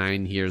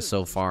 2009 here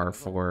so far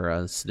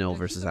for Snow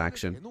versus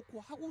Action.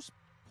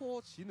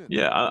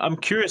 Yeah, I'm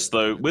curious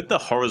though, with the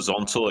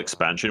horizontal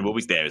expansion, what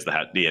was there is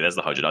there's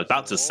the Hydra. I was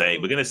about to say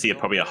we're going to see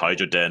probably a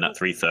Hydra Den at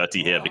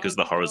 3:30 here because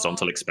the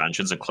horizontal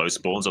expansions and close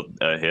spawns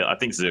are here. I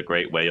think this is a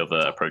great way of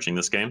approaching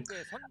this game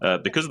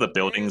because of the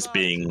buildings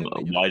being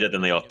wider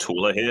than they are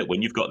taller here.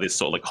 When you've got this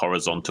sort of like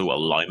horizontal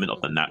alignment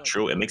of the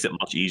natural, it makes it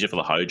much easier for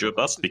the Hydra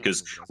bust,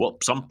 because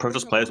what some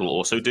Protoss players will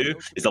also do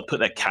is they'll put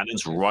their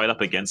cannons right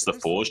up against the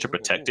forge to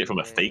protect it from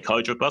a fake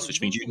Hydra bust,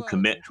 which means you can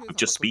commit with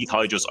just speed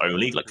Hydras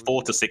only, like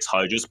 4 to 6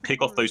 Hydras,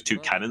 pick off those 2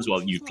 cannons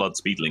while you flood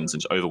speedlings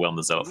and overwhelm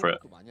the Zealot threat.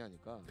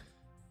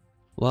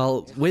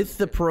 Well, with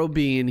the pro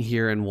being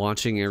here and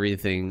watching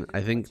everything,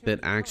 I think that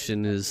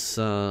Action is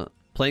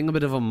playing a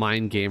bit of a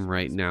mind game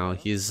right now.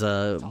 He's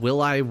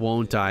will I,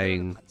 won't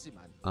I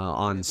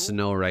on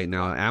Snow right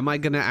now. Am I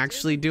gonna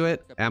actually do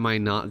it? Am I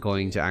not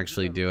going to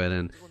actually do it?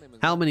 And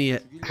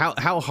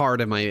how hard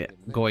am I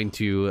going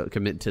to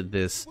commit to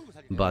this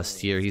bust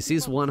here? He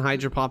sees 1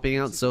 Hydra popping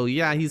out, so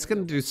yeah, he's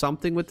gonna do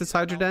something with this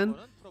Hydra Den.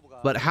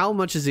 But how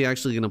much is he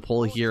actually going to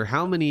pull here?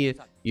 How many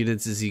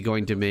units is he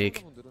going to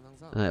make?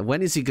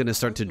 When is he going to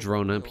start to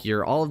drone up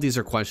here? All of these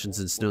are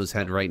questions in Snow's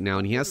head right now,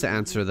 and he has to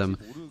answer them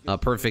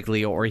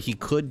perfectly, or he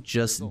could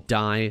just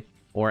die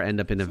or end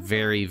up in a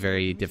very,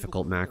 very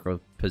difficult macro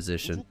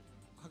position.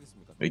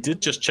 We did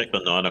just check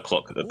the 9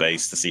 o'clock at the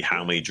base to see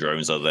how many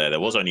drones are there. There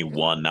was only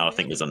 1, now I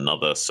think there's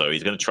another. So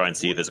he's going to try and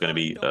see if there's going to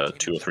be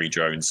 2 or 3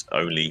 drones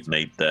only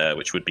made there,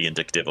 which would be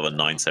indicative of a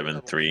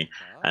 973.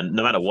 And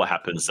no matter what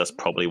happens, that's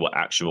probably what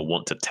Action will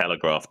want to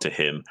telegraph to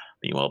him.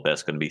 Meanwhile,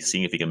 Best's going to be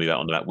seeing if he can move out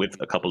on the map with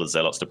a couple of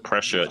Zealots to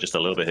pressure just a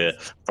little bit here,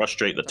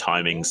 frustrate the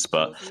timings,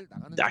 but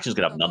Action's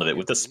going to have none of it.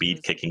 With the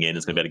speed kicking in,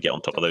 it's going to be able to get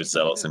on top of those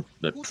Zealots and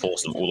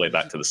force them all the way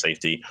back to the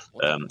safety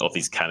of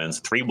these cannons.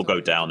 3 will go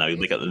down now. He'll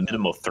look at the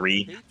minimum of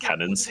 3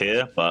 cannons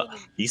here, but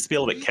he needs to be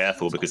a little bit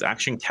careful because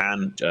Action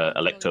can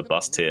elect to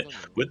bust here.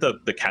 With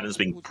the cannons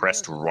being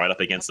pressed right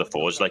up against the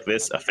forge like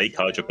this, a fake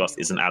Hydra bust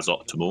isn't as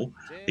optimal.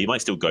 He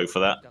might still go for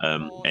that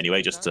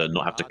anyway, just to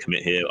not have to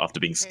commit here after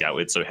being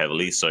scouted so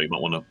heavily, so you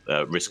might want to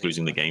risk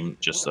losing the game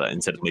just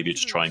instead of maybe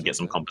just try and get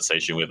some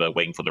compensation with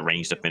waiting for the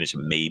range to finish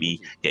and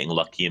maybe getting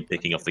lucky and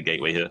picking off the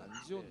gateway here.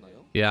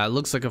 Yeah, it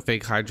looks like a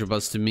fake Hydra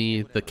bust to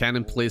me. The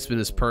cannon placement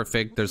is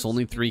perfect. There's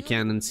only 3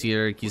 cannons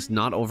here. He's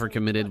not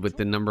overcommitted with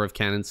the number of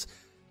cannons.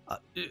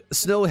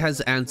 Snow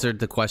has answered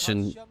the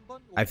question,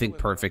 I think,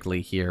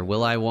 perfectly here.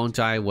 Will I, won't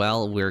I?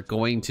 Well, we're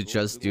going to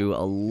just do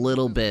a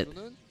little bit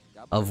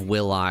of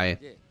will I.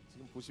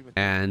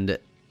 and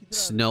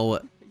Snow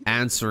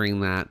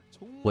answering that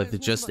with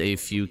just a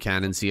few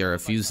cannons here, a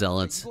few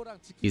zealots.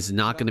 He's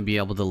not going to be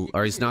able to,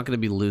 or he's not going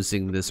to be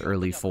losing this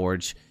early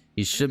forge.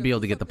 He should be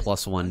able to get the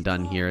 +1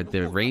 done here.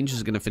 The range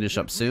is going to finish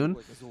up soon,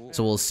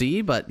 so we'll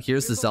see. But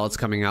here's the zealots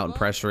coming out and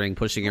pressuring,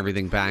 pushing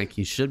everything back.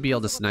 He should be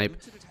able to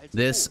snipe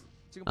this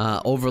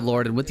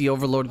Overlord, and with the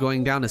Overlord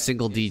going down, a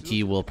single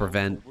DT will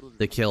prevent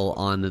the kill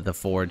on the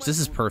forge. This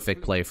is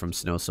perfect play from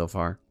Snow so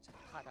far.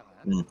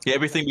 Yeah,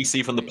 everything we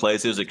see from the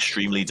players here is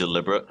extremely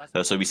deliberate.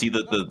 So we see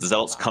that the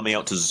Zealots coming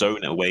out to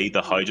zone away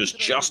the Hydras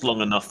just long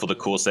enough for the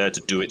Corsair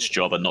to do its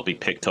job and not be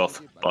picked off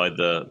by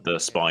the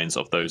spines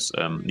of those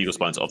needle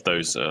spines of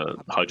those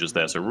Hydras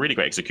there. So really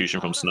great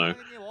execution from Snow,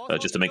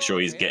 just to make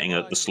sure he's getting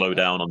the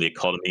slowdown on the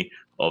economy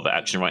of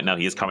action right now.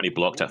 He is currently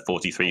blocked at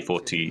 43,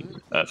 43,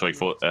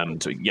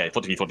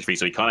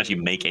 so he can't actually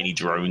make any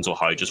drones or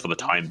Hydras for the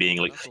time being.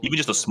 Like, even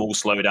just a small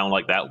slowdown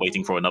like that,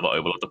 waiting for another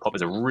Overlord to pop,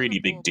 is a really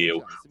big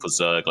deal for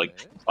Zerg.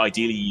 Like,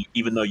 ideally,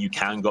 even though you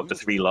can go up to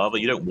 3 lava,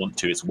 you don't want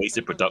to. It's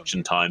wasted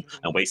production time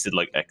and wasted,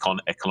 like,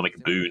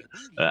 economic boon.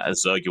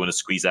 As Zerg, you want to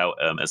squeeze out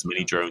as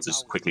many drones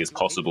as quickly as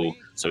possible.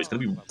 So it's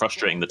going to be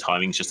frustrating the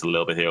timings just a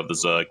little bit here of the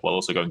Zerg, while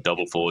also going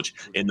double forge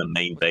in the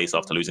main base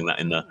after losing that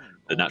in the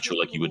natural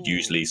like you would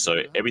usually.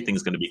 So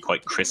everything's going to be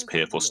quite crisp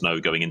here for Snow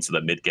going into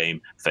the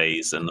mid-game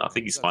phase, and I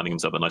think he's finding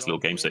himself a nice little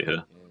game state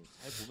here.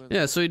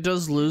 Yeah, so he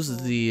does lose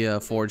the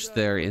forge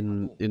there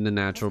in the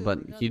natural, but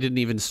he didn't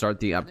even start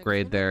the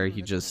upgrade there.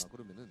 He just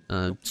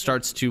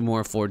starts 2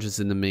 more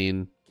forges in the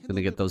main.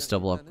 Gonna get those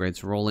double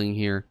upgrades rolling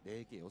here,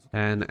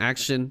 and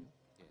action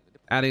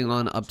adding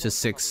on up to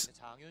 6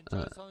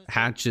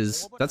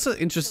 hatches. That's an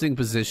interesting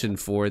position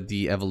for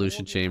the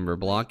evolution chamber,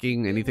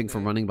 blocking anything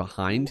from running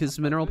behind his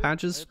mineral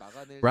patches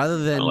rather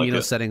than, you know,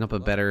 setting up a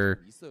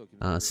better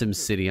Sim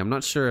City. I'm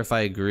not sure if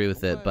I agree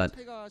with it, but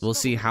we'll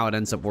see how it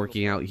ends up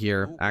working out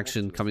here.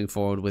 Action coming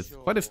forward with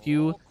quite a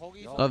few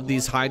of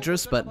these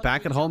Hydras, but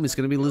back at home he's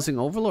going to be losing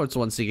Overlords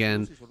once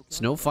again.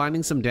 Snow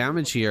finding some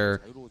damage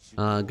here.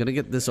 Gonna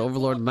get this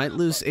Overlord, might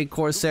lose a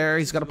Corsair.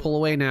 He's got to pull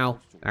away now,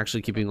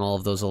 actually keeping all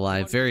of those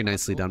alive. Very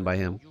nicely done by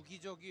him.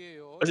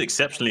 It was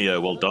exceptionally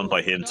well done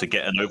by him to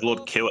get an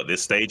Overlord kill at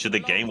this stage of the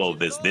game while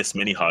there's this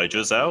many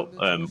Hydras out,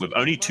 with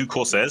only 2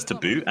 Corsairs to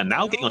boot, and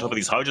now getting on top of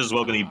these Hydras as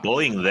well, going to be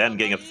bullying them,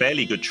 getting a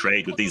fairly good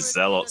trade with these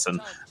Zealots, and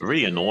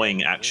really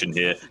annoying action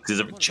here, because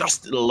there's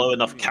just a low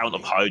enough count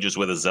of Hydras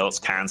where the Zealots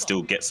can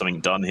still get something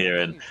done here,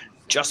 and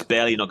just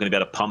barely not going to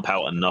be able to pump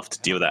out enough to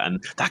deal with that.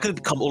 And that could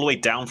have come all the way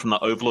down from the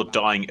Overlord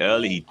dying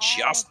early. He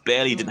just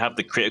barely didn't have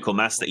the critical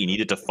mass that he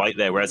needed to fight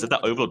there. Whereas if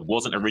that Overlord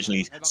wasn't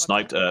originally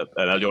sniped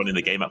earlier on in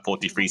the game at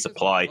 43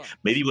 supply,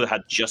 maybe he would have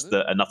had just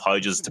enough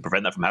Hydras to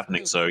prevent that from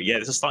happening. So yeah,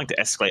 this is starting to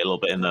escalate a little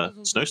bit in the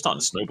Snow, starting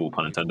to snowball,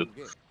 pun intended.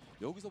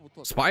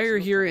 Spire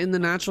here in the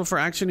natural for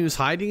action, who's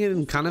hiding it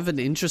in kind of an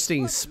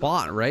interesting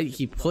spot, right?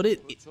 He put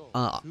it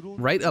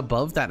right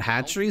above that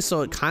hatchery, so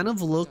it kind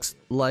of looks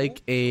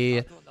like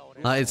a...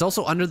 it's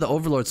also under the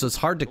Overlord, so it's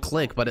hard to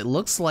click, but it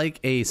looks like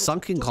a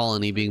sunken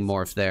colony being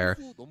morphed there.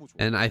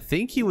 And I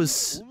think he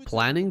was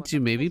planning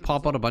to maybe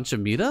pop out a bunch of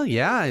Muta.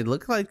 Yeah, it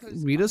looked like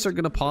Mutas are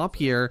going to pop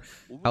here.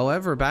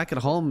 However, back at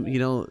home, you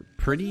know,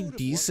 pretty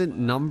decent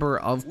number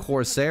of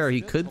Corsair.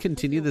 He could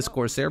continue this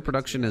Corsair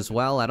production as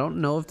well. I don't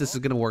know if this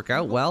is going to work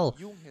out well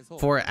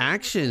for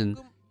action.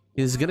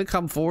 He's going to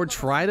come forward,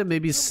 try to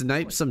maybe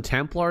snipe some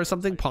Templar or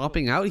something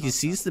popping out. He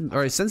sees them,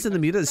 or he senses the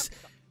Mutas.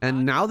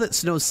 And now that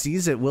Snow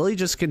sees it, will he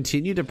just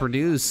continue to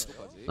produce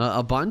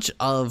a bunch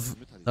of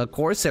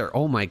Corsair?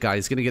 Oh my god,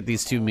 he's going to get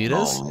these 2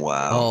 Mutas? Oh,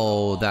 wow.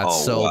 Oh,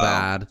 that's so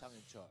bad.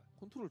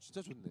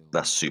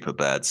 That's super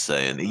bad,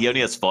 saying he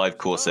only has 5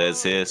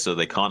 Corsairs here, so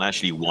they can't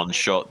actually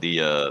one-shot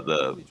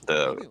the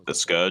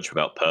Scourge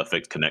without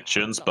perfect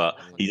connections. But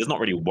he does not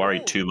really worry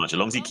too much as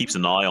long as he keeps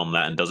an eye on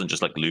that and doesn't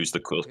just like lose the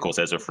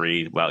Corsairs for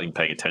free without even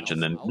paying attention.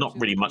 Then not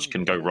really much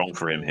can go wrong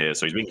for him here.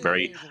 So he's being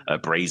very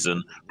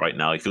brazen right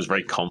now. He feels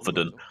very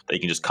confident that he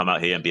can just come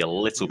out here and be a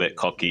little bit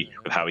cocky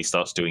with how he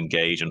starts to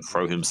engage and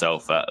throw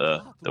himself at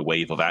the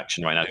wave of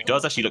action right now. He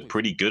does actually look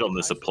pretty good on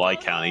the supply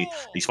count.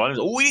 He's finding,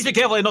 oh, he needs to be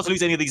careful not to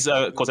lose any of these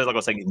Corsairs. Like I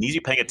was saying, he needs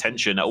to be paying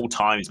attention at all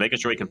times, making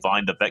sure he can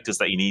find the vectors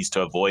that he needs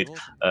to avoid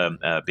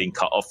being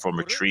cut off from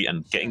retreat,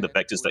 and getting the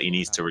vectors that he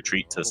needs to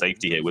retreat to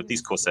safety here. With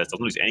these Corsairs,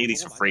 doesn't lose any of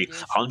these for free.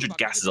 100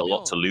 gas is a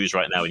lot to lose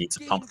right now. He needs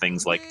to pump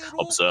things like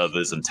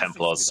Observers and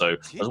Templars, so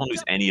doesn't want to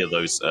lose any of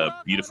those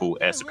beautiful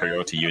air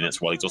superiority units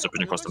while he's also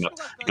pushing across the map.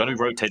 He's going to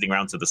be rotating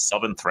around to the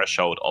southern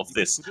threshold of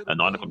this 9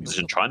 o'clock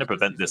position, trying to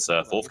prevent this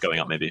 4th going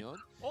up maybe.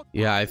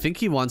 Yeah, I think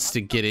he wants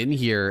to get in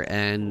here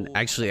and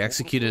actually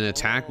execute an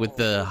attack with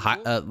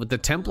the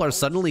Templar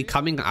suddenly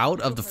coming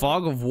out of the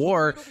fog of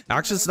war.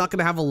 Actually, it's not going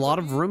to have a lot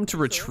of room to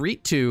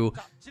retreat to.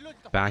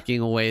 Backing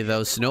away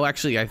though, Snow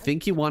actually, I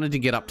think he wanted to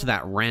get up to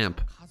that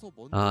ramp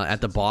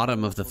at the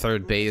bottom of the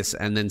 3rd base,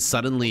 and then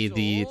suddenly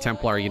the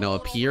Templar, you know,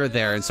 appear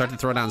there and start to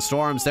throw down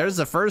storms. There's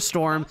the first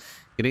storm.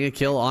 Getting a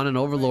kill on an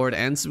Overlord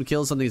and some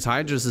kills on these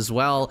Hydras as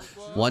well.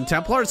 1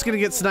 Templar is going to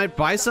get sniped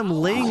by some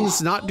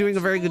Lings. Not doing a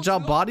very good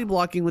job body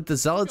blocking with the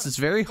Zealots. It's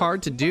very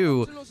hard to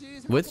do.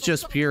 with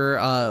just pure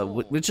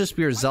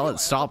Zealot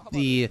stop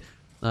the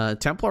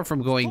Templar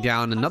from going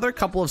down. Another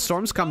couple of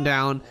storms come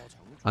down.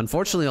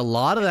 Unfortunately, a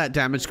lot of that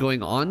damage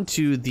going on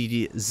to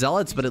the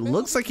Zealots, but it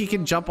looks like he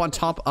can jump on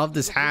top of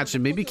this hatch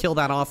and maybe kill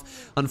that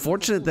off.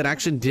 Unfortunate that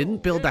Action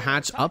didn't build the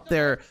hatch up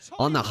there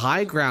on the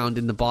high ground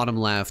in the bottom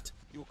left.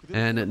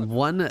 And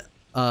one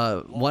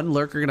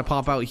lurker gonna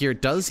pop out here.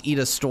 Does eat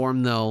a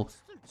storm though,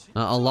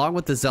 along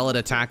with the Zealot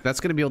attack. That's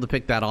gonna be able to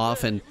pick that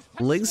off. And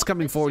Ling's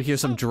coming forward here.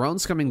 Some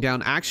drones coming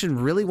down. Action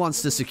really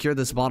wants to secure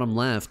this bottom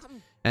left,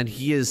 and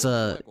he is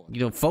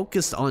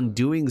focused on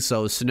doing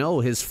so. Snow,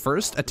 his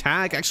first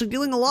attack, actually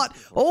dealing a lot.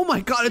 Oh my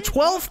god, a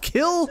 12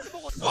 kill.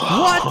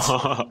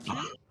 What?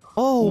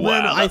 Oh wow,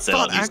 man, I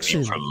thought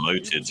Action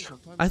promoted.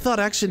 I thought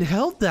Action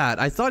held that.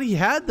 I thought he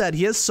had that.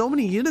 He has so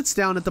many units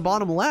down at the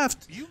bottom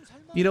left,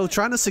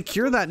 trying to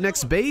secure that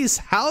next base.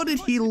 How did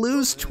he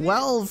lose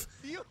 12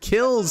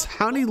 kills?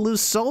 How did he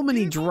lose so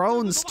many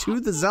drones to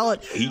the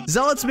Zealot?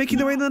 Zealot's making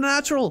their way into the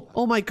natural.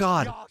 Oh my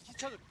god.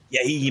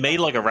 Yeah, he made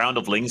like a round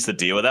of Lings to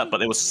deal with that, but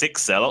there was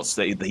 6 Zealots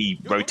that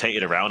he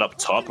rotated around up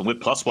top, and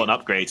with +1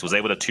 upgrades was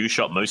able to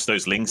 2-shot most of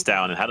those Lings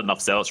down and had enough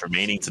Zealots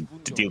remaining to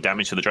deal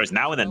damage to the drones.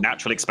 Now in the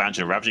natural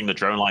expansion, ravaging the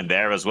drone line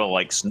there as well.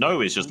 Like,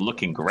 Snow is just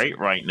looking great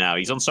right now.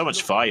 He's on so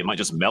much fire, he might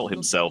just melt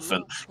himself,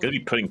 and going to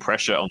be putting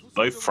pressure on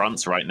both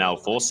fronts right now,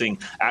 forcing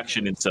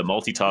Action into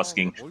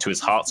multitasking to his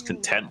heart's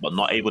content, but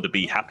not able to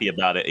be happy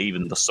about it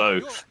even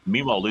so.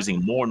 Meanwhile,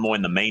 losing more and more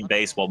in the main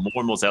base, while more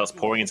and more Zealots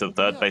pouring into the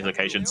third base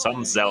location.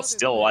 Some Zealots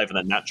still alive in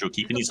the natural,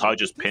 keeping these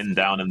Hydras pinned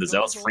down, and the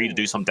Zealots free to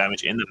do some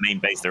damage in the main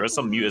base. There are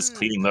some mutas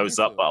cleaning those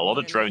up, but a lot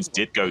of drones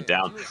did go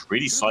down,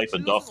 really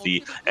siphoned off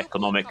the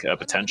economic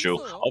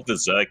potential of the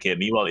Zerg here.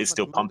 Meanwhile, it's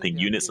still pumping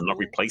units and not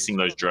replacing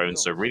those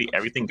drones, so really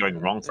everything going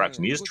wrong for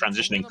Action. He is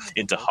transitioning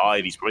into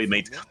Hive. He's probably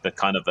made the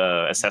kind of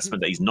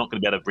assessment that he's not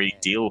going to be able to really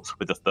deal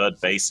with the third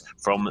base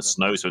from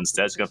Snow, so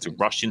instead he's going to have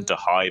to rush into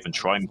Hive and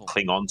try and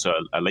cling on to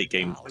a late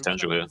game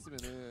potential here.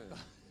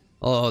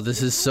 Oh,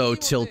 this is so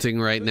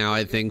tilting right now,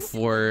 I think,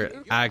 for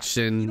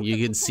Action.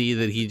 You can see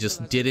that he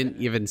just didn't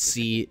even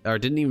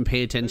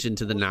pay attention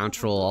to the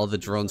natural, all the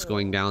drones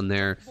going down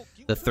there,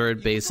 the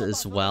third base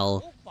as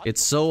well.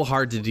 It's so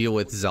hard to deal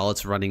with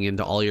Zealots running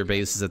into all your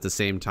bases at the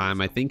same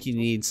time. I think he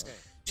needs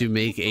to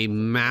make a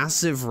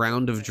massive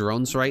round of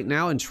drones right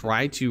now and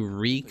try to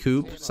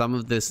recoup some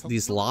of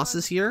these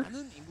losses here.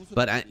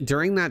 But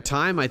during that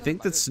time, I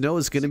think that Snow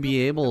is going to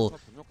be able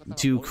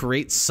to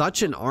create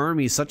such an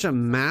army, such a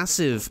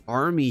massive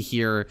army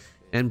here,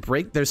 and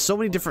break. There's so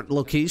many different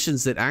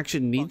locations that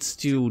Action needs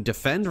to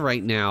defend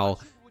right now.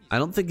 I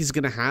don't think he's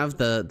gonna have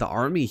the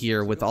army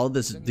here with all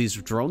these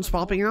drones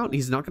popping out.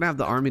 He's not gonna have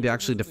the army to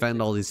actually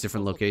defend all these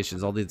different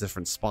locations, all these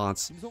different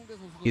spots.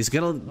 He's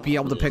gonna be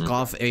able to pick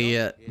off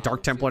a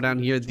Dark Templar down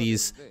here.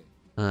 These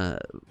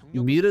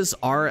mutas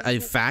are a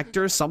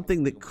factor,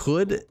 something that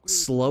could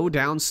slow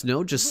down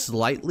Snow just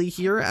slightly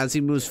here as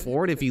he moves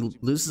forward. If he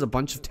loses a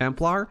bunch of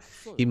Templar,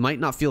 he might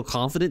not feel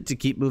confident to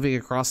keep moving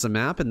across the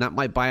map, and that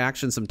might buy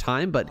Action some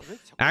time, but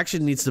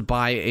Action needs to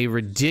buy a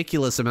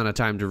ridiculous amount of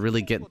time to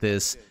really get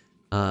this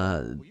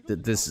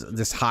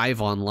this Hive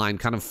online.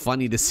 Kind of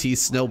funny to see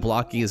Snow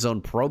blocking his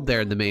own probe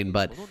there in the main,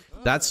 but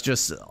that's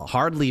just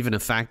hardly even a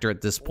factor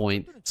at this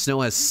point.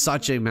 Snow has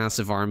such a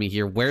massive army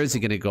here. Where is he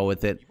going to go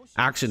with it?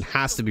 Action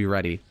has to be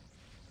ready.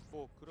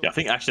 Yeah, I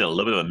think actually a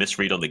little bit of a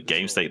misread on the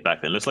game state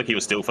back then. It looks like he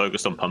was still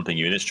focused on pumping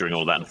units during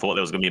all that and thought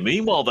there was going to be.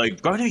 Meanwhile, though,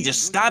 going to be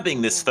just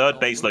stabbing this third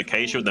base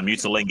location with the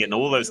Mutaling, getting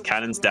all those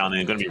cannons down,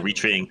 and going to be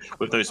retreating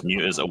with those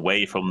mutas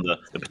away from the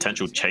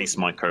potential chase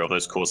micro of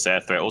those Corsair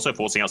threat. Also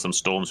forcing out some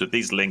storms with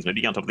these Lings,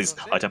 maybe on top of these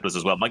High Templars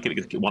as well. Might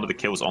get one of the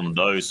kills on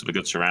those for a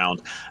good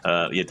surround.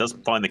 Yeah, does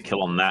find the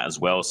kill on that as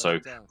well. So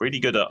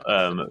really good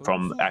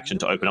from Action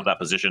to open up that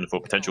position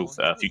for potential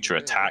future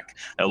attack.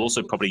 It'll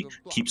also probably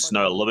keep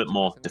Snow a little bit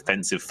more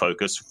defensive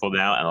focus for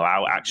now and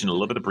allow Action a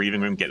little bit of breathing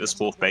room, get this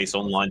fourth base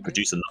online,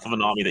 produce enough of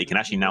an army that he can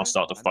actually now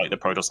start to fight the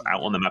Protoss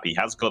out on the map. He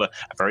has got a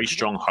very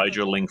strong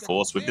Hydra Ling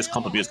force. With this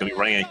complement, is going to be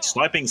running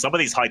sniping some of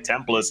these High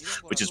Templars,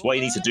 which is what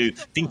he needs to do.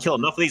 If he can kill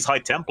enough of these High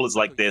Templars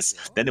like this,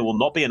 then there will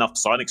not be enough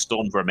Psionic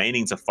Storm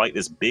remaining to fight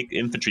this big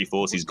infantry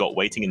force he's got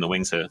waiting in the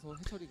wings here.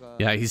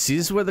 Yeah, he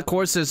sees where the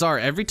Corsairs are.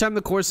 Every time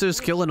the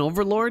Corsairs kill an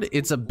Overlord,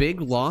 it's a big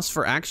loss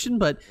for Action,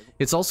 but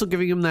it's also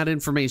giving him that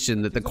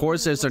information that the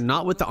Corsairs are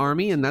not with the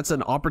army, and that's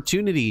an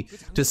opportunity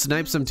to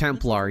snipe some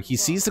Templar. He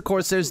sees the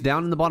Corsairs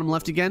down in the bottom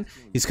left again.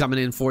 He's coming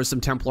in for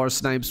some Templar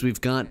snipes.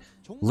 We've got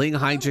Ling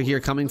Hydra here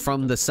coming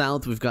from the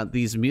south. We've got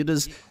these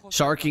mutas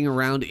sharking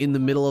around in the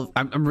middle of...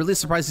 I'm really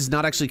surprised he's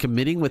not actually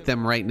committing with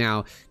them right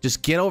now.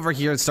 Just get over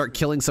here and start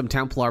killing some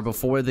Templar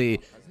before the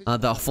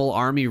full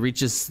army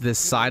reaches this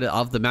side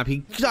of the map. He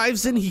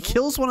dives in. He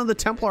kills one of the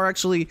Templar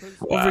actually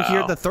over here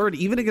at the third.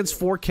 Even against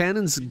 4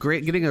 cannons,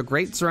 getting a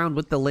great surround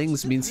with the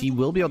Lings means he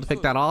will be able to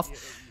pick that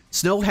off.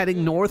 Snow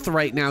heading north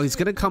right now. He's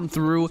going to come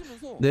through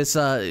this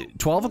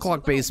 12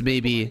 o'clock base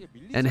maybe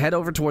and head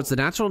over towards the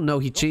natural. No,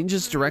 he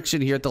changes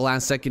direction here at the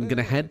last second. Going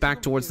to head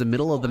back towards the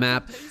middle of the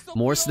map.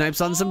 More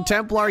snipes on some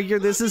Templar here.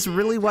 This is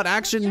really what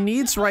Action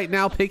needs right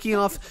now. Picking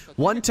off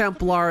one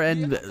Templar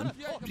and,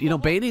 you know,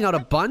 baiting out a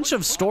bunch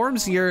of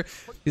storms here.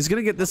 He's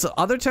going to get this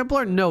other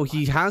Templar. No,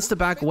 he has to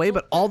back away,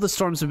 but all the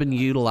storms have been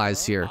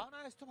utilized here.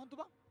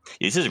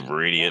 This is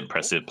really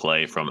impressive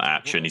play from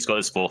Action. He's got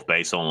his 4th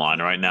base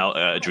online right now.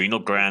 Adrenal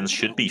glands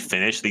should be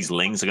finished. These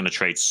lings are going to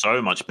trade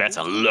so much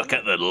better. Look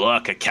at the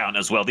lurker count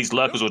as well. These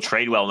lurkers will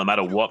trade well no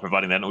matter what,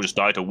 providing they don't just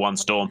die to one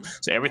storm.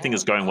 So everything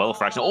is going well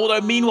for Action.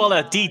 Although, meanwhile,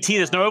 DT,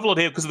 there's no Overlord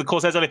here because of the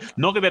Corsairs early.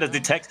 Not going to be able to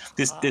detect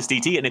this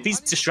DT. And if he's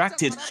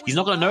distracted, he's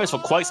not going to notice for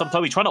quite some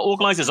time. He's trying to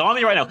organize his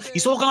army right now.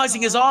 He's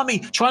organizing his army,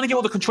 trying to get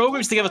all the control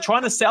groups together,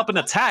 trying to set up an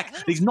attack.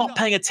 But he's not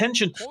paying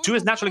attention to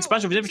his natural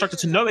expansion of his infrastructure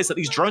to notice that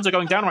these drones are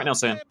going down right now,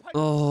 Sam.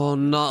 Oh,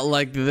 not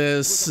like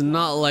this.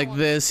 Not like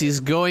this.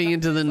 He's going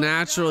into the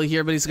natural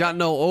here, but he's got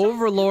no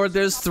Overlord.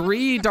 There's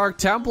 3 Dark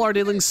Templar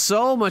dealing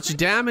so much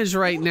damage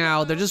right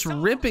now. They're just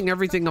ripping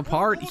everything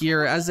apart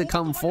here as they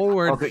come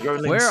forward.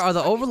 Where are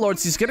the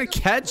Overlords? He's going to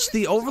catch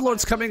the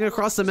Overlords coming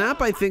across the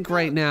map, I think,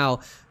 right now.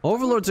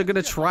 Overlords are going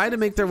to try to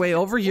make their way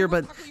over here,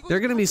 but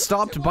they're going to be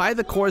stopped by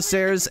the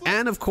Corsairs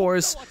and, of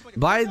course,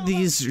 by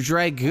these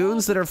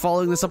Dragoons that are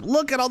following this up.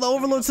 Look at all the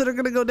Overlords that are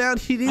going to go down.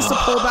 He needs to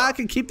pull back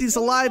and keep these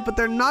alive, but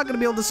they're not going to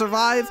be able to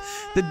survive.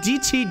 The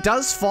DT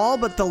does fall,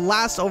 but the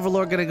last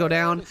Overlord going to go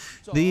down.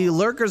 The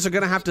Lurkers are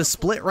going to have to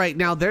split right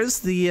now. There's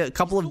the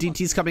couple of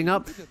DTs coming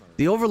up.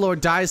 The Overlord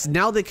dies.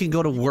 Now they can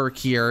go to work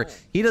here.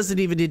 He doesn't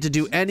even need to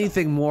do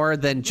anything more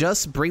than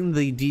just bring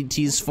the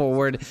DTs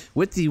forward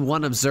with the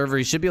one observer.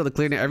 He should be able to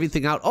clear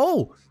everything out.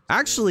 Oh,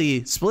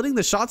 actually, splitting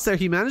the shots there.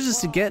 He manages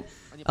to get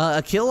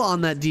a kill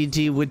on that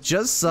DT with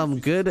just some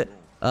good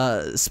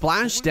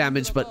splash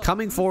damage, but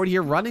coming forward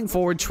here, running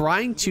forward,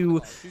 trying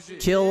to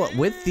kill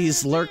with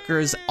these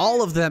lurkers.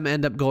 All of them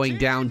end up going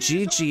down.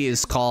 GG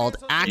is called.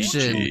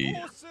 Action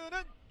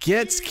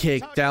gets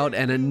kicked out,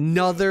 and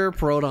another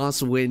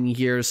Protoss win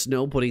here.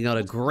 Snow putting out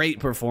a great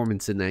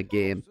performance in that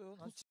game.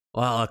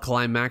 Well, a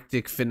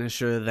climactic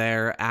finisher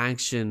there.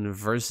 Action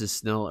versus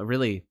Snow.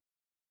 Really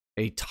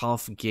a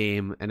tough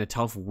game and a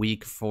tough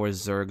week for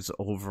Zergs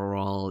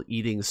overall,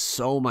 eating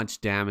so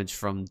much damage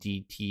from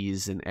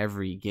DTs in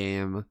every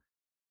game.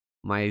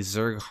 My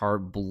Zerg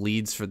heart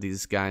bleeds for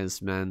these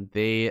guys, man.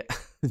 They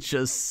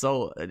just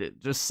so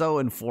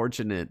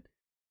unfortunate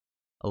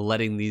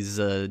letting these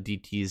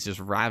DTs just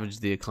ravage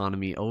the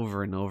economy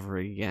over and over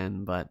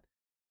again. But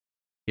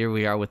here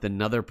we are with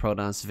another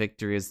Protoss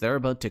victory as they're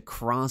about to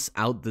cross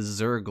out the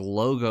Zerg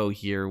logo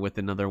here with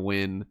another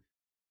win.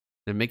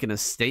 They're making a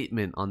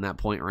statement on that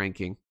point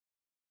ranking.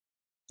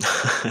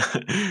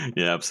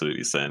 Yeah,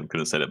 absolutely, Sam.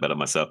 Couldn't have said it better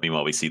myself.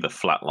 Meanwhile, we see the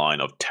flat line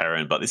of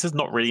Terran, but this is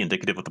not really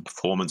indicative of the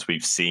performance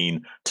we've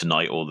seen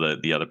tonight or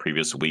the other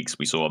previous weeks.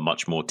 We saw a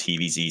much more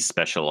TVZ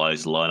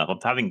specialized lineup. I'm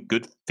having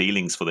good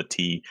feelings for the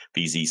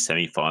TVZ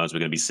semifinals. We're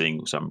going to be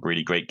seeing some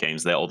really great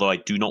games there, although I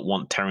do not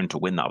want Terran to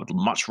win that. I would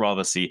much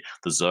rather see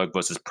the Zerg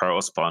versus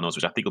Protoss finals,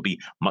 which I think will be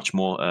much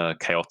more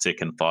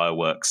chaotic and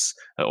fireworks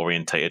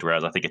orientated,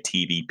 whereas I think a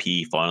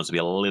TVP finals will be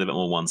a little bit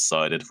more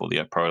one-sided for the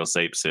Protoss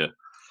Apes here.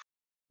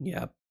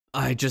 Yeah,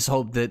 I just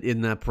hope that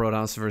in that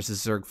Protoss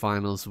versus Zerg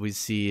finals, we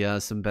see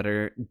some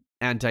better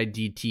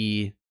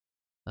anti-DT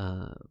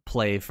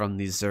play from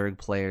these Zerg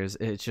players.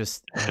 It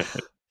just,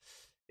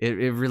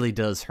 it really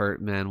does hurt,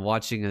 man.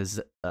 Watching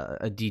as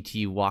a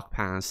DT walk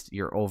past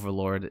your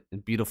Overlord in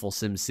beautiful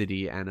Sim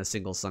City and a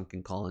single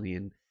sunken colony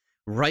and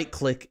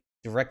right-click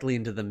directly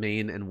into the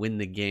main and win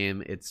the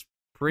game. It's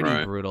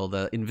pretty brutal.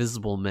 The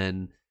invisible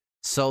men,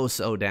 so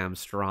damn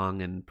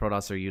strong, and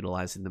Protoss are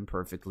utilizing them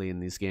perfectly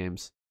in these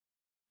games.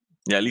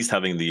 Yeah, at least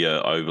having the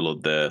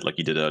Overlord there, like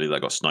you did earlier, that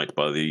got sniped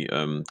by the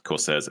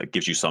Corsairs, it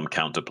gives you some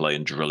counterplay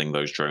and drilling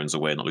those drones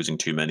away, not losing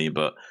too many.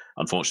 But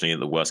unfortunately, at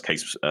the worst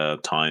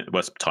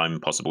time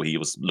possible, he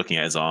was looking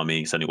at his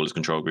army, sending all his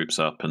control groups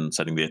up and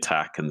setting the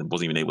attack, and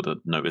wasn't even able to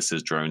notice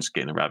his drones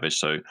getting ravaged.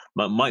 So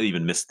might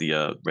even miss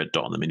the red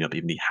dot on the mini-map,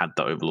 even he had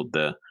the Overlord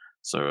there.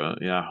 So,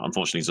 yeah,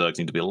 unfortunately, Zergs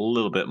need to be a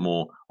little bit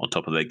more on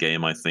top of their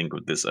game, I think,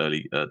 with this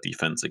early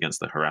defense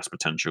against the harass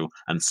potential.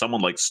 And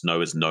someone like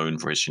Snow is known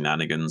for his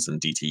shenanigans and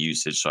DT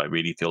usage, so I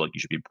really feel like you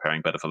should be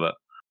preparing better for that.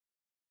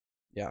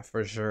 Yeah,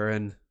 for sure.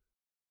 And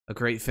a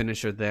great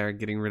finisher there,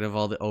 getting rid of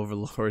all the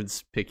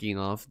Overlords, picking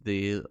off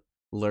the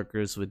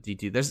Lurkers with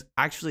DT. There's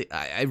actually,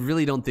 I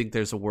really don't think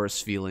there's a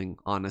worse feeling,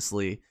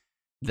 honestly,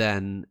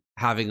 than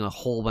having a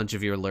whole bunch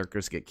of your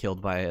Lurkers get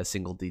killed by a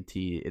single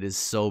DT. It is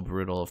so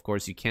brutal. Of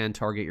course, you can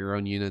target your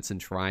own units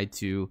and try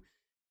to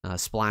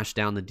splash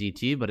down the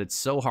DT, but it's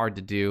so hard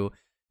to do,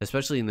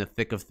 especially in the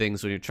thick of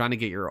things when you're trying to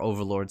get your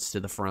Overlords to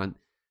the front,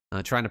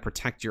 trying to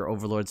protect your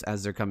Overlords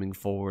as they're coming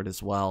forward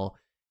as well,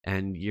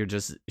 and you're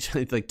just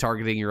like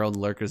targeting your own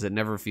Lurkers. It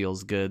never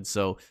feels good.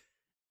 So,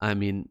 I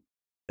mean,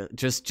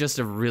 just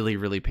a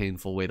really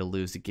painful way to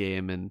lose a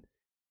game, and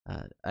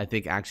I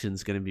think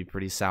Action's going to be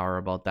pretty sour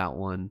about that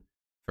one.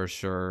 For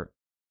sure.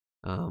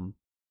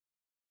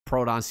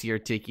 Protoss here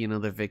taking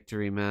another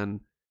victory,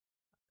 man.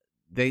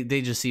 They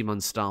just seem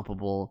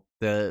unstoppable.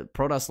 The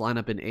Protoss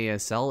lineup in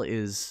ASL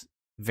is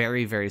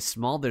very, very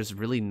small. There's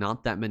really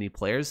not that many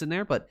players in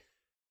there, but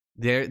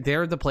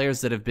they're the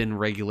players that have been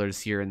regulars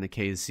here in the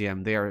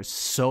KCM. They are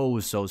so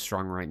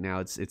strong right now.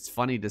 It's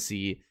funny to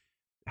see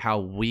how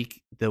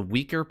weak the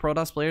weaker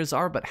Protoss players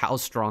are, but how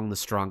strong the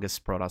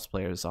strongest Protoss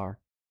players are.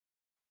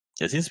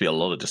 There seems to be a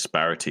lot of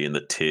disparity in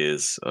the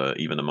tiers,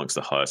 even amongst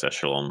the highest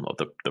echelon of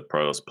the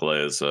Protoss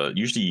players.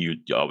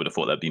 Usually, I would have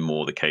thought that'd be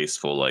more the case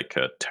for like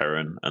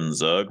Terran and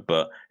Zerg,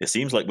 but it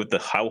seems like with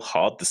how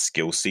hard the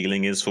skill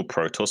ceiling is for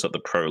Protoss at the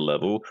pro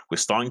level, we're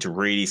starting to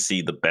really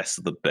see the best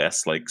of the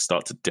best like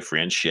start to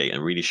differentiate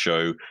and really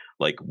show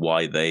like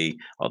why they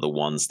are the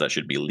ones that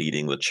should be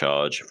leading the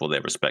charge for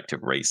their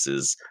respective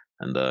races.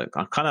 And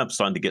I'm kind of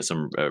starting to get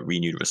some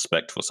renewed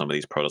respect for some of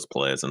these Protoss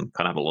players, and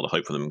kind of have a lot of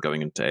hope for them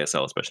going into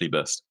ASL, especially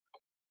Best.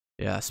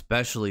 Yeah,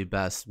 especially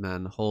Best,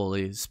 man.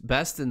 Holy.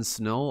 Best and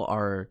Snow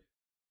are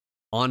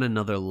on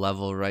another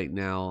level right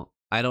now.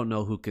 I don't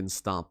know who can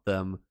stop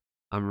them.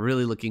 I'm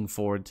really looking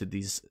forward to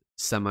these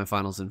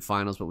semifinals and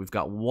finals, but we've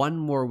got one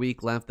more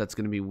week left. That's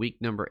going to be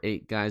week number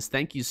 8, guys.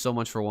 Thank you so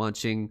much for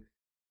watching.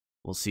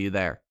 We'll see you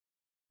there.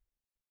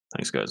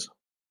 Thanks, guys.